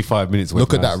gosh. 45 minutes away Look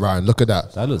from at that, house. Ryan. Look at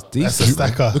that. That looks That's a decent.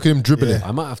 stacker. Look at him dribbling. I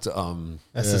might have to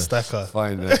That's a stacker.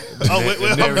 find Oh,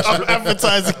 wait, I'm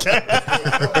advertising.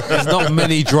 There's not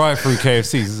many drive-through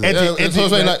KFCs. Is there? Yeah, that's what I'm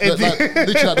saying. Like,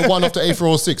 literally, like the one off the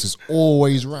A406 is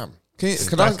always ram.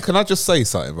 Can I just say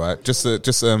something, right? Just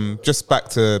back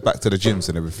to the gyms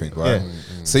and everything, right?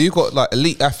 So you got like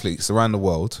elite athletes around the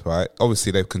world, right?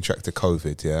 Obviously they've contracted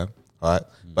COVID, yeah, right,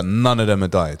 but none of them have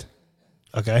died.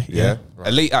 Okay. Yeah,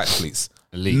 elite athletes,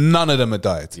 Elite. none of them have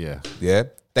died. Yeah.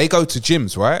 They go to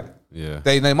gyms, right? Yeah.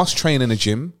 They must train in a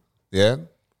gym. Yeah,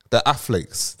 the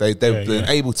athletes they've been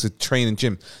able to train in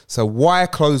gym. So why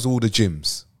close all the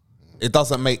gyms? It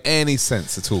doesn't make any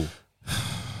sense at all.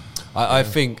 I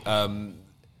think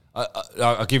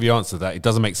I'll give you an answer to that. It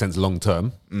doesn't make sense long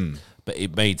term, but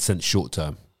it made sense short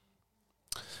term.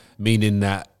 Meaning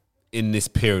that in this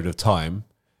period of time,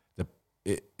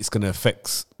 it's going to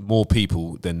affect more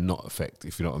people than not affect,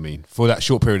 if you know what I mean, for that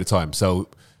short period of time. So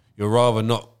you'll rather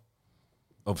not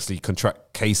obviously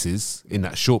contract cases in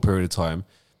that short period of time,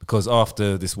 because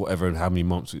after this, whatever, how many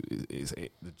months the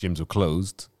gyms were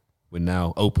closed, we're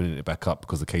now opening it back up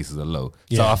because the cases are low.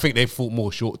 So I think they thought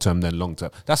more short term than long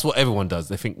term. That's what everyone does.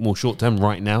 They think more short term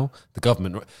right now. The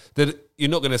government, you're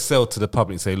not going to sell to the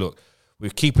public and say, look,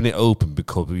 we're keeping it open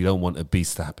because we don't want a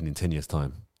beast to happen in 10 years'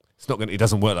 time. It's not going. It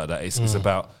doesn't work like that. It's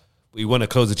about, we want to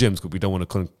close the gyms because we don't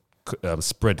want to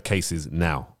spread cases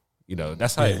now. You know,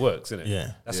 that's how it works, isn't it?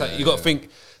 Yeah. That's how you got to think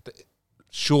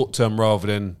short term rather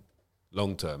than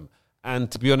long term.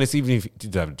 And to be honest, even if you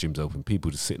did have the gyms open,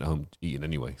 people just sitting at home eating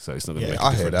anyway. So it's not going to make a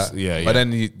I hear difference. that. Yeah, But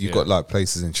then you got like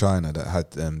places in China that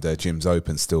had their gyms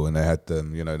open still, and they had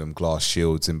them, them glass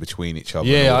shields in between each other. and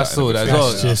Yeah, all I and saw that as everything.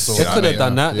 well. That's just- They could have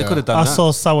done that. They could have done I that.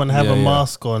 saw someone have Yeah, a yeah.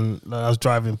 mask on when I was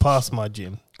driving past my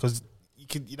gym, because you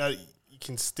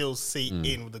can still see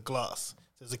in with the glass.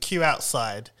 There's a queue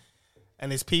outside, and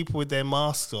there's people with their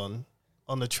masks on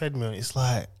the treadmill. It's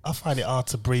like, I find it hard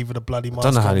to breathe with a bloody mask.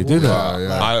 don't know how on. they do that.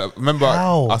 Like, I remember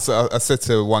How? I said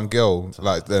to one girl,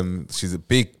 like, she's a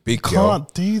big girl,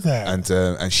 can't do that.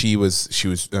 and she was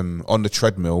on the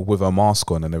treadmill with her mask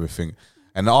on and everything.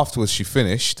 And afterwards, she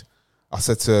finished. I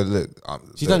said to her, look,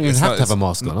 She doesn't even have to have a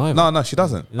mask on either. No, she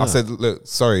doesn't. I said, look,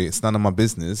 sorry, it's none of my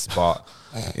business, but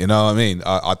you know what I mean?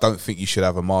 I don't think you should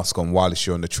have a mask on while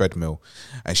you're on the treadmill.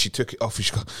 And she took it off and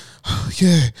she goes, oh,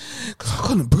 yeah, because I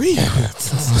couldn't breathe.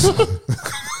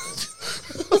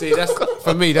 See,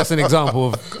 for me, that's an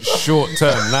example of short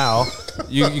term. Now,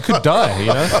 you could die,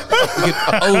 you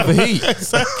could overheat.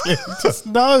 Exactly. Just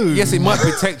no. Yes, it might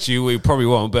protect you, it probably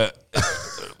won't, but,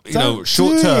 Don't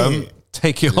short do term, it.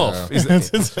 take it off.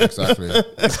 Exactly.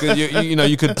 It's good.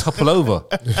 You could topple over.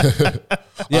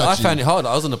 Yeah, I found it hard.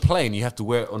 I was on the plane. You have to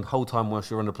wear it on the whole time whilst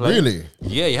you're on the plane. Really?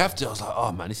 Yeah, you have to. I was like,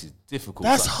 oh man, this is difficult.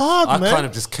 That's So hard, I man. kind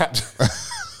of just kept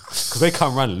because they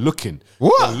come around looking.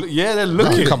 What? They're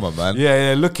looking. Come on, man. Yeah,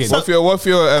 they're looking. What if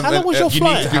you're How long was your you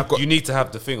flight? you need to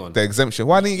have the thing on. the exemption?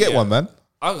 Why didn't you get Yeah. one, man?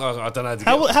 I don't know how to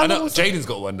How- get. how I know long was- Jaden's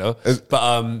got one though,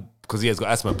 but because he has got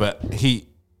asthma. But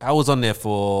I was on there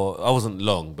I wasn't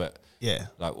long, but Yeah.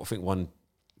 like I think one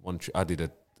I did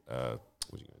a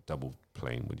double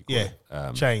plane. What do you call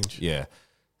it? Change. Yeah.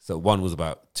 So one was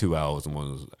about 2 hours and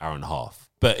one was an hour and a half.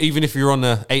 But even if you're on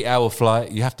an 8-hour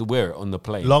flight, you have to wear it on the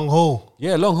plane. Long haul.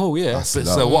 Yeah, long haul, yeah. But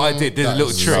so what I did, there's a little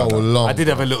That's trick. so long, I did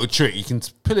have a little trick. You can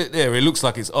put it there. It looks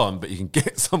like it's on, but you can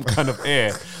get some kind of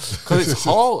air. Because it's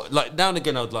hard. Like now and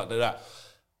again, I would like that.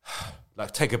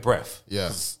 Like take a breath. Yeah.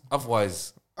 'Cause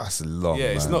otherwise, That's long. yeah,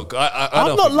 it's man. not good. I I'm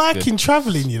don't not think it's liking good.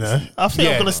 traveling, I think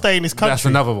I'm going to stay in this country. That's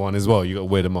another one as well. You got to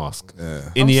wear the mask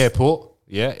in the airport.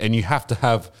 Yeah, and you have to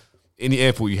have in the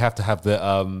airport. You have to have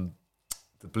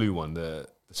the blue one, the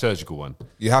The surgical one.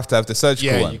 You have to have the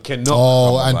surgical Yeah, one. you cannot.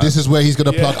 Oh, and man. this is where he's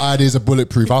gonna plug ideas of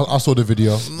bulletproof. I saw the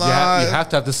video. You have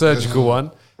to have the surgical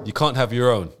one. You can't have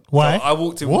your own. Why? So I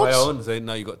walked in What? with my own and said,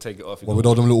 no, you got to take it off. You Well, got with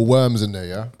all them little worms in there,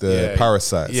 yeah. The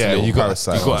parasites. yeah, little you got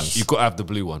parasite ones. you got to have the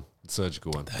blue one, the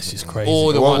surgical one. That's just crazy.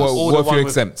 Or the What, one, or what the if one you're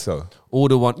with- exempt? So Or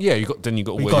the one, yeah, you got then you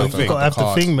got to You wear your got thing. to have the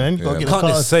card. thing, man. You got to You get the can't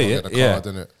card. just say Get it, the yeah. card,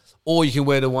 innit? Or you can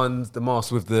wear the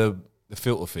mask with the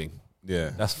filter thing. yeah,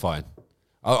 That's fine.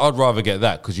 I'd rather get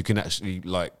that because you can actually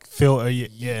like, Filter,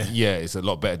 yeah. yeah, it's a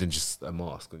lot better than just a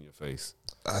mask on your face.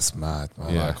 that's mad,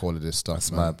 man. Yeah. I like all of this stuff.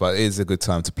 That's mad. But it is a good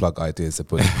time to plug ideas of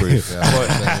bulletproof.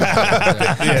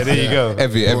 Yeah, there you go.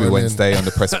 Every Going in. Wednesday on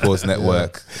the Press Pause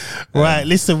Network. Right,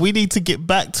 listen, we need to get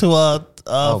back to our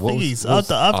what was- thingies. what's-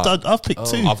 I've picked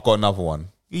two. I've got another one.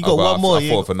 You got one more, I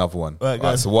yeah? thought of another one. Right, go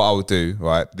on. So what I would do,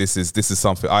 right? This is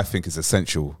something I think is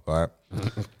essential, right?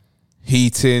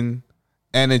 Heating,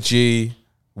 energy,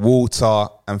 water,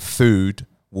 and food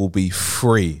will be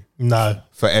free No.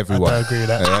 for everyone. I don't agree with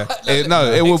that.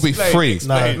 Yeah? It will be Explain, free.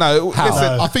 explain. No, How? listen.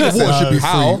 I think listen, water should be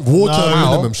how? free. Water No.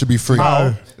 minimum should be free.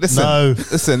 No. Listen, No.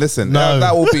 listen. No.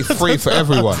 That will be free for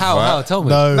everyone. How? right? How? Tell me.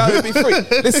 No. No, it'd be free.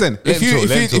 Listen, Let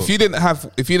him talk. if you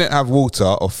didn't have water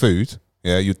or food,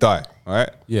 yeah, you'd die. All right.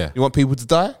 Yeah. You want people to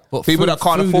die? What, people food- that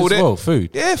can't food afford as it. well, food?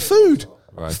 Yeah, food.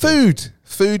 Right.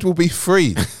 Food will be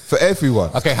free for everyone.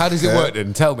 Okay, how does it work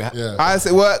then? Tell me. Yeah. How does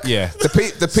it work? Yeah. The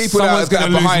people Someone's that gonna are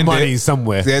lose behind money it,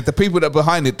 somewhere. Yeah, the people that are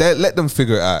behind it, let them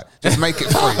figure it out. Just make it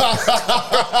free.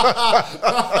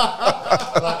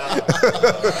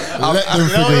 Let them You know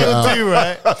figure what it he'll out. do,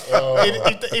 right?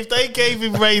 If they gave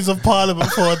him Rays of Parliament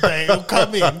for a day, he'll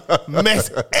come in, mess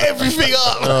everything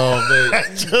up, Oh, mate.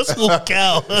 and just walk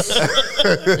out.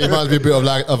 It reminds me a bit of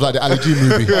like the Ali G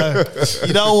movie.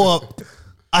 You know what?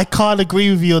 I can't agree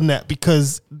with you on that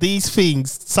because these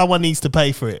things, someone needs to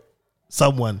pay for it.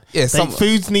 Someone. Yeah,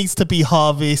 foods needs to be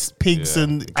harvest, pigs Yeah.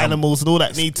 and animals and all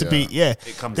that need to be,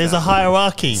 comes There's a down to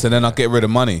hierarchy. So then I'll get rid of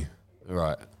money.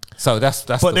 Right. So that's.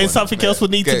 But the then one. something else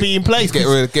would need to Get- be in place. get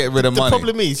rid of the money.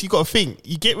 problem is, you got to think,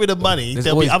 you get rid of money, There's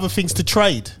there'll always- be other things to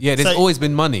trade. Yeah, there's So always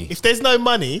been money if there's no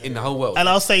money in the whole world. and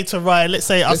I'll say to Ryan, let's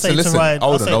say I'll Listen, say listen. to Ryan, Hold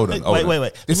I'll on, say, hold on, hold on.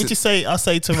 wait. This Let me is- just say, I'll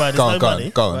say to Ryan, Go there's on, no money.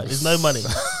 go on. Right, there's no money.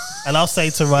 And I'll say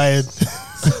to Ryan,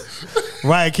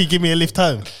 Ryan, can you give me a lift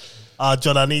home?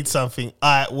 John, I need something. All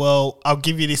right, well, I'll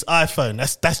give you this iPhone.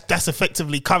 That's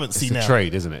effectively currency it's now. a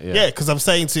trade, isn't it? Yeah, because I'm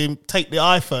saying to him, take the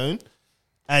iPhone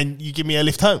and you give me a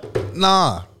lift home.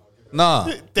 Nah.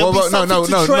 There'll be something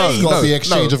to trade. It's gotta be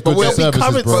exchange of but goods we're- and services,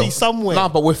 Currency bro. somewhere. Nah,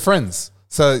 but we're friends.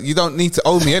 So you don't need to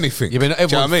owe me anything. Yeah, but not Do you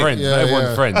know what everyone's I mean? friends. Yeah, Not everyone's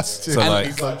yeah. friends. So like,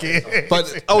 He's like, yeah.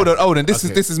 But hold on. This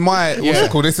is my what's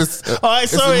it called? This is All right,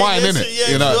 this sorry. is mine, yes, innit?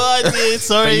 yeah, You know, your idea.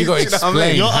 Sorry, But you gotta know what I mean?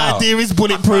 explain Your how. idea is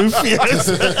bulletproof. Yes.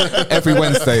 every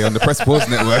Wednesday on the Press Pause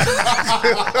Network.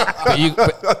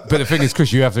 but the thing is,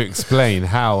 Chris, you have to explain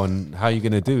how you're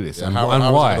going to do this and, How and is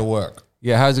it why. gonna work?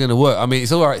 Yeah, how's it going to work? I mean,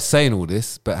 it's all right saying all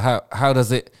this, but how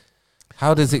does it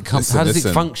come? Listen, how does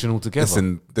listen. it function altogether?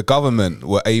 Listen, the government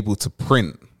were able to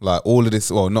print like all of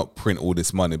this. Well, not print all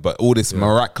this money, but all this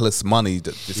miraculous money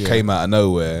that just came out of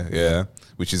nowhere. Yeah,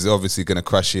 which is obviously going to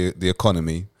crash the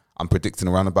economy. I'm predicting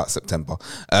around about September.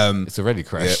 It's already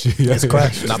crashed. It's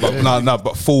crashed.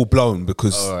 But full blown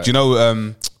because All do you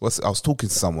know I was talking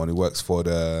to someone who works for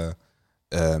the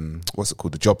what's it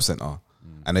called, the job center,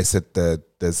 and they said that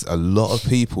there's a lot of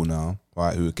people now,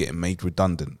 right, who are getting made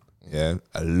redundant. Yeah,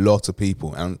 a lot of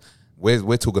people, and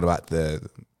we're talking about the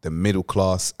middle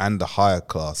class and the higher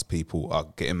class people are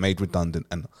getting made redundant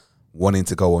and wanting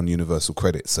to go on universal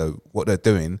credit. So what they're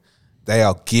doing, they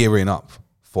are gearing up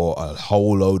for a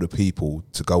whole load of people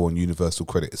to go on universal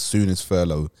credit as soon as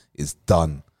furlough is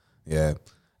done. Yeah.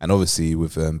 And obviously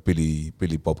with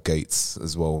Billy Bob Gates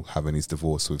as well having his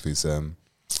divorce with his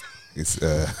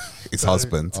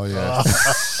husband. Oh yeah.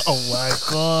 Oh my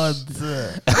god.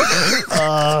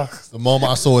 The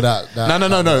moment I saw that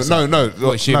No.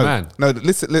 What, is she a no, man? No,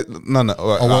 listen. No.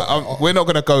 All right, we're not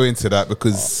going to go into that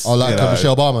because like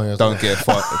Michelle Obama, yeah. Don't get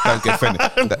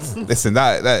offended. Listen,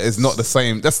 that is not the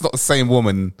same. That's not the same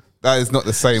woman. That is not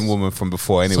the same woman from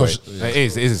before. Anyway, It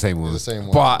is the same one. the same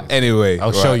one. but anyway,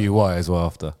 I'll show you why as well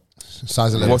after.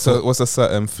 Size 11. What's a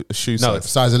certain shoe No, size?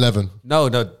 Size 11. No,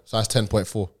 Size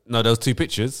 10.4. those two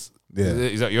pictures. Yeah.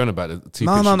 Is that you're on about the two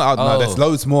No, pictures? no. There's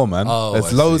loads more, man. Oh,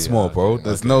 There's I loads see. more, Okay, bro.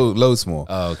 There's loads more.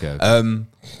 Oh, okay.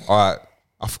 All right.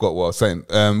 I forgot what I was saying.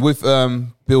 With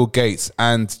Bill Gates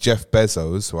and Jeff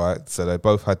Bezos, right? So they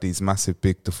both had these massive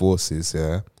big divorces,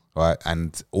 yeah, right?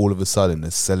 And all of a sudden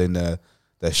they're selling their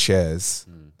shares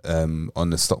on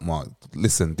the stock market.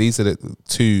 Listen, these are the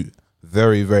two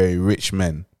very, very rich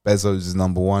men. Bezos is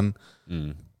number one.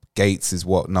 Gates is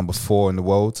what, number 4 in the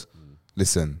world.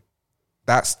 Listen,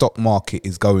 that stock market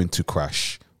is going to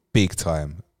crash big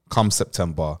time come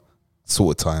September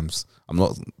sort of times. I'm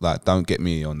not like, don't get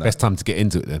me on that. Best time to get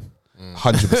into it then.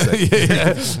 100%.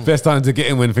 Yeah. Best time to get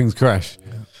in when things crash.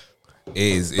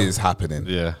 is happening.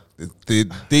 Yeah.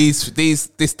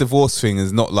 This divorce thing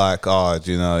is not like,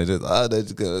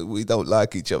 we don't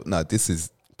like each other. No, this is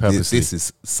Purposely. this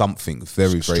is something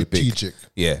very, very big. Strategic.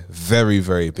 Yeah, very,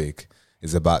 very big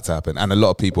is about to happen. And a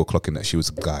lot of people are clocking that she was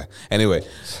a guy. Anyway,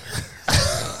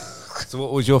 So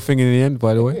what was your thing in the end,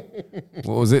 by the way?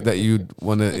 What was it that you'd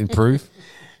want to improve?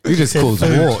 You just caused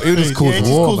war. You just caused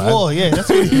war, man. War. Yeah, that's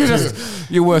what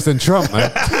You're worse than Trump,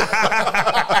 man.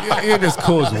 you just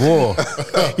caused war.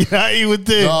 you know what he would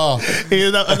do. No.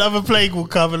 Another plague will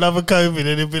come, another COVID,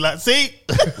 and he'll be like, "See,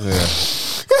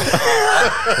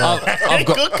 I've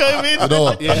got got COVID." You know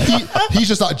what? He's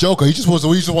just that Joker. He just wants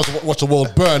to watch the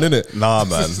world burn, innit? nah,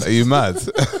 man, are you mad?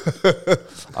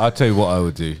 I'll tell you what I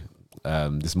would do.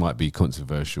 This might be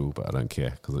controversial, but I don't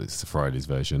care because it's the Fridays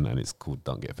version and it's called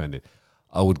Don't Get Offended.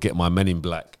 I would get my Men in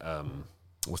Black.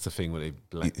 What's the thing where they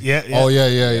black? Yeah. Oh yeah.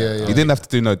 You didn't have to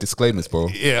do no disclaimers, bro.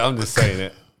 Yeah, I'm just saying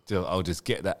it. I'll just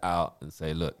get that out and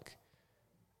say, look,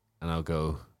 and I'll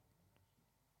go.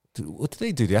 What do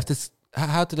they do? They have to.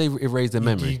 How do they erase their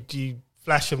memory? You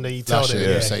flash them, then you Flash tell it,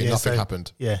 them. yeah, say nothing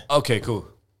happened. Yeah. Okay, cool.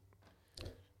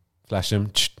 Flash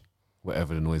them,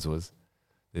 whatever the noise was.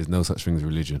 There's no such thing as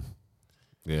religion.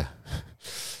 Yeah,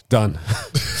 done.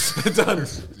 Done.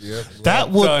 Yeah. That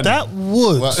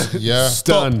would Well, yeah.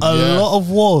 stop Done. a Yeah. lot of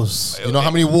wars. You know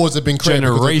how many wars have been created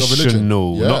because of religion?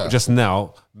 Generational, Yeah. not just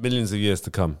now. Millions of years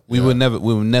to come. We were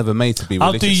never made to be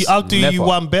religious. I'll do you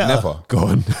one better. Never. Go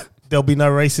on. There'll be no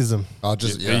racism. I'll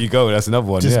just There you go. That's another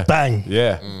one. Just yeah. bang.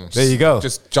 Yeah. There you go.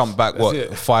 Just jump back, what,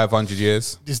 it. 500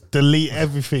 years? Just delete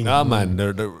everything. Nah, man.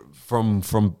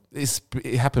 From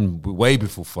it happened way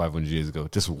before 500 years ago.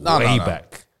 Just way no.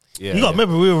 back. Yeah. You got to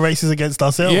remember, we were racist against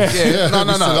ourselves. Yeah. Yeah, no.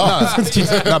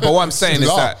 No, but what I'm saying is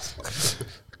Still that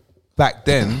back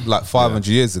then, like 500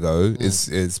 years ago,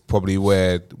 is probably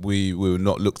where we were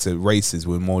not looked at races,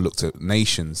 we were more looked at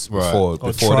nations before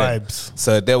Or then. tribes.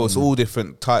 So there was all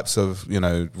different types of,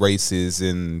 races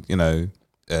in,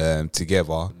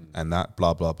 together and that,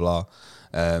 blah, blah, blah.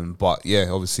 But yeah,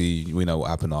 obviously we know what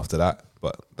happened after that,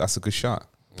 but that's a good shot.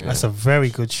 That's a very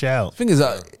good shout. Thing is,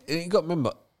 you got to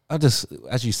remember.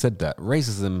 As you said that,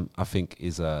 racism, I think,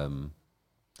 is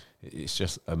it's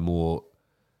just a more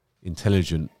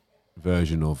intelligent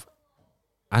version of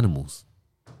animals.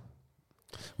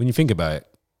 When you think about it,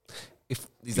 if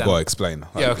these You gotta explain.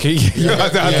 yeah, okay,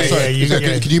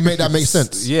 Can you make that make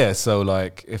sense? yeah. So,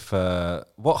 like, if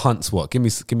what hunts what? Give me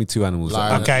two animals.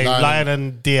 Lion. Okay, lion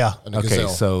and deer. And a Okay, gazelle.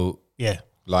 so Yeah.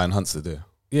 Lion hunts the deer.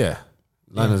 yeah,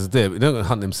 lions are deer, but they're not going to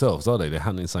hunt themselves, are they? They're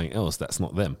hunting something else that's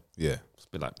not them. Yeah. It's a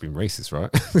bit like being racist,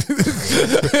 right?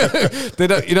 They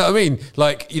don't, you know what I mean?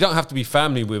 Like, you don't have to be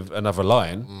family with another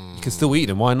lion. You can still eat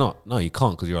them. Why not? No, you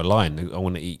can't because you're a lion. I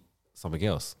want to eat something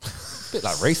else. A bit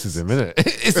like racism, isn't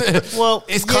it? Well,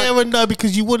 It's yeah kind- and no,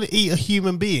 because you wouldn't eat a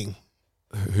human being.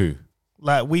 Who?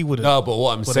 Like we wouldn't. No, but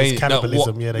what I'm Well, saying, there's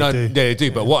cannibalism, yeah, they do. Yeah, they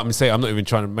do. But what I'm saying, I'm not even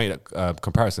trying to make that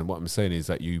comparison. What I'm saying is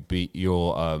that you beat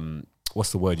your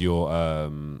what's the word?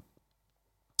 You're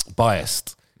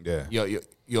biased. Yeah.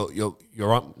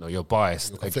 You're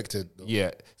biased. Conflicted.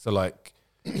 Yeah. So like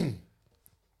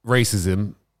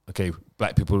racism. Okay,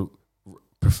 black people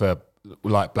prefer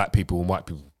like black people, and white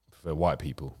people prefer white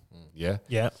people. Yeah,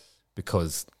 Yeah.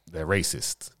 because they're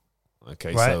racist.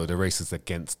 Okay, Right. so they're racist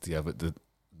against the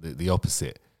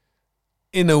opposite.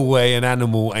 In a way, an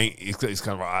animal ain't. It's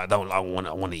kind of like, I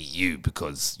want to eat you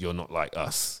because you're not like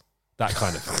us. That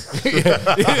kind of thing.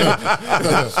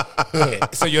 Yeah.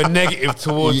 So you're negative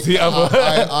towards the other.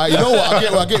 You know what?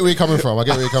 I get where you're coming from.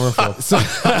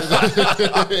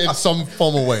 In some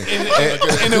formal way.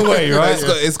 In a way, right?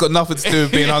 It's got nothing to do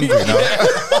with being hungry now.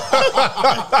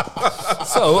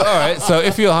 So, all right. So,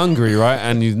 if you're hungry, right,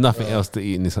 and you've nothing else to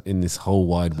eat in this whole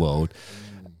wide world,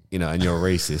 and you're a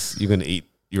racist, you're going to eat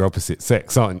your opposite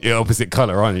sex, aren't you? Your opposite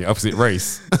color, aren't you? Opposite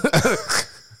race.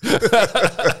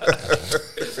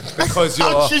 Because you're.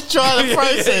 I'm just trying to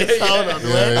process. Hold on,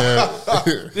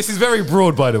 man. This is very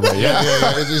broad, by the way. Yeah.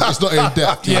 It's not in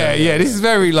depth. Yeah. This is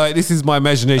very this is my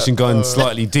imagination going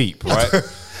slightly deep, right?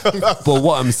 But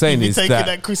what I'm saying You is taking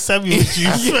that Chris Samuel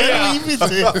juice, man? What you been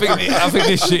doing? I think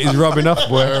this shit is rubbing off,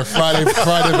 boy. Friday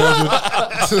version.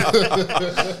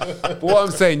 But what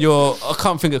I'm saying, I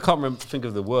can't think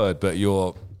of the word, but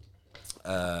you're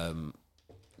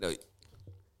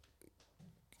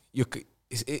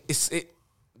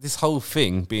this whole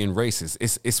thing being racist.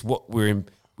 It's what we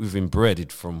we've inbred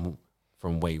it from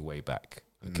way back.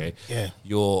 Okay, Yeah.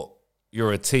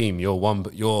 You're a team. You're one,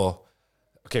 but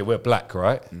okay. We're black,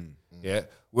 right? Yeah,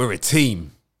 we're a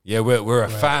team. Yeah, we're a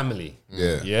family.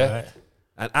 Yeah. Right.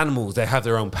 And animals, they have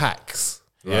their own packs.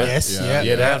 Yeah, Yes. Yeah.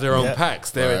 yeah, they have their own Yeah.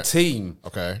 packs. They're a Right. team.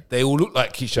 Okay. They all look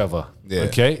like each other. Yeah.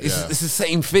 Okay, it's the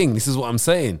same thing. This is what I'm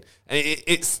saying, and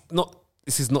it's not.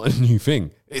 This is not a new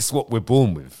thing. It's what we're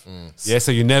born with. Yeah.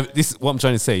 So you never. This is what I'm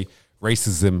trying to say.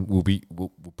 Racism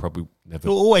will probably never.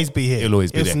 It'll always be here. It'll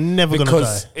always be it's there. never going to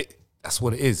because die. that's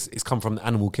what it is. It's come from the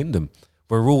animal kingdom.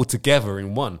 We're all together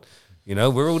in one. You know,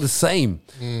 we're all the same.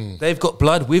 They've got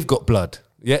blood. We've got blood.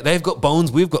 Yeah. They've got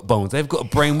bones. We've got bones. They've got a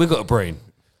brain. We've got a brain.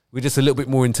 We're just a little bit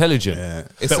more intelligent.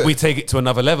 Yeah. But we take it to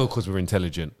another level because we're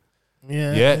intelligent.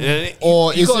 Yeah. Yeah.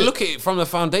 Or you is got to it- look at it from the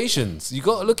foundations. You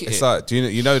got to look at It's it. like, do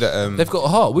you know that They've got a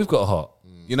heart. We've got a heart.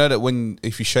 you know that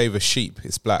if you shave a sheep,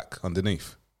 it's black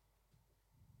underneath.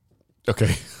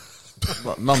 Okay.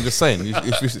 No, I'm just saying.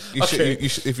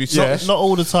 If you Yeah. Not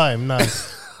all the time, no.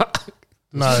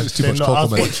 No, It's too they're much not. I was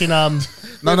compliment. watching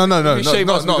no, If you shave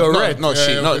us, we go red. not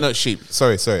sheep, not sheep.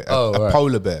 Sorry, Oh, a right.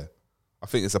 polar bear. I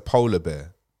think it's a polar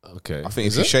bear. Okay. I think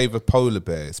Is if you it? shave a polar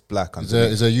bear, it's black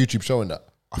underneath. Is there a YouTube showing that?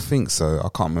 I think so. I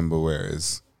can't remember where it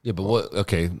is. Yeah, but what?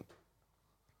 Okay.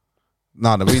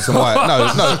 No, the reason why,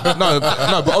 no.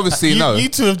 But obviously, no. You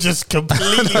two have just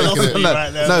completely lost me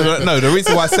right now. No. The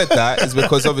reason why I said that is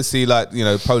because obviously, like, you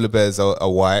know, polar bears are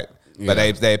white, but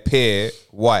they appear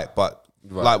white, but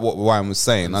like what Ryan was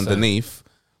saying, underneath,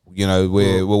 you know,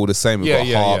 we're all the same. We've got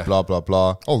a heart, blah blah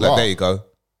blah. Oh, Like, wow. there you go.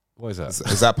 What is that?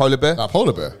 Is that polar bear? That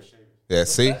polar bear. Yeah.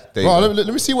 See, there you Right, go. let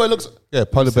me see what it looks. Yeah,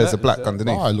 polar bears that? are black Is that-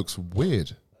 underneath. Oh, it looks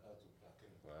weird.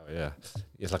 Yeah,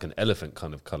 it's like an elephant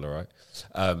kind of color,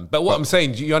 right? But what I'm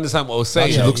saying, do you understand what I was saying?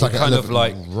 Actually, it looks like an kind of elephant.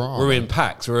 like Right. we're in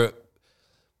packs. We're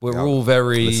all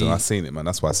very Listen, I seen it, man.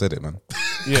 That's why I said it, man.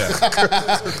 yeah.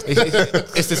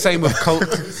 It's the same with cult.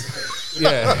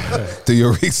 Yeah, Do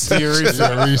your research.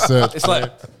 Yeah, research. it's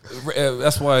like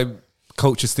that's why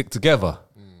cultures stick together.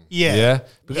 Yeah.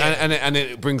 Yeah, and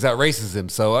it brings out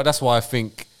racism. So that's why I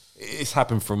think it's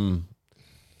happened from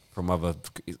other,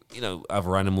 you know,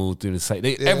 other animals doing the same.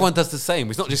 Everyone does the same.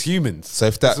 It's not just humans. So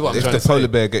if This is what I'm trying the to polar say.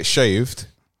 bear gets shaved,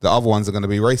 the other ones are going to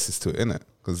be racist to it, innit?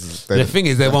 Because The thing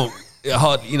is, they won't.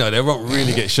 You know, they won't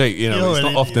really get shaped. You know, You're it's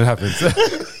an not often happens.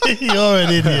 You're an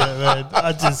idiot, man.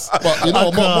 I just. But you know,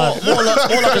 I can't. more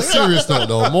like a serious note,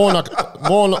 though. More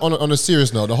on a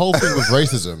serious note. The whole thing with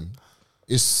racism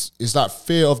is that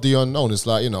fear of the unknown. It's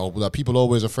like, you know, that people are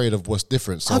always afraid of what's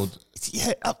different. So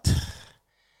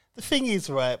The thing is,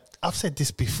 right, I've said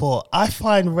this before. I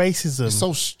find racism. it's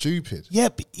so stupid. Yeah,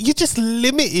 but you're just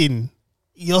limiting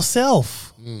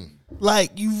yourself.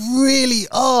 Like, you really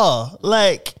are.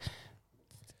 Like,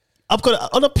 I've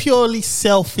got, on a purely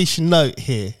selfish note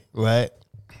here, right?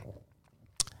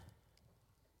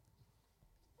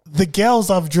 The girls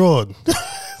I've drawn,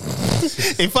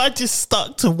 if I just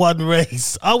stuck to one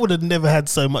race, I would have never had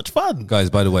so much fun. Guys,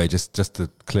 by the way, just to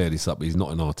clear this up, he's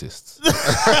not an artist. He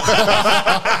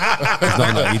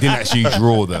didn't actually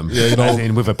draw them, as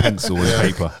in with a pencil and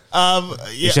paper. Yeah.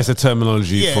 It's just a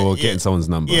terminology Yeah, for yeah. getting someone's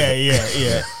number. Yeah.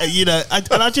 You know, and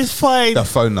I just find the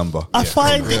phone number. I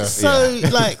find it so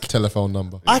like Telephone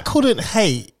number. I couldn't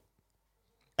hate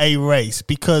a race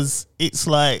because it's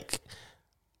like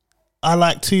I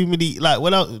like too many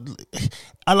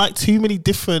I like too many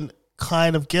different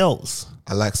kind of girls.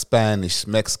 I like Spanish,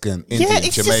 Mexican, Indian, Yeah,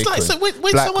 it's just Jamaican, like- so when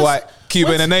black, someone's- white,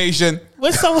 Cuban, when- and Asian.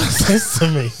 When someone says to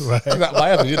me, right,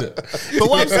 Miami, isn't it? but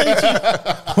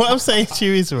what I'm saying to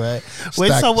you is right. When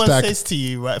Stack, someone stack. says to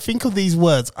you, right, think of these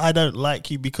words: "I don't like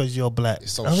you because you're black."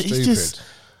 It's so I mean, stupid.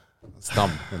 It's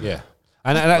dumb. Yeah.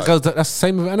 And that goes. That's the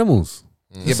same with animals.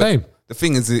 It's the same. The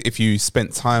thing is, if you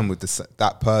spent time with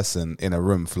that person in a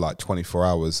room for like 24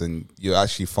 hours, and you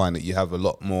actually find that you have a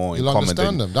lot more in You'll common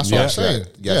understand than them. That's what I'm saying.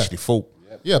 You Yeah. actually thought.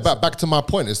 Yeah, back to my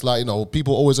point. It's like, you know,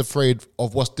 people are always afraid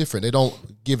of what's different. They don't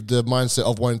give the mindset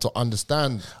of wanting to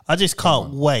understand. I just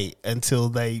can't wait until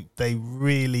they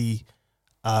really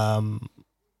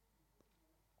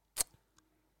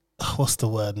what's the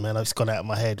word, man? It's gone out of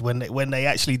my head. When they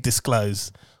actually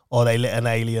disclose or they let an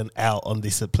alien out on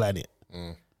this planet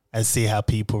and see how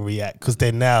people react. Because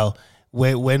then now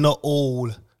we're not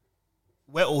all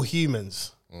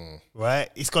humans. Right?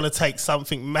 It's gonna take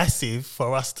something massive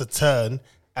for us to turn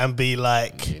and be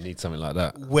like You need something like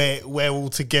that. we're all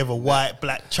together, white,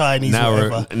 black, Chinese, Now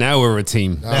whatever. we're a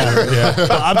team.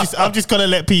 But I'm just gonna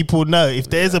let people know if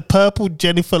there's a purple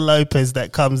Jennifer Lopez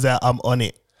that comes out, I'm on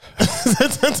it.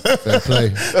 Fair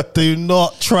play. Do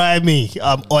not try me.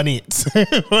 I'm on it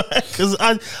because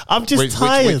I'm just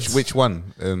tired. Which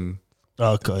one?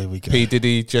 Oh God, here we go. P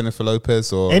Diddy, Jennifer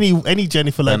Lopez, or Any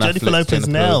Jennifer Ben Lopez? Jennifer Affleck, Lopez Jennifer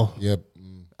now. Yeah.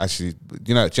 actually,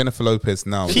 you know, Jennifer Lopez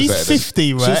now. is She's better than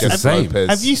 50, right? She's the Have- same. Lopez.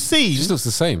 Have you seen? She just looks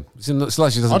the same. It's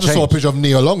like she doesn't I just saw a change. picture of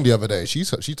Nia Long the other day. She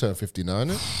turned 59.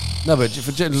 No, but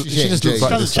for Jen, she just looks She like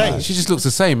doesn't the change. She just looks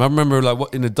the same. I remember like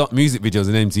what in the music videos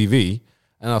in MTV,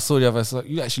 and I saw the other. I was like,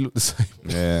 you actually look the same.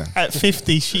 Yeah. At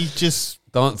 50, she just,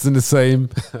 Dancing the same.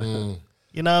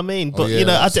 you know what I mean? But yeah, you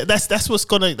know, that's what's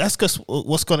gonna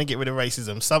get rid of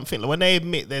racism. Something like when they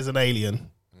admit there's an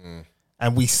alien,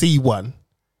 and we see one,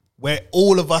 where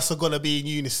all of us are gonna be in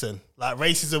unison. Like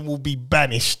racism will be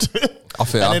banished, I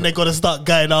feel- and then they're gonna start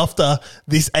going after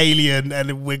this alien,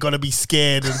 and we're gonna be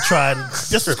scared and try and.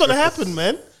 That's what's gonna happen,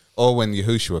 man. Or when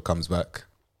Yahushua comes back,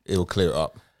 it will clear it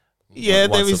up. Yeah,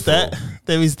 Once there is and for that. all.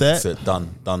 There is that. That's it.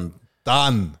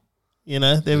 Done. You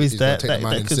know, there is He's gonna that. take the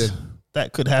man in sin.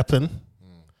 That could happen.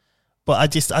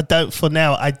 But I don't. For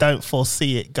now, I don't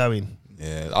foresee it going.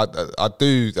 Yeah, I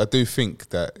do think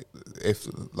that if,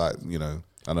 like, you know,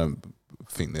 I don't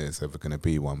think there's ever going to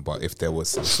be one, but if there was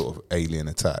some sort of alien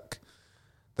attack,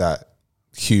 that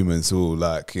humans will,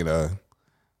 like, you know,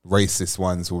 racist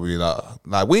ones will be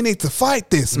like we need to fight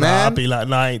this, Nah, man. I'll be like,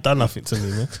 nah, ain't done nothing to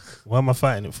me, man. What am I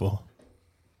fighting it for?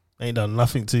 Ain't done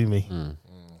nothing to me.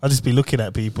 I'll just be looking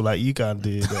at people like, you go and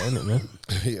do that, innit, man?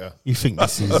 Yeah. You think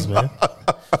this is, man?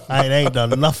 I ain't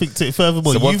done nothing to it.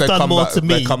 Furthermore, So what if you've they done come more out, to me.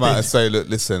 They come out and say, look,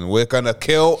 listen, we're gonna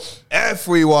kill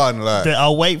everyone. Like, Then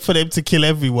I'll wait for them to kill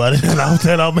everyone, and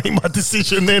then I'll make my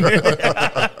decision. Then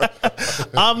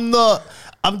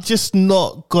I'm just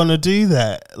not gonna do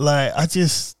that. Like I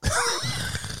just.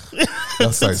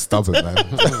 that's so stubborn, man.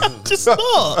 Just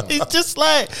not. It's just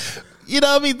like, you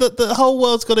know what I mean? The whole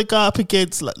world's going to go up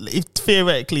against, like, if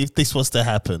theoretically, if this was to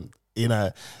happen, you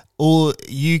know, or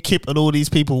UKIP and all these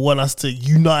people want us to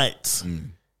unite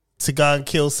to go and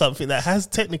kill something that has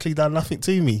technically done nothing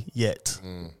to me yet.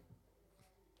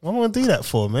 What am I going to do that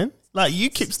for, man? Like,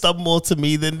 UKIP's done more to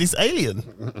me than this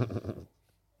alien.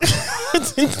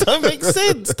 It don't make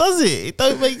sense, does it? It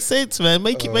don't make sense, man.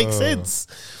 Make it make sense.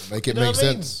 Make it You know make what I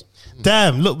mean? sense.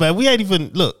 Damn, look, man, we ain't even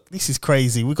look. This is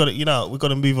crazy. We got to, we got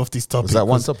to move off this topic. Was that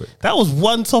one 'cause topic? That was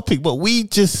one topic, but we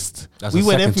just That's we the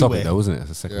went second everywhere. topic, though, wasn't it? That's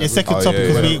the second. Yeah, second Oh, topic yeah,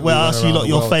 because yeah. we went asked you around lot the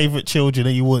your world. favorite children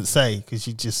and you wouldn't say because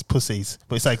you just pussies,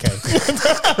 but it's okay.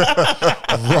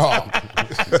 Raw.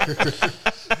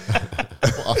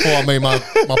 I thought I made my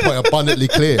point abundantly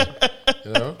clear.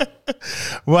 You know?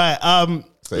 Right,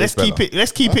 So let's it's keep better. it.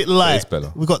 Let's keep it light. It's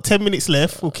better. We've got 10 minutes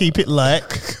left. We'll keep it light,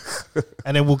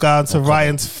 and then we'll go on to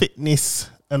Ryan's fitness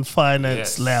and finance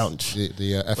Yes. lounge.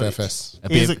 The FFS.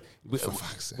 Here's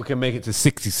We can make it to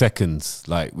 60 seconds.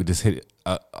 Like we just hit it.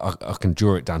 I can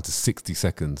draw it down to 60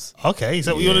 seconds. Okay, is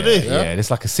that what you want to do? Yeah, it's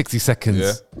like a 60 seconds.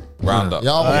 Yeah. Round up.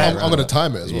 Yeah, I'm going to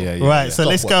time it as well. Yeah, yeah. Right, so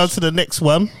let's go on Stopwatch. to the next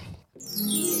one.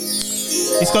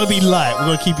 It's got to be light. We're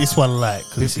going to keep this one light.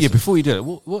 'cause it's Yeah, before you do it,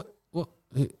 what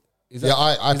is that? Yeah,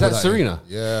 I is put that in. Serena?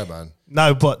 Yeah, man.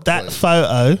 No, but that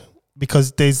photo,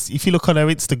 because if you look on her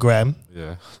Instagram,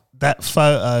 Yeah. that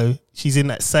photo, she's in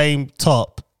that same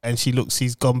top and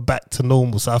she's gone back to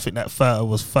normal. So I think that photo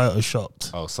was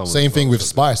photoshopped. Oh, someone. Same thing with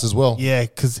Spice as well. Yeah,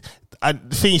 because I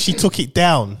think she took it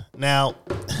down. Now,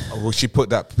 Well, she put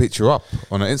that picture up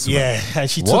on her Instagram. yeah, and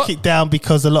she What? took it down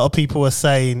because a lot of people were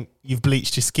saying you've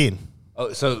bleached your skin.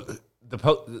 Oh, so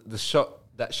the shot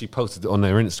that she posted on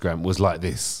her Instagram was like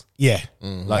this, Yeah,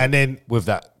 like, and then with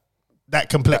that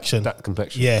complexion. that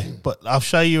complexion. Yeah, but I'll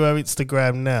show you her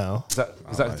Instagram now. Is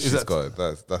that She's got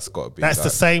that's got to be. That's the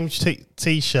like, same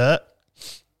t-shirt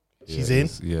she's in.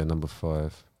 Yeah, number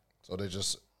 5. So they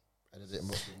just edited it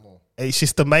more. It's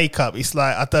just the makeup. It's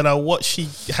like, I don't know what she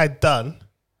had done.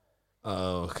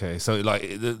 Oh, okay. So like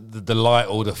the light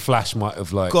or the flash might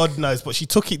have like. God knows, but she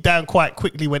took it down quite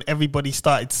quickly when everybody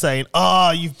started saying, "Oh,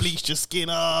 you've bleached your skin.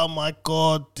 Oh my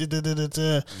God."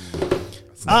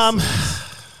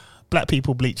 Black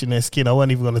people bleaching their skin. I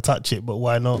wasn't even going to touch it, but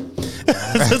why not?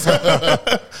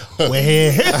 We're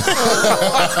here.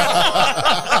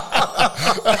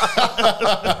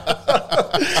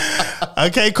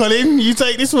 Okay, Colin, you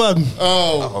take this one.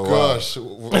 Oh, gosh.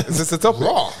 Is this the topic?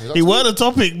 Raw. It weren't a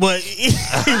topic, but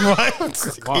right.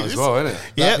 Might as well, isn't it?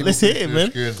 Yeah, That let's hear people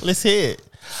it, do man. skin. Let's hear it.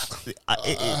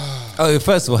 Oh,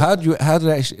 first of all, how did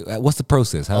actually? What's the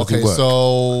process? How does Okay, it work?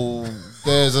 so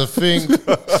there's a thing.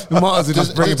 We might as well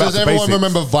just bring it back Does to everyone basics.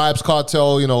 remember Vibes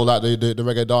Cartel? You know, like the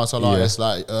reggae dancer artist. Yeah.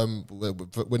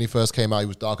 Like when he first came out, he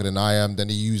was darker than I am. Then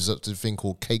he used a thing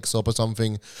called Cake Soap or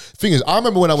something. Thing is, I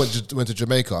remember when I went to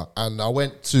Jamaica and I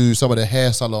went to some of the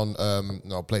hair salon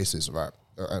places, right,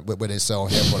 where they sell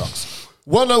hair products.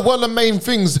 One of the main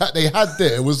things that they had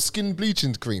there was skin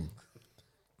bleaching cream.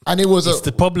 And it was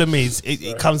The problem is,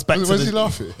 it comes back to Where's he the.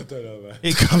 laughing?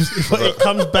 It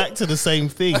comes back to the same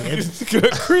thing.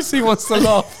 Chris, he wants to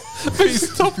laugh, but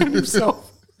he's stopping himself.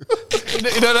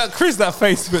 You know that Chris, that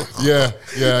face. But Yeah.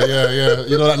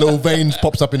 You know that little vein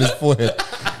pops up in his forehead.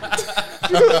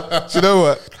 Do you know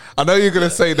what? I know you're gonna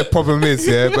say the problem is,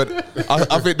 yeah, but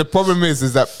I think the problem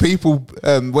is that people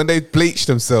when they bleach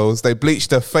themselves, they bleach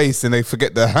their face and they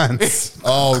forget their hands.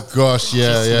 Oh gosh,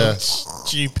 yeah.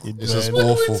 Stupid. This is man.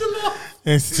 awful.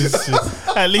 It's just,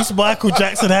 at least Michael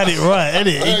Jackson had it right,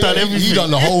 innit? He done everything. He done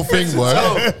the whole thing, boy.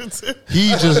 He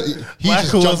just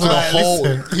Michael jumped was in a like, whole.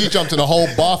 listen. He jumped in a whole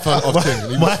bath of thing.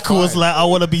 He Michael was fine. like, I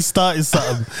want to be starting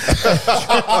something.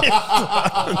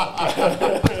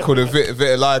 Called it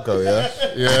vitiligo,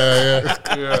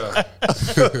 yeah.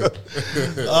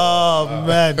 Oh,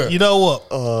 man. You know what?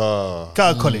 Go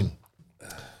on, Colin.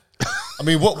 I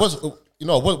mean, what's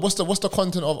the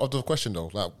content of the question though?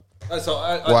 Like, so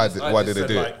Why did they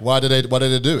do it? why did they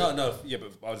do it? No, yeah,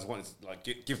 but I just wanted to like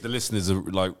give the listeners a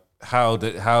like how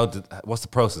did what's the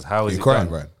process? How is You it crying,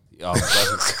 done? Yeah, Oh,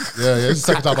 it's the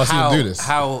second time I've seen him do this.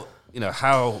 How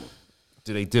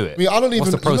do they do it? I mean, I don't even.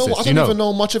 What's the process? I don't even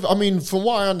know much of it. I mean, from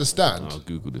what I understand, I'll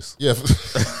Google this. yeah.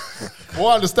 From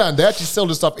what I understand, they actually sell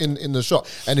this stuff in the shop,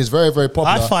 and it's very, very popular.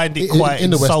 I find it in quite the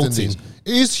West insulting. Indies.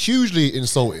 It is hugely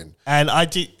insulting. And I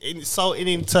did insulting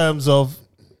in terms of,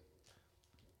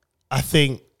 I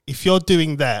think if you're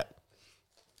doing that,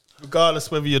 regardless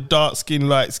whether you're dark skin,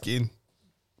 light skin,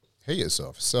 Hate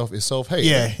yourself. It's self-hate.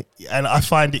 yeah, and I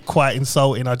find it quite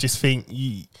insulting. I just think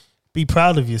you be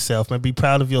proud of yourself, man. Be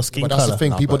proud of your skin But that's color. the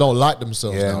thing. People don't like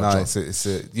themselves Yeah, now. no, John. it's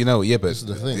a you know, yeah, but is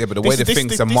the thing. yeah, but the way the This-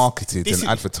 things this- are this- marketed this and is-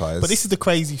 advertised. But this is the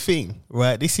crazy thing,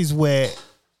 right? This is where,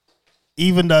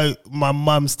 even though my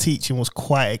mum's teaching was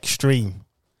quite extreme,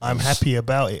 I'm happy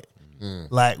about it.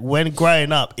 Like when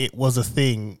growing up, it was a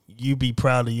thing. You be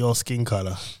proud of your skin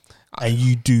color, and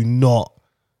you do not.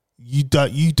 You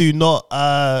do not.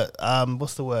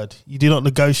 What's the word? You do not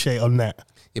negotiate on that.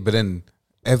 yeah, but then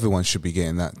everyone should be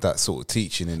getting that sort of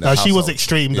teaching in. No, The she was household.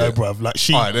 extreme Yeah. though, bruv. Like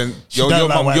she. All right, then she don't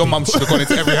like white your people. mum should have gone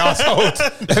into every household.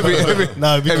 every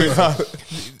No, because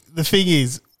the thing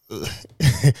is,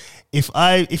 if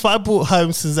I brought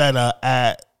home Susanna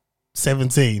at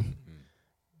 17,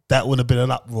 that would have been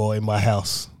an uproar in my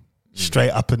house,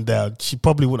 straight up and down. She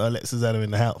probably wouldn't have let Susanna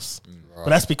in the house, but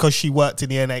that's because she worked in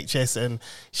the NHS and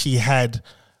she had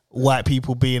white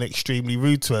people being extremely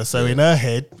rude to her. So in her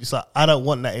head, it's like, I don't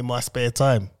want that in my spare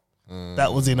time.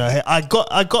 That was in her head. I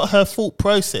got her thought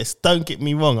process. Don't get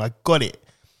me wrong, I got it.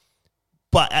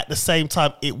 But at the same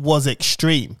time, it was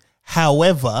extreme.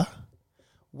 However,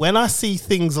 when I see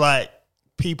things like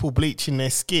people bleaching their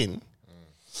skin,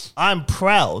 I'm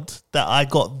proud that I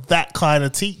got that kind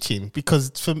of teaching, because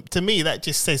to me, that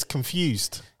just says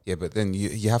confused. Yeah, but then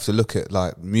you have to look at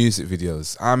like music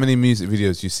videos. How many music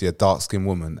videos you see a dark skinned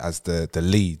woman as the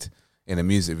lead in a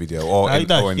music video or No, in,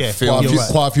 no, or in yeah. films? You're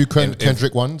right. Quite a few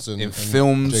Kendrick ones and In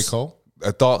films, J. Cole.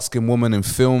 a dark skinned woman in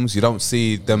films, you don't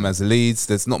see them as leads.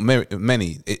 There's not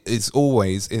many. It's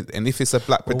always, and if it's a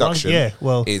black production,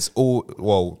 it's all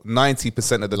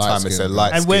 90% of the time it's a Light-skinned,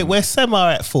 light And skin. we're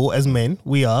semi at fault as men.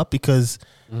 We are, because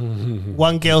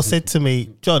one girl said to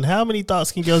me, John, how many dark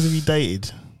skinned girls have you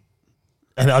dated?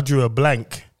 And I drew a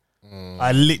blank.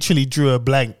 I literally drew a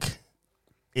blank.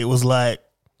 It was like,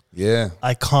 Yeah,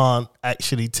 I can't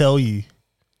actually tell you.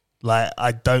 Like,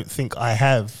 I don't think I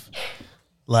have.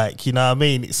 Like, you know what I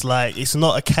mean? It's like, it's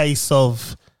not a case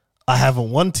of I haven't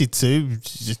wanted to,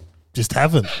 just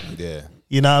haven't. yeah.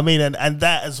 You know what I mean? And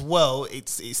that as well,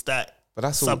 it's that But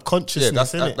that's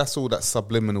subconsciousness, all, isn't it? that's all that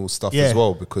subliminal stuff Yeah. as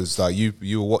well. Because like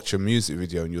you watch a music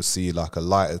video and you'll see like a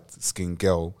lighter skinned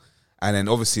girl, and then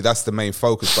obviously that's the main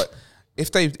focus. But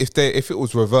if it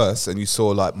was reverse and you saw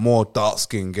like more dark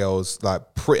skinned girls, like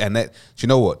pretty, and that, do you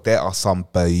know what? There are some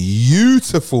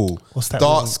beautiful What's that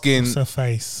dark woman? skinned What's her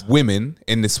face? women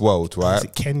in this world, right?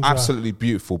 it Kendra? Absolutely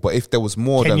beautiful. But if there was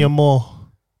more Kenya than Moore.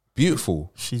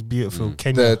 beautiful, She's beautiful.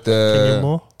 Kenya the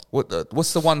Moore.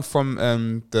 what's the one from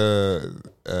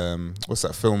what's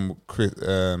that film?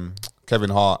 Kevin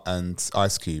Hart and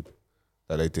Ice Cube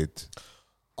that they did.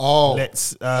 Oh,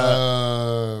 Let's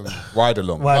Ride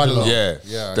Along. Ride Along. Yeah,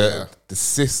 Yeah, The yeah. the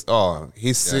sis. Oh,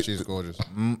 his. yeah, she's gorgeous.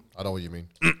 I know what you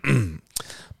mean.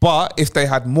 But if they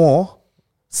had more,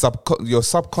 your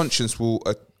subconscious will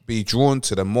be drawn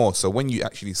to them more. So when you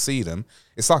actually see them,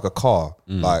 it's like a car.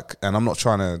 Like, and I'm not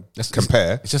trying to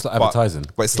compare. it's just like but- advertising.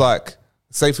 But it's like,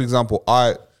 say for example,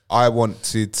 I want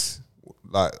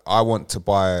to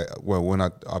buy. Well, when I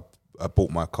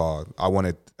bought my car, I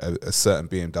wanted a certain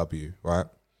BMW, right?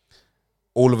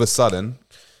 All of a sudden,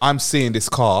 I'm seeing this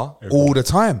car all the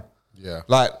time. Yeah.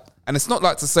 Like, and it's not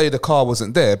like to say the car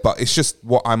wasn't there, but it's just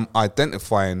what I'm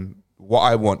identifying, what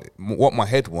I want, what my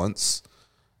head wants.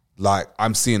 Like,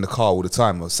 I'm seeing the car all the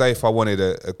time. Or say if I wanted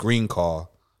a green car,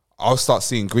 I'll start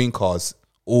seeing green cars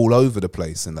all over the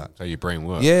place and that. How your brain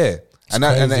works. Yeah. And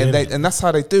crazy, and that's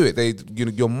how they do it.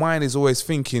 Your mind is always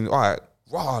thinking, all right,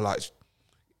 raw, like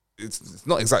it's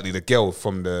not exactly the girl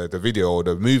from the video or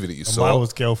the movie that you Mine saw.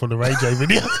 was girl from the Ray J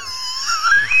video.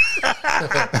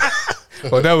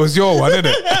 Well, that was your one, isn't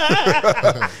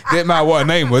it? Didn't matter what her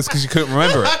name was because you couldn't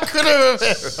remember it.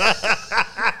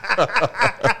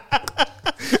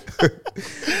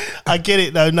 I get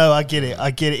it though. No, I get it.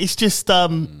 It's just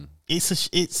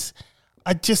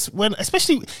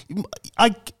especially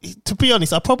to be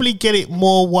honest, I probably get it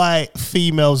more why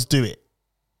females do it.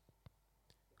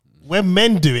 When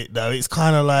men do it though, it's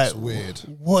kind of like, weird.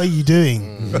 What are you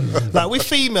doing? Like with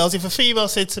females, if a female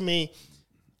said to me,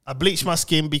 I bleached my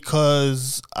skin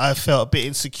because I felt a bit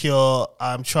insecure,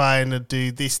 I'm trying to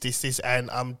do this, and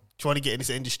I'm trying to get in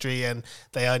this industry and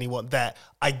they only want that.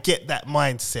 I get that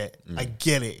mindset. I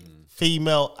get it.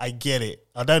 Female, I get it.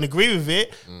 I don't agree with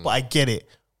it, but I get it.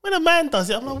 When a man does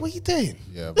it, I'm like, what are you doing?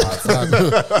 Yeah,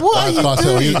 What are you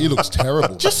doing? He looks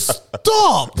terrible. Just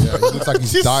stop. Yeah, he looks like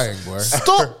he's Just dying, boy.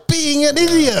 Stop being an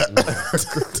idiot.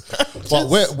 But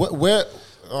where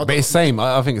But it's same.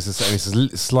 I think it's the same.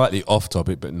 It's slightly off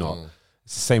topic, but not.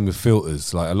 It's the same with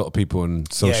filters. Like a lot of people on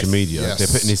social Yes. media, Yes. they're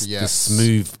putting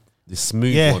this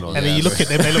smooth Yeah, one on. and then you look at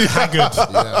them, they look haggard.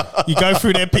 You go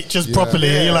through their pictures properly,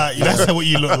 and you're like, that's what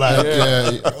you look like.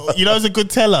 You know, it's a good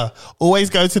teller. Always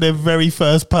go to their very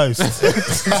first post.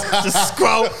 Just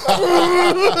scroll.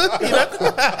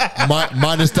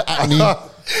 minus the acne.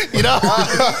 You know,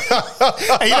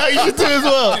 and you know what you should do as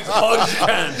well.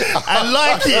 And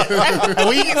like it. And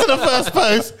when you get to the first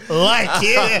post, like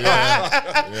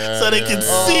it, so they can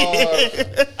see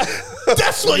it.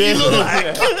 That's what you look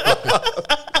like.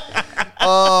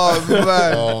 Oh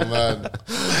man. Oh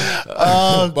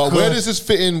man. But where does this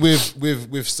fit in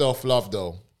with self-love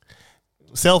though?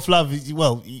 Self-love,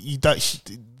 well,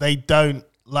 they don't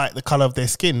like the color of their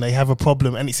skin. They have a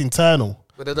problem, and it's internal.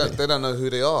 But they don't know who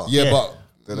they are. Yeah, but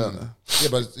They don't know. yeah,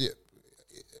 but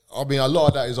I mean, a lot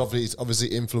of that is obviously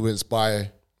influenced by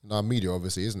media,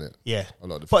 obviously, isn't it? Yeah, A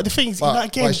lot of the but the thing is, But-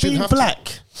 again, but it shouldn't being have to.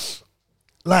 black,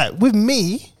 like with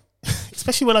me,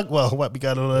 especially when I won't be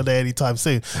going on holiday anytime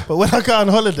soon. But when I go on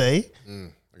holiday,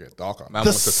 I get darker. Man the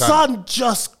wants to tan.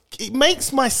 sun it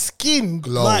makes my skin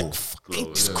Glow. like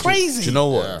it's crazy. Do you know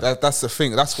what? Yeah. That's the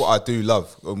thing. That's what I do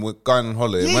love. When we're going on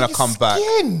holiday, Yeah, when I your come back,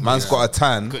 skin. man's got a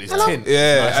tan. It's tint.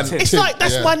 Yeah, Nice and tint. It's like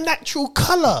that's Yeah. my natural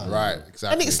color, Right,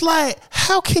 exactly. And it's like,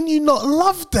 how can you not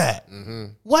love that?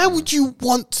 Why would you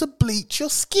want to bleach your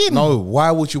skin? no, why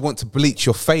would you want to bleach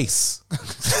your face?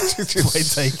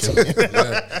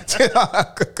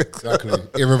 Exactly.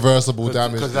 Irreversible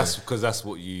damage. Because that's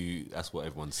what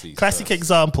everyone sees. Classic first.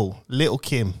 example, Little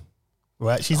Kim,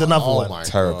 right? She's another Oh one. my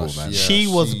Terrible, gosh, man. yeah, she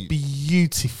was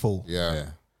beautiful. Yeah.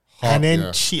 And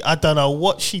then yeah. I don't know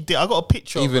what she did. I got a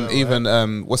picture of her,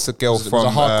 right? What's the girl It was from a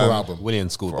hardcore album. William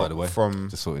scored, by the way. from-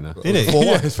 just so you know. Did it?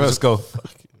 Yeah, his first goal.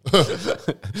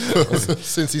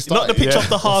 Since he Not started. the picture of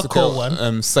the What's the hardcore girl?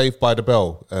 one. Saved by the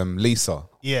Bell. Lisa.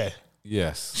 Yeah.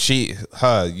 Yes.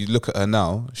 You look at her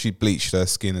now. She bleached her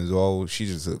skin as well. She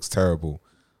just looks terrible.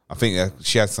 I think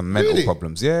she had some mental Really?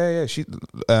 problems. Yeah. She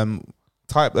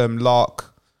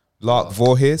Lark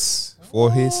Voorhees.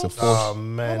 Oh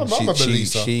man. I remember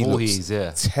Lisa. She Voorhees, looks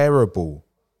yeah. terrible.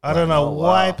 I don't know wow.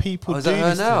 why people is do that her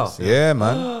this. to now? us. Yeah,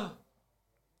 man.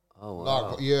 Oh, wow.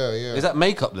 Like, yeah. Is that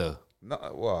makeup though? No,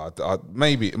 well,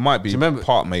 maybe it might be you remember-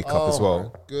 part makeup as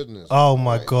well. Goodness. Oh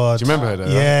my god. Do you remember her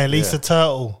though? Yeah, Lisa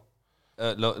Turtle.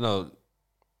 No.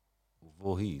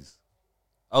 Voorhees.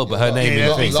 Oh, but her name Yeah, is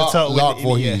yeah, thing. Lisa Turtle Lark in the-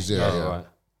 Voorhees, yeah. yeah. Oh, yeah. right.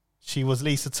 She was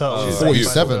Lisa Turtle. Oh, She was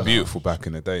 47. Beautiful back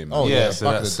in the day, man. Oh, Yeah, yeah. so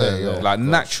Back in that's, the day, yeah. Like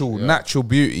natural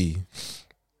beauty.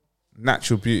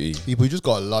 Natural beauty. People, you just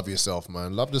gotta love yourself,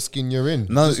 man. Love the skin you're in.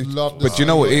 No, just love the but you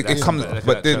know what? It That's comes, better.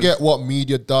 but then Forget what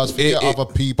media does. Forget other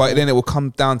people. But then it will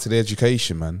come down to the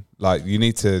education, man. Like they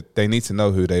need to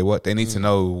know who they were. They need to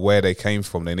know where they came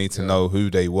from. They need to know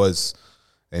who they was.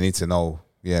 They need to know.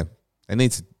 Yeah, they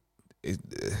need to.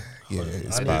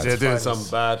 It's bad. They're doing some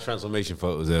bad transformation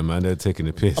photos there, man. They're taking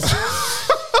the piss.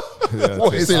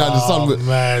 What, he's sitting under the sun with,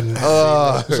 man.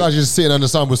 it's like just sitting under the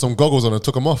sun with some goggles on and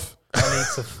took them off. I need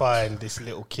to find this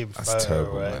little Kim photo. That's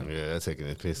terrible, right? man. Yeah, they're taking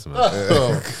the piss, man.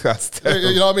 That's You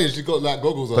terrible. know what I mean? She got like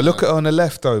goggles on. But look at her on the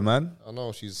left, though, man. I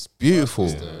know she's Beautiful,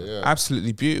 yeah.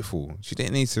 absolutely beautiful. She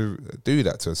didn't need to do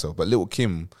that to herself. But little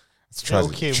Kim, it's Little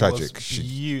tragic. Kim Tragic. was She-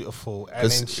 beautiful, and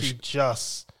 'Cause then she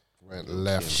just Went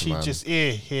left, She man. just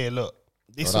here. Look,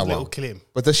 this Oh, was that little one. Klim.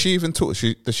 But does she even talk?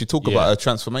 Does she talk Yeah. about her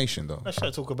transformation though? I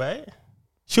shouldn't talk about it.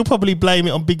 She'll probably blame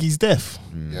it on Biggie's death,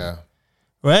 Yeah.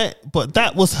 right? But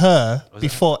that was her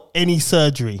before any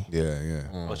surgery. Yeah.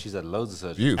 Oh, she's had loads of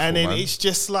surgery. Beautiful, And then man. it's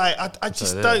just like I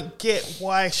just yeah. don't get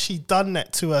why she done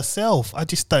that to herself. I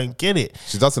just don't get it.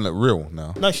 She doesn't look real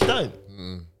now, No, she don't.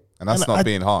 and that's And not I-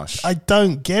 being harsh. I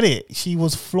don't get it. She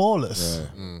was flawless.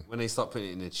 When they start putting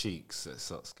it in their cheeks, it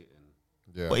starts getting.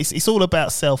 Yeah. But it's all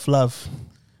about self love.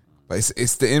 But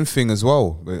it's the in thing as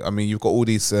well. I mean, you've got all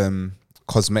these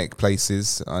cosmetic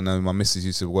places. I know my missus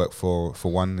used to work for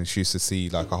one, and she used to see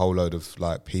like a whole load of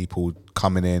like people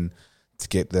coming in to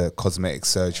get the cosmetic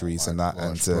surgeries and that,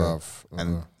 gosh, and bruv.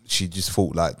 and she just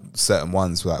thought like certain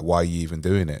ones were like, why are you even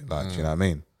doing it? Like, do you know what I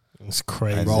mean? It's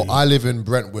crazy. Bro, I live in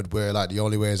Brentwood where like the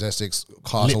only way is Essex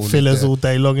cars Lip all live fillers there. all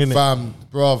day long, innit? Fam,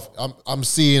 bruv, I'm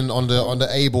seeing on the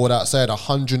A board outside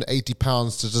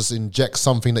 £180 to just inject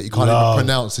something that you can't even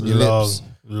pronounce in your lips.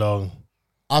 Long.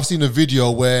 I've seen a video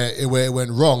where it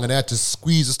went wrong and they had to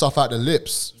squeeze the stuff out the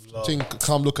lips. Thing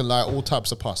come looking like all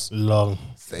types of pus. Long.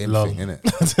 It's the in thing, innit?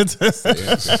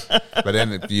 But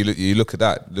then you look at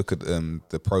that. Look at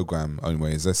the program Only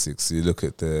Way is Essex. You look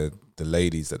at the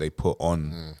ladies that they put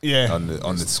on Yeah. on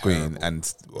the screen,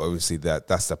 and obviously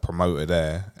that's the promoter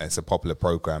there. It's a popular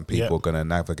program. People Yep. are gonna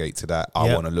navigate to that. I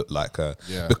Yep. want to look like her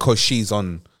Yeah. because she's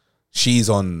on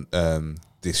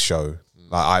this show.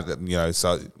 Like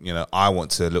I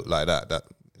want to look like that. That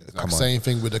Like come on. same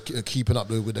thing with the keeping up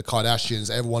with the Kardashians.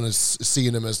 Everyone is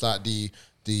seeing them as like the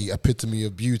epitome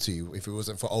of beauty. If it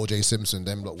wasn't for OJ Simpson,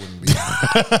 them lot wouldn't be.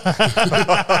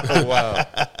 Wow.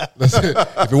 That's it.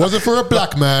 If it wasn't for a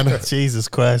black man, Jesus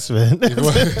Christ, man.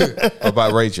 What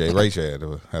about Ray J? Ray J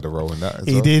had a role in that as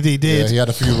He well. did. yeah, he had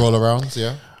a few roll arounds.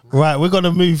 Yeah, Right, we're going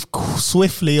to move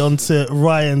swiftly onto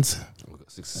Ryan's We've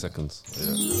got 60 seconds.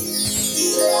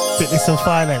 fitness and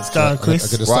finance. Go on, Chris. I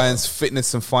could have Ryan's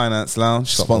Fitness and Finance Lounge,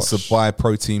 Stopwatch. sponsored by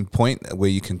Protein Point, where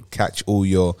you can catch all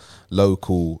your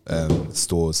local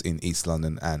stores in East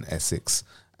London and Essex.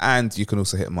 And you can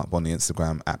also hit them up on the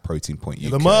Instagram at Protein Point UK.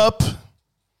 Hit them up.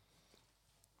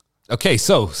 Okay,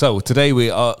 so today we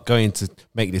are going to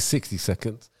make this 60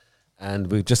 seconds, and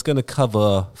we're just going to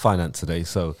cover finance today.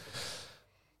 So,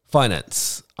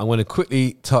 finance. I'm going to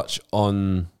quickly touch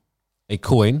on a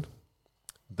coin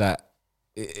that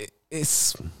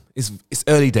it's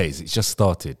early days. It's just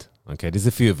started. Okay, there's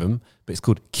a few of them, but it's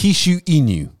called Kishu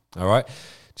Inu. All right,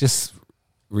 just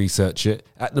research it.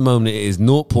 At the moment, it is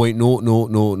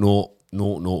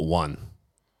 0.0000001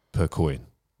 per coin.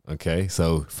 Okay,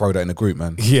 so Throw that in the group,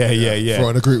 man. yeah. throw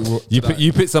in a group.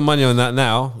 You put some money on that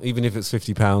now, even if it's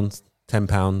 £50,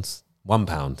 £10,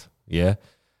 £1. Yeah,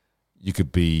 you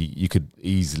could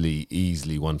easily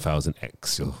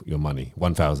 1000x your money,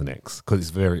 1000x, because it's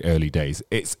very early days.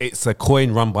 It's a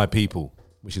coin run by people,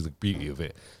 which is the beauty of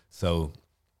it. So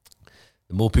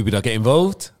the more people that get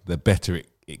involved, the better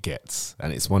it gets,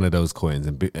 and it's one of those coins.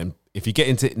 And if you get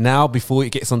into it now before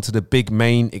it gets onto the big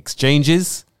main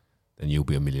exchanges, then you'll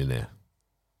be a millionaire.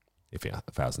 If you're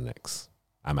 1000x,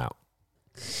 I'm out.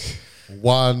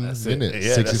 1 That's minute, it.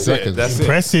 Yeah, 60 that's it. seconds. That's it.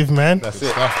 Impressive, man. That's it.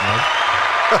 Stuff, man.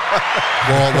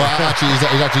 well, actually, it's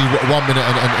actually 1 minute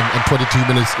and 22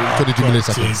 minutes. 22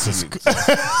 milliseconds. Jesus.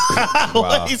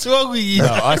 What is wrong with you?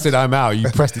 No, I said I'm out. You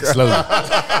pressed it slowly.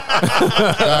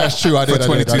 That's true. I did.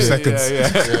 22 seconds.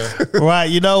 Right,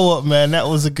 you know what, man? That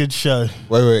was a good show.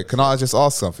 Wait. Can I just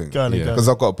ask something? Go on, Yeah. go on. Because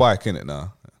I've got a bike in it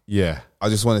now. Yeah, I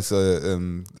just wanted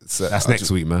to. that's next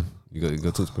week, man. You got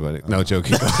to talk to me about it. No,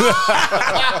 joking.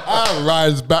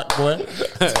 Ryan's back, boy.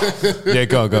 Yeah,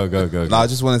 go. No, I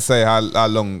just want to say how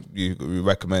long you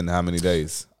recommend, how many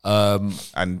days,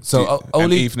 and So, and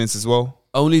only- evenings as well.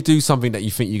 Only do something that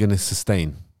you think you're going to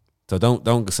sustain. So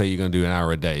don't say you're going to do an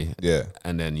hour a day. Yeah.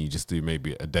 And then you just do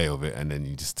maybe a day of it, and then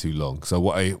you just too long. So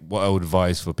what I would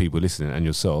advise for people listening and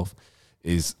yourself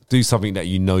is do something that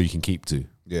you know you can keep to.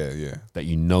 Yeah. That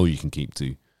you know you can keep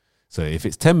to. So if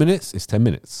it's 10 minutes, it's 10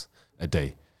 minutes a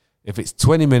day. If it's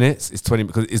 20 minutes, it's 20,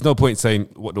 because there's no point saying,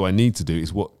 what do I need to do?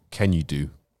 It's what can you do?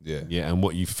 Yeah. Yeah, and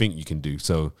what you think you can do.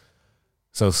 So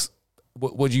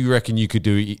what do you reckon you could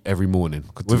do every morning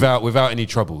without any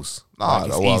troubles? Nah, Like,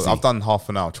 it's well, easy. I've done half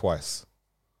an hour twice.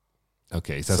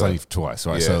 Okay, so that's So- only twice,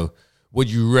 right? Yeah. So what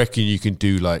do you reckon you can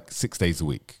do like 6 days a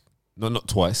week? Not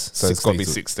twice. So it's 6 gotta be days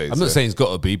a- 6 days, I'm not yeah. saying it's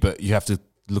got to be, but you have to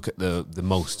look at the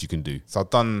most you can do. So I've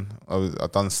done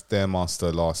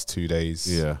Stairmaster last 2 days.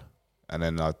 Yeah. And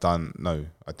then I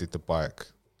did the bike.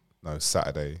 No,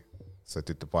 Saturday. So I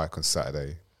did the bike on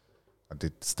Saturday. I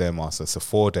did Stairmaster. So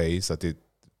 4 days. I did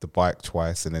the bike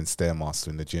twice and then Stairmaster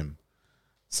in the gym.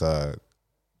 So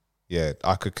yeah,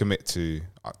 I could commit to.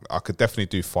 I could definitely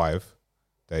do 5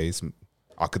 days.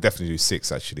 I could definitely do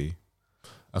 6 actually.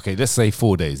 Okay, let's say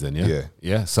 4 days then. Yeah, Yeah.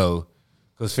 yeah. So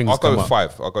because things I'll go come with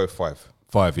up. 5. I'll go with 5.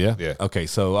 5, yeah, Yeah. Okay,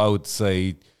 so I would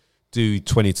say do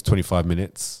 20 to 25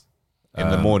 minutes In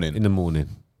the morning? In the morning,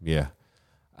 yeah.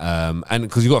 And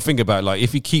because you got to think about, like,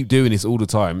 if you keep doing this all the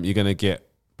time, you're gonna get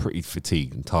pretty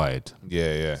fatigued and tired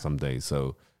Yeah. some days.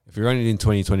 So if you're only in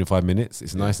 20, 25 minutes,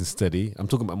 it's nice and steady. I'm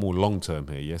talking about more long term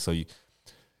here, yeah. So you,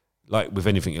 like with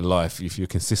anything in life, if you're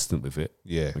consistent with it,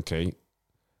 Yeah. okay,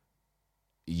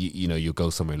 you know you'll go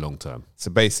somewhere long term.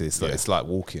 So basically, it's like, Yeah. it's like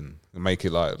walking. Make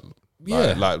it like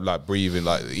Yeah. like breathing,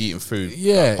 like eating food.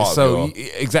 Yeah, like part of so your-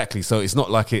 exactly. So it's not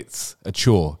like it's a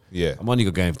chore. Yeah. I'm only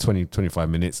going for 20, 25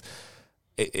 minutes.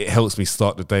 It helps me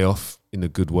start the day off in a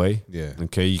good way. Yeah.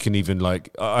 Okay. You can even like,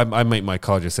 I make my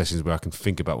cardio sessions where I can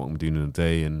think about what I'm doing in the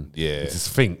day and Yeah. just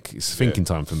think. It's thinking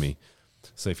time for me.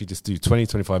 So if you just do 20,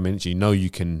 25 minutes, you know you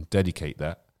can dedicate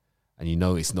that and you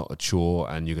know it's not a chore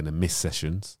and you're going to miss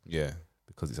sessions Yeah.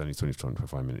 because it's only 20,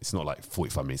 25 minutes. It's not like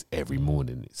 45 minutes every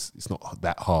morning. It's not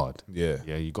that hard. Yeah.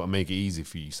 Yeah, you got to make it easy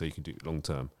for you so you can do it long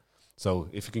term. So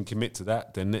if you can commit to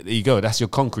that, then there you go. That's your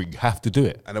concrete. You have to do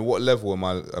it. And at what level am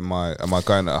I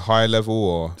going at a higher level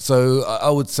or? So I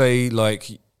would say, like,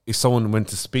 if someone went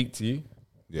to speak to you,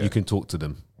 Yeah. you can talk to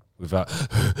them without.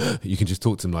 You can just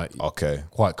talk to them like Okay,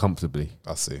 quite comfortably.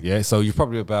 I see. Yeah. So you're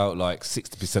probably about like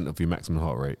 60% of your maximum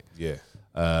heart rate. Yeah.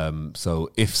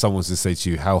 So if someone's to say to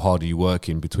you, how hard are you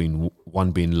working between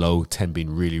 1 being low, 10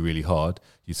 being really, really hard,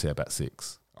 you'd say about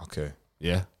 6. Okay.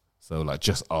 Yeah. So like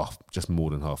just more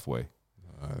than halfway.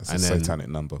 It's And a then- satanic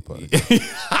number, but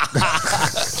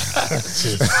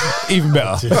Even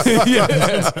better.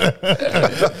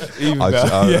 Even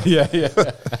better. Yeah.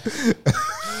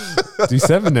 Do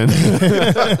 7 then.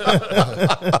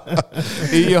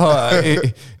 Eat your heart.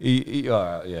 Eat your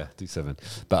heart. Yeah, do 7.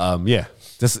 But yeah,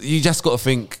 you just got to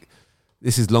think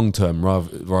this is long term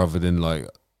rather than like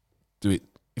do it.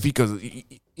 If you go,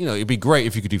 you know, it'd be great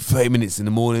if you could do 30 minutes in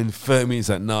the morning, 30 minutes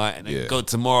at night, and then Yeah. go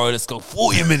tomorrow. Let's go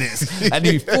 40 minutes and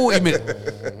do 40 minutes.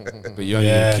 But you're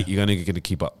only going to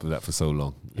keep up with that for so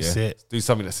long. Yeah? That's it. Do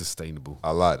something that's sustainable.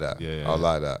 I like that. Yeah. I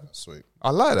like that. Sweet. I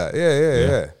like that.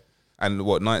 Yeah. And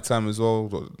what, nighttime as well?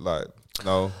 Like,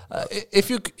 no. If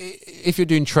you're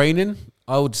doing training,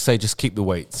 I would say just keep the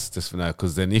weights just for now,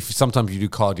 because then if sometimes you do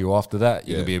cardio after that,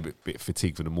 you're Yeah. gonna be a bit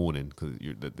fatigued for the morning because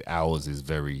the hours is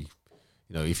very.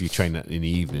 You know, if you train that in the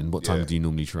evening, what time Yeah. do you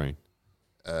normally train?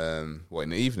 What, in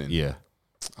the evening? Yeah.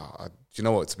 Do you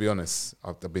know what? To be honest,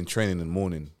 I've been training in the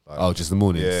morning. Like, Oh, just the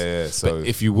mornings. Yeah. So But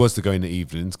if you was to go in the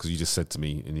evenings, because you just said to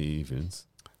me in the evenings,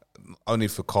 only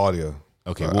for cardio.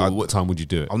 okay, But what time would you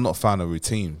do it? I'm not found a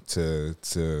routine to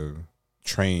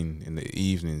train in the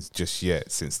evenings just yet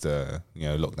since the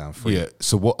lockdown free. Yeah.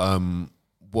 So what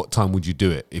time would you do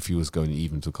it if you was going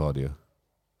even to cardio?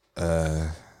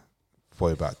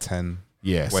 Probably about 10.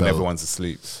 Yeah. When so- everyone's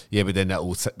asleep. Yeah, but then that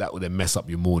will then mess up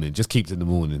your morning. Just keep it in the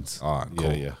mornings. All right,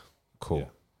 cool. Yeah. Cool. Yeah.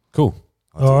 Cool.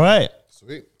 All right.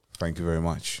 Sweet. Thank you very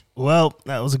much. Well,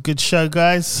 that was a good show,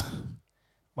 guys.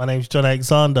 My name's John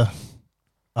Alexander.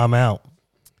 I'm out.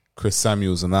 Chris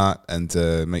Samuels on that, and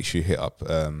make sure you hit up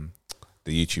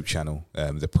the YouTube channel,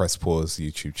 the Press Pause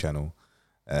YouTube channel.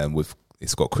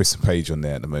 It's got Chris and Paige on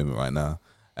there at the moment right now.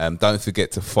 Don't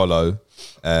forget to follow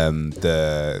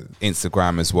the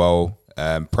Instagram as well,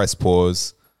 Press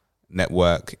Pause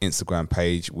Network Instagram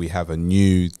page. We have a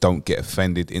new Don't Get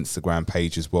Offended Instagram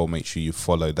page as well. Make sure you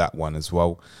follow that one as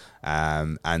well.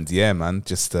 And yeah, man,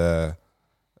 just other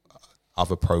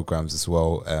programs as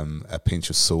well. A Pinch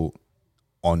of Salt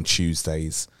on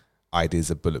Tuesdays.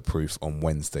 Ideas Are Bulletproof on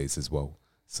Wednesdays as well.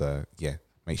 So yeah,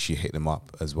 make sure you hit them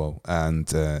up as well.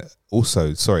 And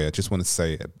also, sorry, I just want to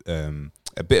say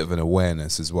a bit of an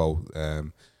awareness as well.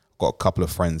 Got a couple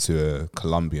of friends who are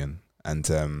Colombian, and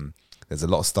there's a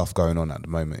lot of stuff going on at the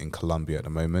moment in Colombia at the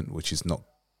moment, which is not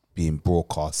being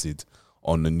broadcasted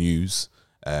on the news.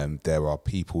 There are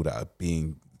people that are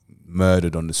being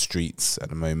murdered on the streets at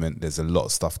the moment. There's a lot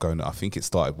of stuff going on. I think it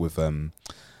started with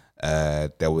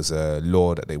there was a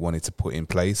law that they wanted to put in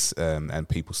place, and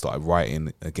people started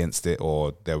writing against it,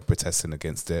 or they were protesting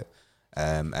against it,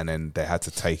 and then they had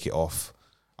to take it off.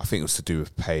 I think it was to do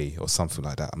with pay or something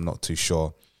like that. I'm not too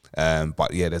sure.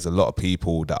 But yeah, there's a lot of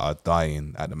people that are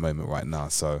dying at the moment right now.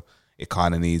 So it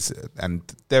kind of needs, and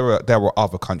there were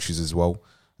other countries as well.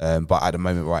 But at the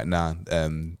moment right now,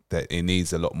 that it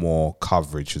needs a lot more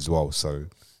coverage as well. So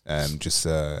just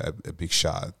a big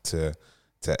shout out to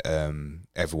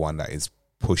everyone that is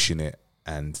pushing it,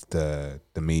 and the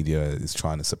media is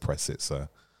trying to suppress it. So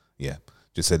yeah,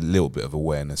 just a little bit of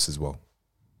awareness as well.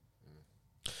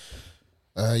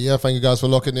 Yeah, thank you guys for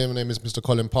locking in. My name is Mr.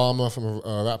 Colin Palmer from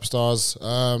Rap Stars.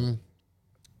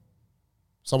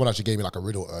 Someone actually gave me like a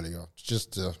riddle earlier,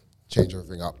 just to change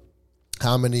everything up.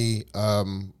 How many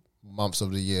months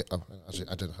of the year? Actually,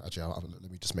 I didn't. Actually,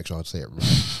 let me just make sure I say it right.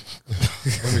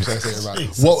 Let me try to say it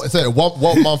right.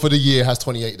 What month of the year has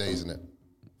 28 days in it?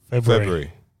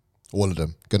 February. All of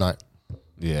them. Good night.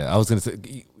 Yeah, I was going to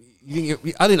say,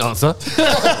 I didn't answer.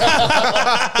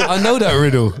 I know that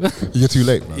riddle. You're too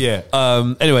late, man. Yeah.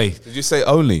 Anyway. Did you say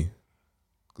only?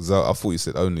 Because I thought you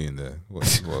said only in there.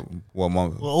 What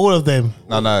month? Well, all of them.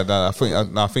 No. I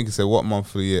think it said what month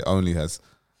of the year only has.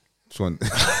 You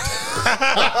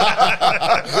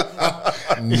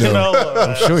know what,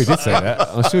 I'm sure he did say that.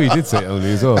 I'm sure he did say it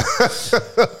only as well.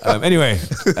 Anyway,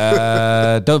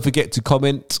 don't forget to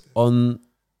comment on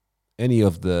any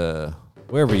of the,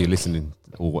 wherever you're listening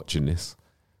or watching this,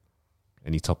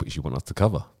 any topics you want us to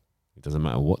cover. It doesn't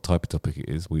matter what type of topic it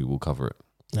is, we will cover it.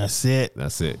 That's it.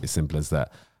 That's it. It's simple as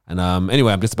that. And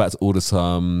anyway, I'm just about to order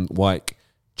some white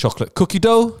chocolate cookie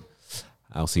dough.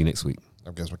 I'll see you next week.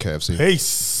 I guess my KFC.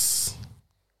 Peace.